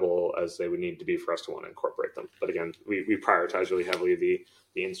compatible as they would need to be for us to want to incorporate them. But again, we prioritize really heavily the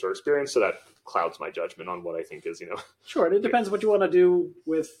in-store experience, so that clouds my judgment on what I think is, Sure, and it depends what you want to do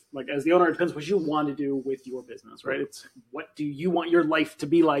with, like, as the owner, it depends what you want to do with your business, right? It's what do you want your life to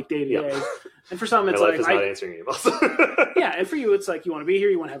be like day to day? And for some, it's my life is not answering emails. Yeah, and for you, it's like you want to be here,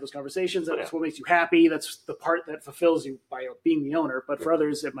 you want to have those conversations. That's what makes you happy. That's the part that fulfills you by being the owner. But for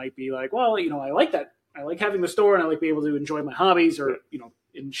others, it might be like, well, I like that. I like having the store, and I like being able to enjoy my hobbies, or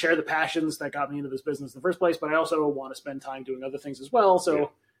and share the passions that got me into this business in the first place. But I also want to spend time doing other things as well.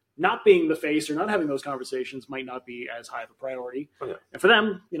 So not being the face or not having those conversations might not be as high of a priority. And for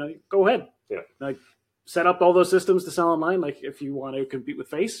them, go ahead. Like, set up all those systems to sell online. Like, if you want to compete with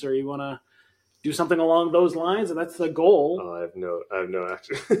Face, or you want to do something along those lines, and that's the goal. Oh, I have no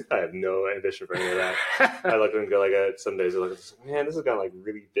ambition for any of that. I look and go like, some days I look at man, this has gotten like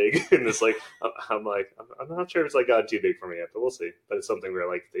really big, and this like, I'm not sure if it's like gotten too big for me yet, but we'll see. But it's something where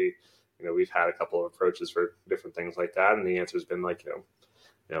like we've had a couple of approaches for different things like that, and the answer has been like,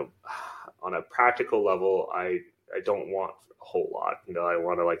 on a practical level, I don't want a whole lot. I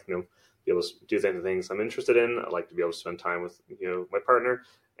want to like, be able to do the things I'm interested in. I like to be able to spend time with, my partner,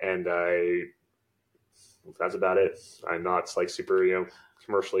 and that's about it. I'm not like super,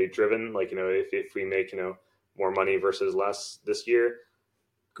 commercially driven. Like, if we make, more money versus less this year,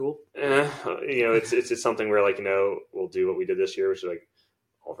 cool. It's something where like, we'll do what we did this year, which is like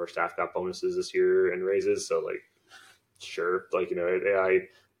all of our staff got bonuses this year and raises. So like, sure. Like,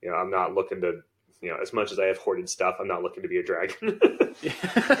 I'm not looking to, as much as I have hoarded stuff, I'm not looking to be a dragon.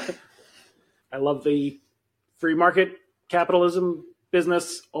 I love the free market capitalism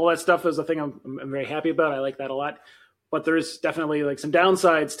business. All that stuff is a thing I'm very happy about. I like that a lot. But there's definitely like some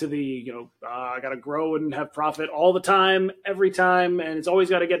downsides to the, I got to grow and have profit all the time, every time, and it's always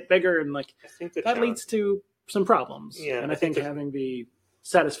got to get bigger. And like, I think that leads to some problems. Yeah, and I think having the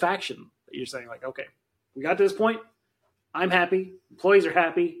satisfaction that you're saying, like, okay, we got to this point. I'm happy. Employees are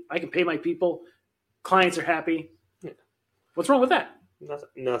happy. I can pay my people. Clients are happy. Yeah. What's wrong with that?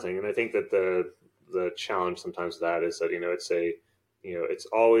 Nothing. And I think that the challenge sometimes with that is that, it's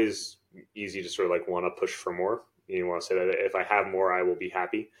always easy to sort of like want to push for more. You want to say that if I have more, I will be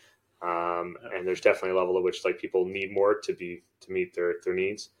happy. And there's definitely a level at which like people need more to meet their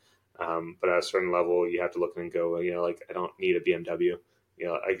needs. But at a certain level, you have to look and go, like, I don't need a BMW.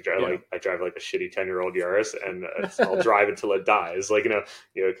 I drive like a shitty 10-year-old Yaris, and I'll drive until it dies. Like,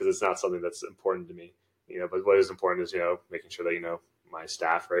 because it's not something that's important to me. But what is important is, making sure that, my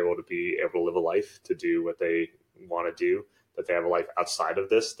staff are able to live a life, to do what they want to do, that they have a life outside of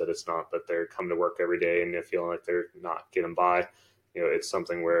this, that it's not that they're coming to work every day and they're feeling like they're not getting by. It's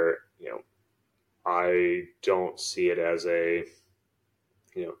something where, I don't see it as I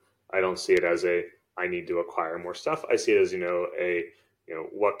need to acquire more stuff. I see it as,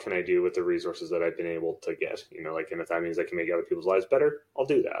 what can I do with the resources that I've been able to get? And if that means I can make other people's lives better, I'll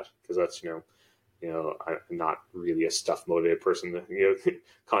do that, because that's, I'm not really a stuff motivated person,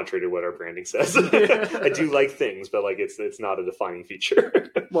 contrary to what our branding says. I do like things, but like it's not a defining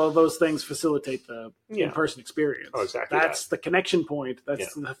feature. Well, those things facilitate the in-person experience. Oh, exactly. That's the connection point.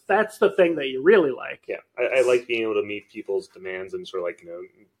 That's the thing that you really like. Yeah, I like being able to meet people's demands and sort of like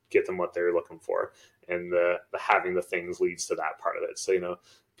get them what they're looking for, and the having the things leads to that part of it. So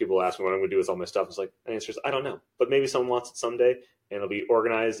people ask me what I'm going to do with all my stuff. It's like, the answer is I don't know, but maybe someone wants it someday. And it'll be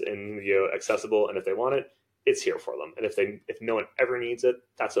organized and accessible, and if they want it, it's here for them. And if no one ever needs it,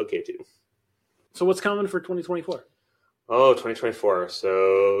 that's okay too. So what's coming for 2024? Oh, 2024.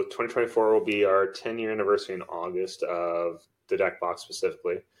 So 2024 will be our 10-year anniversary in August of the deck box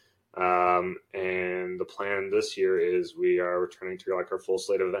specifically. And the plan this year is we are returning to like our full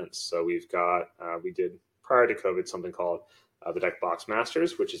slate of events. So we've got we did prior to COVID something called the Deck Box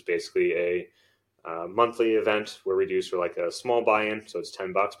Masters, which is basically a monthly event where we do sort of like a small buy-in, so it's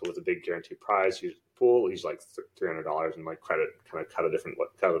 $10, but with a big guaranteed prize. Pool, usually like $300, and like credit kind of cut a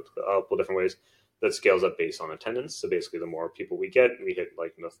couple different ways that scales up based on attendance. So basically, the more people we get, we hit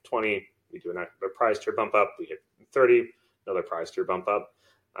like 20, we do another prize tier bump up. We hit 30, another prize tier bump up,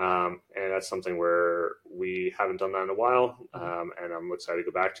 and that's something where we haven't done that in a while, and I'm excited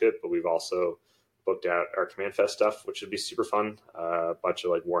to go back to it. But we've also booked out our Command Fest stuff, which should be super fun. A bunch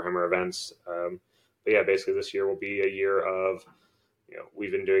of like Warhammer events. But yeah, basically this year will be a year of,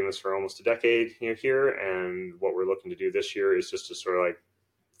 we've been doing this for almost a decade here, and what we're looking to do this year is just to sort of like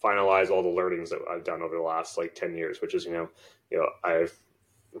finalize all the learnings that I've done over the last like 10 years, which is, I've,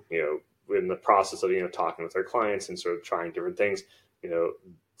 in the process of, talking with our clients and sort of trying different things,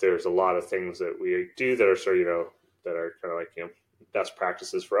 there's a lot of things that we do that are sort of, that are kind of like, best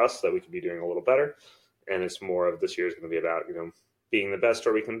practices for us that we can be doing a little better. And it's more of this year is going to be about, being the best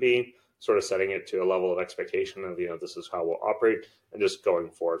store we can be, sort of setting it to a level of expectation of, this is how we'll operate, and just going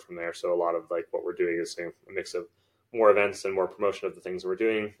forward from there. So a lot of like what we're doing is a mix of more events and more promotion of the things that we're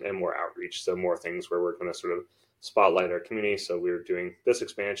doing, and more outreach. So more things where we're going to sort of spotlight our community. So we're doing this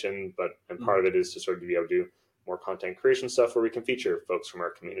expansion, and part of it is to sort of be able to do more content creation stuff where we can feature folks from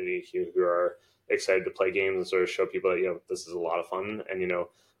our community who are excited to play games and sort of show people that, this is a lot of fun. And,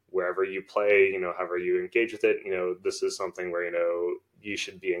 wherever you play, however you engage with it, this is something where, you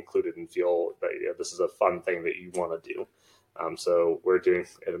should be included and feel that this is a fun thing that you want to do. So we're doing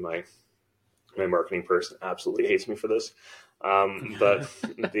it. My marketing person absolutely hates me for this. But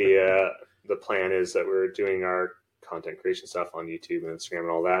the plan is that we're doing our content creation stuff on YouTube and Instagram and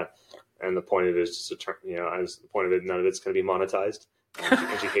all that. And the point of it is just to turn, the point of it, none of it's going to be monetized.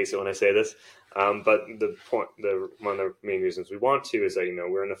 And she hates it when I say this. But one of the main reasons we want to is that,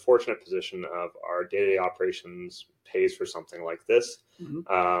 we're in a fortunate position of our day-to-day operations pays for something like this.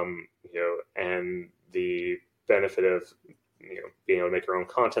 And the benefit of, being able to make our own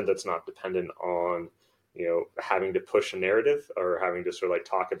content that's not dependent on, having to push a narrative or having to sort of like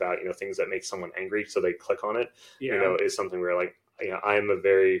talk about, things that make someone angry so they click on it, is something where like, I'm a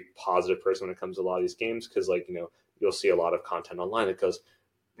very positive person when it comes to a lot of these games. Cause like, you'll see a lot of content online that goes,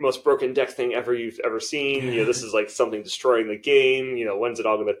 most broken deck thing you've ever seen. This is like something destroying the game. When's it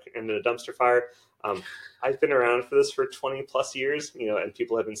all going to end in a dumpster fire? I've been around for this for 20 plus years, and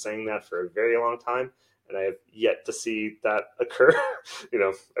people have been saying that for a very long time. And I have yet to see that occur.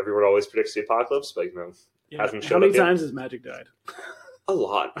 Everyone always predicts the apocalypse, but hasn't shown up. How many times has Magic died? A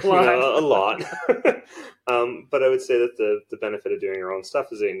lot. A lot. But I would say that the benefit of doing our own stuff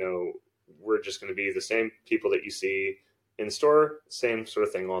is that, we're just going to be the same people that you see in store, same sort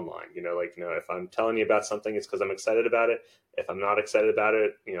of thing online. If I'm telling you about something, it's because I'm excited about it. If I'm not excited about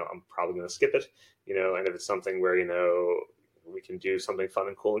it, I'm probably going to skip it. And if it's something where, we can do something fun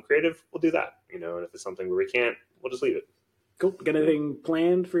and cool and creative, we'll do that. And if it's something where we can't, we'll just leave it. Cool. Got anything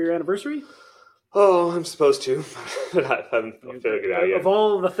planned for your anniversary? Oh, I'm supposed to. But I haven't figured it out yet. Of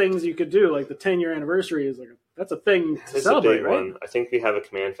all the things you could do, like the 10-year anniversary is that's a thing to it's celebrate, a big one. I think we have a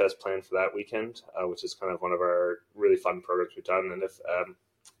Command Fest planned for that weekend, which is kind of one of our really fun programs we've done. And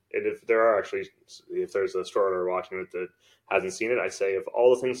if there are actually, if there's a store owner watching it that hasn't seen it, I say of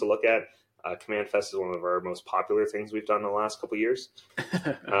all the things to look at, Command Fest is one of our most popular things we've done in the last couple of years.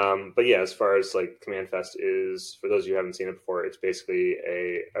 But yeah, as far as like Command Fest is, for those of you who haven't seen it before, it's basically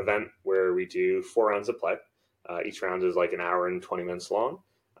a event where we do 4 rounds of play. Each round is like an hour and 20 minutes long.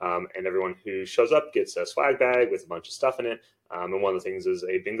 And everyone who shows up gets a swag bag with a bunch of stuff in it. And one of the things is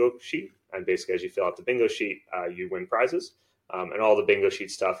a bingo sheet. And basically, as you fill out the bingo sheet, you win prizes. And all the bingo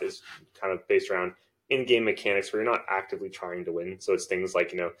sheet stuff is kind of based around in-game mechanics where you're not actively trying to win. So it's things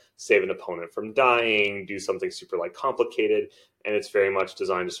like, save an opponent from dying, do something super like complicated. And it's very much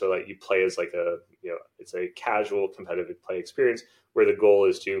designed to sort of like you play as like it's a casual competitive play experience where the goal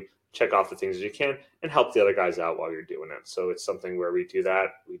is to check off the things that you can, and help the other guys out while you're doing it. So it's something where we do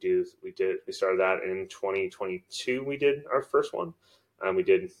that. We started that in 2022. We did our first one. We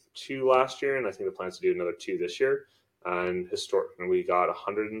did 2 last year, and I think the plan is to do another 2 this year. And we got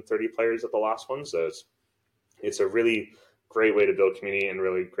 130 players at the last one. So it's a really great way to build community and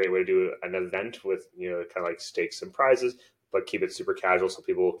really great way to do an event with, kind of like stakes and prizes, but keep it super casual so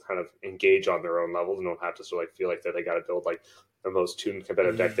people kind of engage on their own levels and don't have to sort of like feel like that they got to build like the most tuned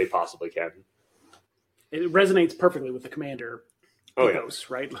competitive deck they possibly can. It resonates perfectly with the Commander ethos,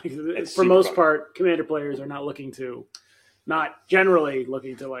 right? Like for most part, Commander players are not generally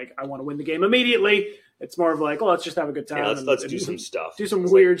looking to like, I want to win the game immediately. It's more of like, let's just have a good time. Yeah, let's do some stuff. Do some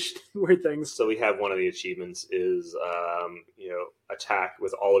weird things. So we have one of the achievements is, attack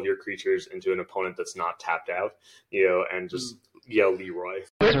with all of your creatures into an opponent that's not tapped out, and just yell Leroy.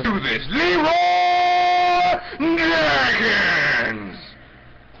 Let's do this. Leroy Dragons!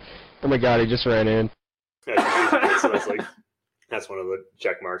 Oh my god, he just ran in. So that's one of the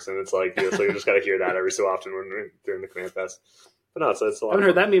check marks, and it's like, so you just got to hear that every so often when we're during the Command Fest. But no, so it's a lot. I haven't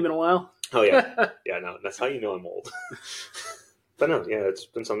heard that meme in a while. Oh yeah, yeah. No, that's how you know I'm old. But no, yeah, it's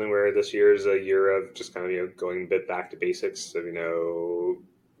been something where this year is a year of just kind of going a bit back to basics, of, and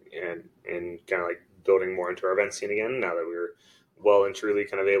kind of like building more into our event scene again. Now that we're well and truly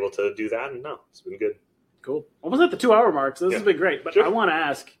kind of able to do that, and no, it's been good. Cool. Almost at the 2-hour mark, so this has been great. But I want to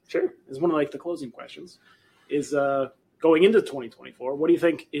ask, is one of like the closing questions, is going into 2024, what do you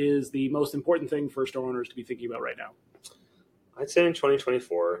think is the most important thing for store owners to be thinking about right now? I'd say in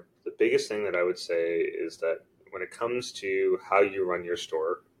 2024, the biggest thing that I would say is that when it comes to how you run your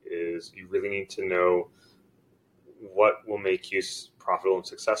store is you really need to know what will make you profitable and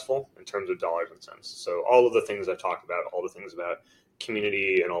successful in terms of dollars and cents. So all of the things I talked about, all the things about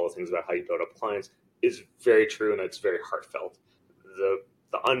community and all the things about how you build up clients is very true, and it's very heartfelt. The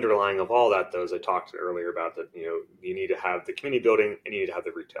underlying of all that, though, as I talked earlier about, that you need to have the community building and you need to have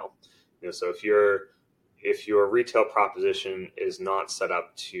the retail. So if your retail proposition is not set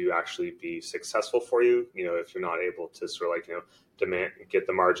up to actually be successful for you, if you're not able to sort of like get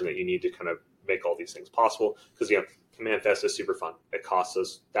the margin that you need to kind of make all these things possible, because Command Fest is super fun. It costs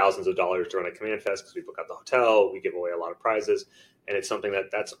us thousands of dollars to run a Command Fest because we book out the hotel, we give away a lot of prizes, and it's something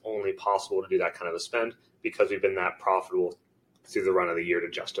that's only possible to do that kind of a spend because we've been that profitable through the run of the year to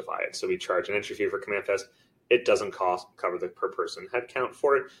justify it. So we charge an entry fee for Command Fest. It doesn't cover the per person head count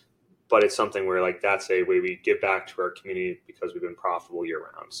for it, but it's something where like that's a way we give back to our community because we've been profitable year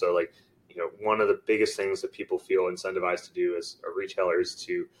round. So like, one of the biggest things that people feel incentivized to do as a retailer is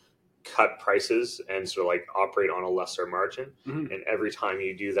to cut prices and sort of like operate on a lesser margin. Mm-hmm. And every time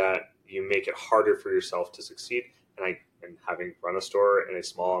you do that, you make it harder for yourself to succeed. And having run a store in a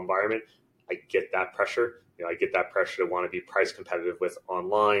small environment, I get that pressure. I get that pressure to want to be price competitive with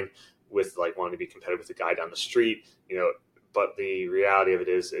online, with like wanting to be competitive with the guy down the street, but the reality of it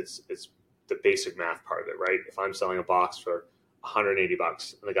is it's the basic math part of it, right? If I'm selling a box for $180 and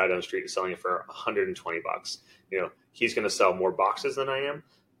the guy down the street is selling it for $120, he's going to sell more boxes than I am,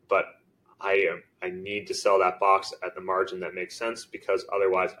 but I need to sell that box at the margin that makes sense because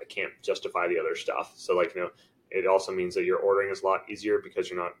otherwise I can't justify the other stuff. So like, it also means that your ordering is a lot easier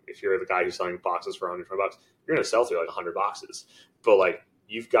because if you're the guy who's selling boxes for $120, you're going to sell through like 100 boxes, but like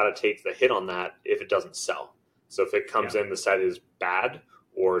you've got to take the hit on that if it doesn't sell. So if it comes in, the set is bad,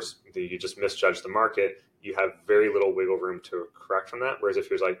 or you just misjudge the market, you have very little wiggle room to correct from that. Whereas if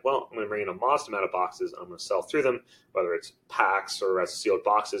you're like, well, I'm going to bring in a modest amount of boxes, I'm going to sell through them, whether it's packs or as sealed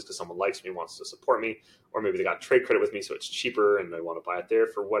boxes because someone likes me, wants to support me, or maybe they got trade credit with me so it's cheaper and they want to buy it there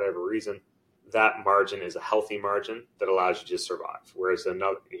for whatever reason, that margin is a healthy margin that allows you to survive. Whereas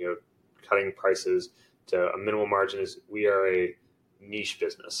another, cutting prices to a minimal margin is, we are a niche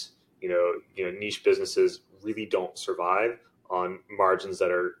business. Niche businesses really don't survive on margins that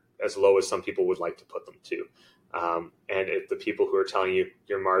are as low as some people would like to put them to. And if the people who are telling you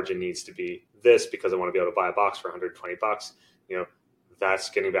your margin needs to be this because I want to be able to buy a box for $120, that's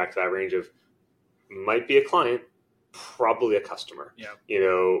getting back to that range of might be a client, probably a customer,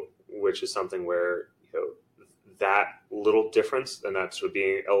 which is something where, that little difference and that's sort of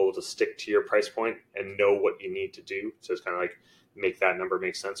being able to stick to your price point and know what you need to do. So it's kind of like make that number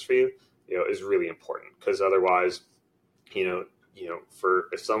make sense for you, is really important because otherwise, if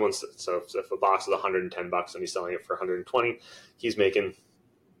a box is $110 and he's selling it for $120, he's making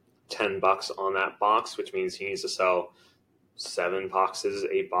 $10 on that box, which means he needs to sell 7 boxes,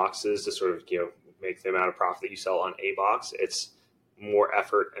 8 boxes to sort of, make the amount of profit that you sell on a box. It's more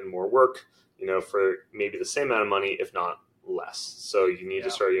effort and more work, for maybe the same amount of money, if not less. So you need to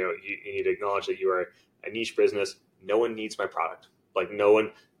start, you need to acknowledge that you are a niche business. No one needs my product. Like no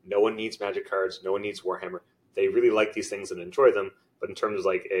one no one needs Magic cards, no one needs Warhammer. They really like these things and enjoy them, but in terms of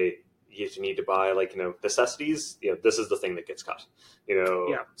like you need to buy like, necessities, this is the thing that gets cut,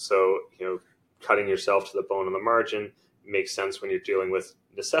 So, cutting yourself to the bone on the margin makes sense when you're dealing with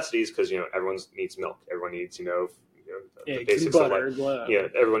necessities because, everyone needs milk. Everyone needs, the basics butter, of life. Yeah,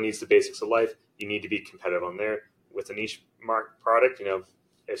 everyone needs the basics of life. You need to be competitive on there. With a niche product,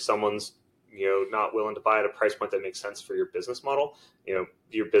 if someone's, not willing to buy at a price point that makes sense for your business model,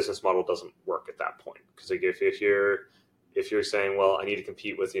 your business model doesn't work at that point. Because like if you're saying, well, I need to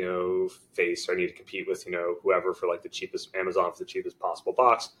compete with, Face, or I need to compete with, whoever for like the cheapest, Amazon for the cheapest possible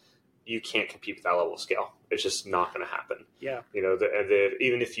box, you can't compete with that level of scale. It's just not going to happen. Yeah.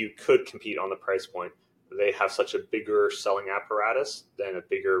 Even if you could compete on the price point, they have such a bigger selling apparatus than a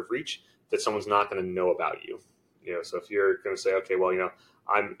bigger reach that someone's not going to know about you. So if you're going to say, okay, well,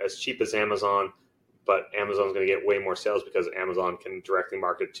 I'm as cheap as Amazon, but Amazon's going to get way more sales because Amazon can directly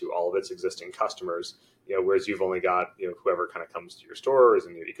market to all of its existing customers, whereas you've only got, whoever kind of comes to your store or is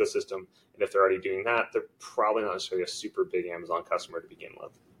in your ecosystem. And if they're already doing that, they're probably not necessarily a super big Amazon customer to begin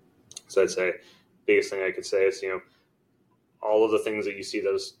with. So I'd say biggest thing I could say is, all of the things that you see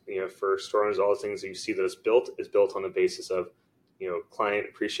those, for store owners, all the things that you see that is built on the basis of, client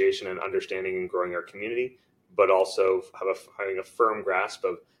appreciation and understanding and growing our community, but also having a firm grasp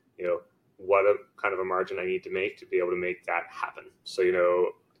of, what a kind of a margin I need to make to be able to make that happen. So,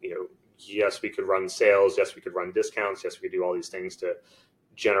 yes, we could run sales. Yes, we could run discounts. Yes, we could do all these things to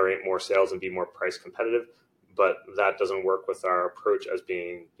generate more sales and be more price competitive. But that doesn't work with our approach as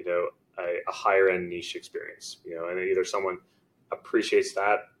being, a higher end niche experience, and either someone appreciates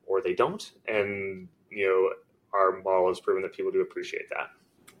that or they don't. And, our model has proven that people do appreciate that.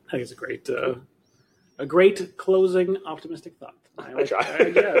 I think it's a great closing optimistic thought. I try. I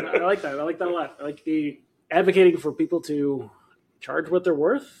like that. I like that a lot. I like the advocating for people to charge what they're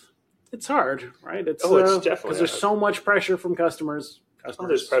worth. It's hard, right? It's definitely because there's so much pressure from customers.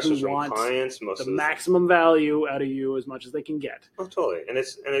 There's pressures who from want clients. The maximum value out of you as much as they can get. Oh, totally. And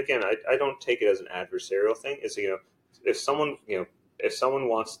again, I don't take it as an adversarial thing. It's if someone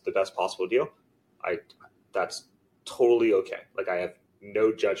wants the best possible deal, that's totally okay. Like I have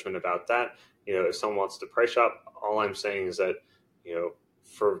no judgment about that. If someone wants to price shop, all I'm saying is that,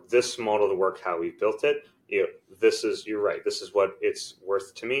 for this model to work how we built it, you're right. This is what it's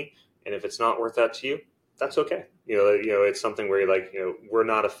worth to me. And if it's not worth that to you, that's okay. It's something where you're like, we're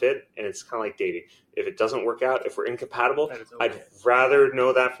not a fit, and it's kind of like dating. If it doesn't work out, if we're incompatible, okay. I'd rather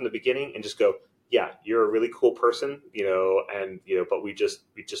know that from the beginning and just go, yeah, you're a really cool person, but we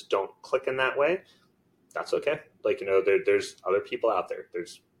just don't click in that way. That's okay. Like, there's other people out there.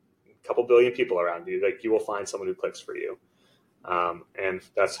 There's a couple billion people around you. Like, you will find someone who clicks for you. And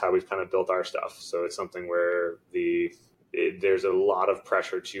that's how we've kind of built our stuff. So it's something where there's a lot of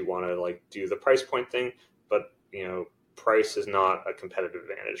pressure to want to like do the price point thing, but price is not a competitive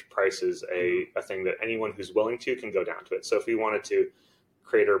advantage. Price is a thing that anyone who's willing to can go down to it. So if we wanted to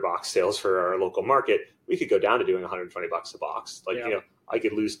create our box sales for our local market, we could go down to doing $120 a box. Like, I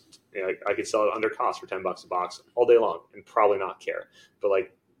could I could sell it under cost for $10 a box all day long and probably not care. But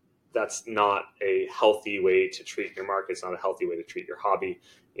like, that's not a healthy way to treat your market. It's not a healthy way to treat your hobby,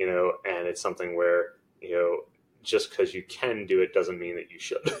 and it's something where, just because you can do it doesn't mean that you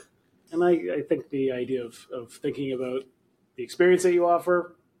should. And I think the idea of thinking about the experience that you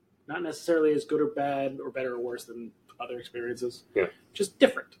offer, not necessarily as good or bad or better or worse than other experiences. Yeah. Just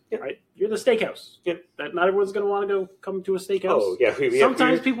different, right? You're the steakhouse. Yeah. That not everyone's going to want to come to a steakhouse. Oh, yeah.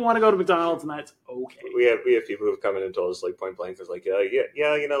 Sometimes people want to go to McDonald's, and that's okay. We have people who've come in and told us like point blank, it's like, like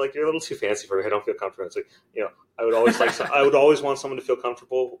you're a little too fancy for me. I don't feel comfortable. It's like, I would always I would always want someone to feel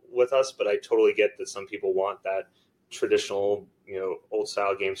comfortable with us, but I totally get that some people want that traditional, old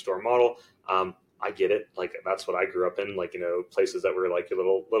style game store model. I get it. Like, that's what I grew up in, like, places that were like a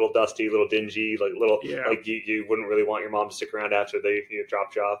little dusty, little dingy, like like you wouldn't really want your mom to stick around after they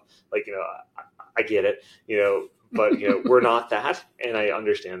dropped you off. Like, I get it, but, we're not that. And I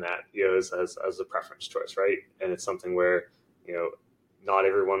understand that, as a preference choice. Right. And it's something where, not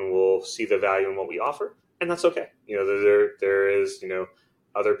everyone will see the value in what we offer, and that's okay. There is,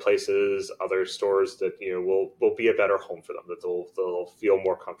 other places, other stores that, will be a better home for them, that they'll feel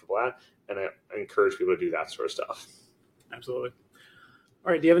more comfortable at. And I encourage people to do that sort of stuff. Absolutely.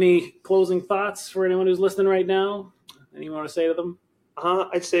 All right. Do you have any closing thoughts for anyone who's listening right now? Anything you want to say to them?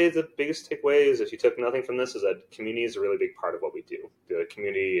 I'd say the biggest takeaway is, if you took nothing from this, is that community is a really big part of what we do. The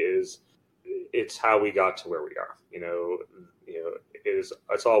community it's how we got to where we are.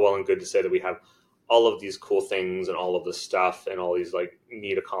 It's all well and good to say that we have all of these cool things and all of this stuff and all these like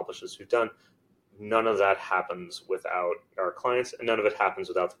neat accomplishments we've done. none of that happens without our clients, and none of it happens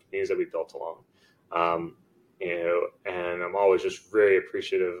without the communities that we built along. And I'm always just very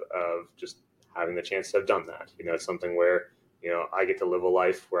appreciative of just having the chance to have done that. It's something where, I get to live a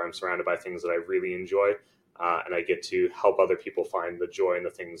life where I'm surrounded by things that I really enjoy, and I get to help other people find the joy in the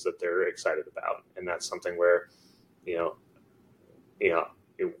things that they're excited about. And that's something where,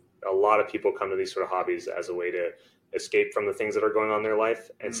 a lot of people come to these sort of hobbies as a way to escape from the things that are going on in their life.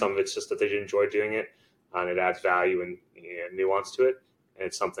 And some of it's just that they enjoy doing it, and it adds value and nuance to it. And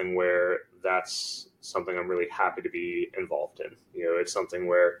it's something where that's something I'm really happy to be involved in. It's something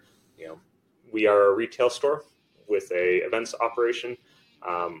where, we are a retail store with a events operation,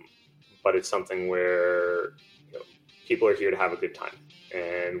 but it's something where people are here to have a good time,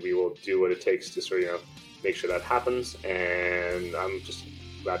 and we will do what it takes to sort of make sure that happens. And I'm just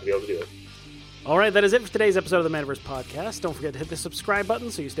glad to be able to do it. All right, that is it for today's episode of the Manaverse Podcast. Don't forget to hit the subscribe button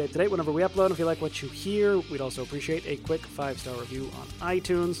so you stay up to date whenever we upload. If you like what you hear, we'd also appreciate a quick 5-star review on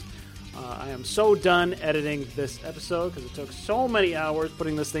iTunes. I am so done editing this episode because it took so many hours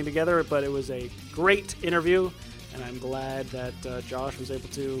putting this thing together, but it was a great interview, and I'm glad that Josh was able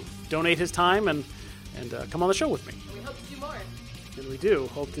to donate his time and come on the show with me. And we hope to do more. And we do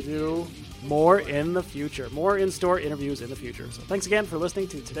hope to do more in the future, more in-store interviews in the future. So thanks again for listening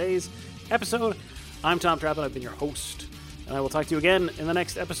to today's episode. I'm Tom Traplin. I've been your host, and I will talk to you again in the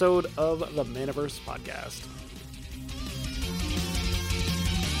next episode of the Manaverse Podcast.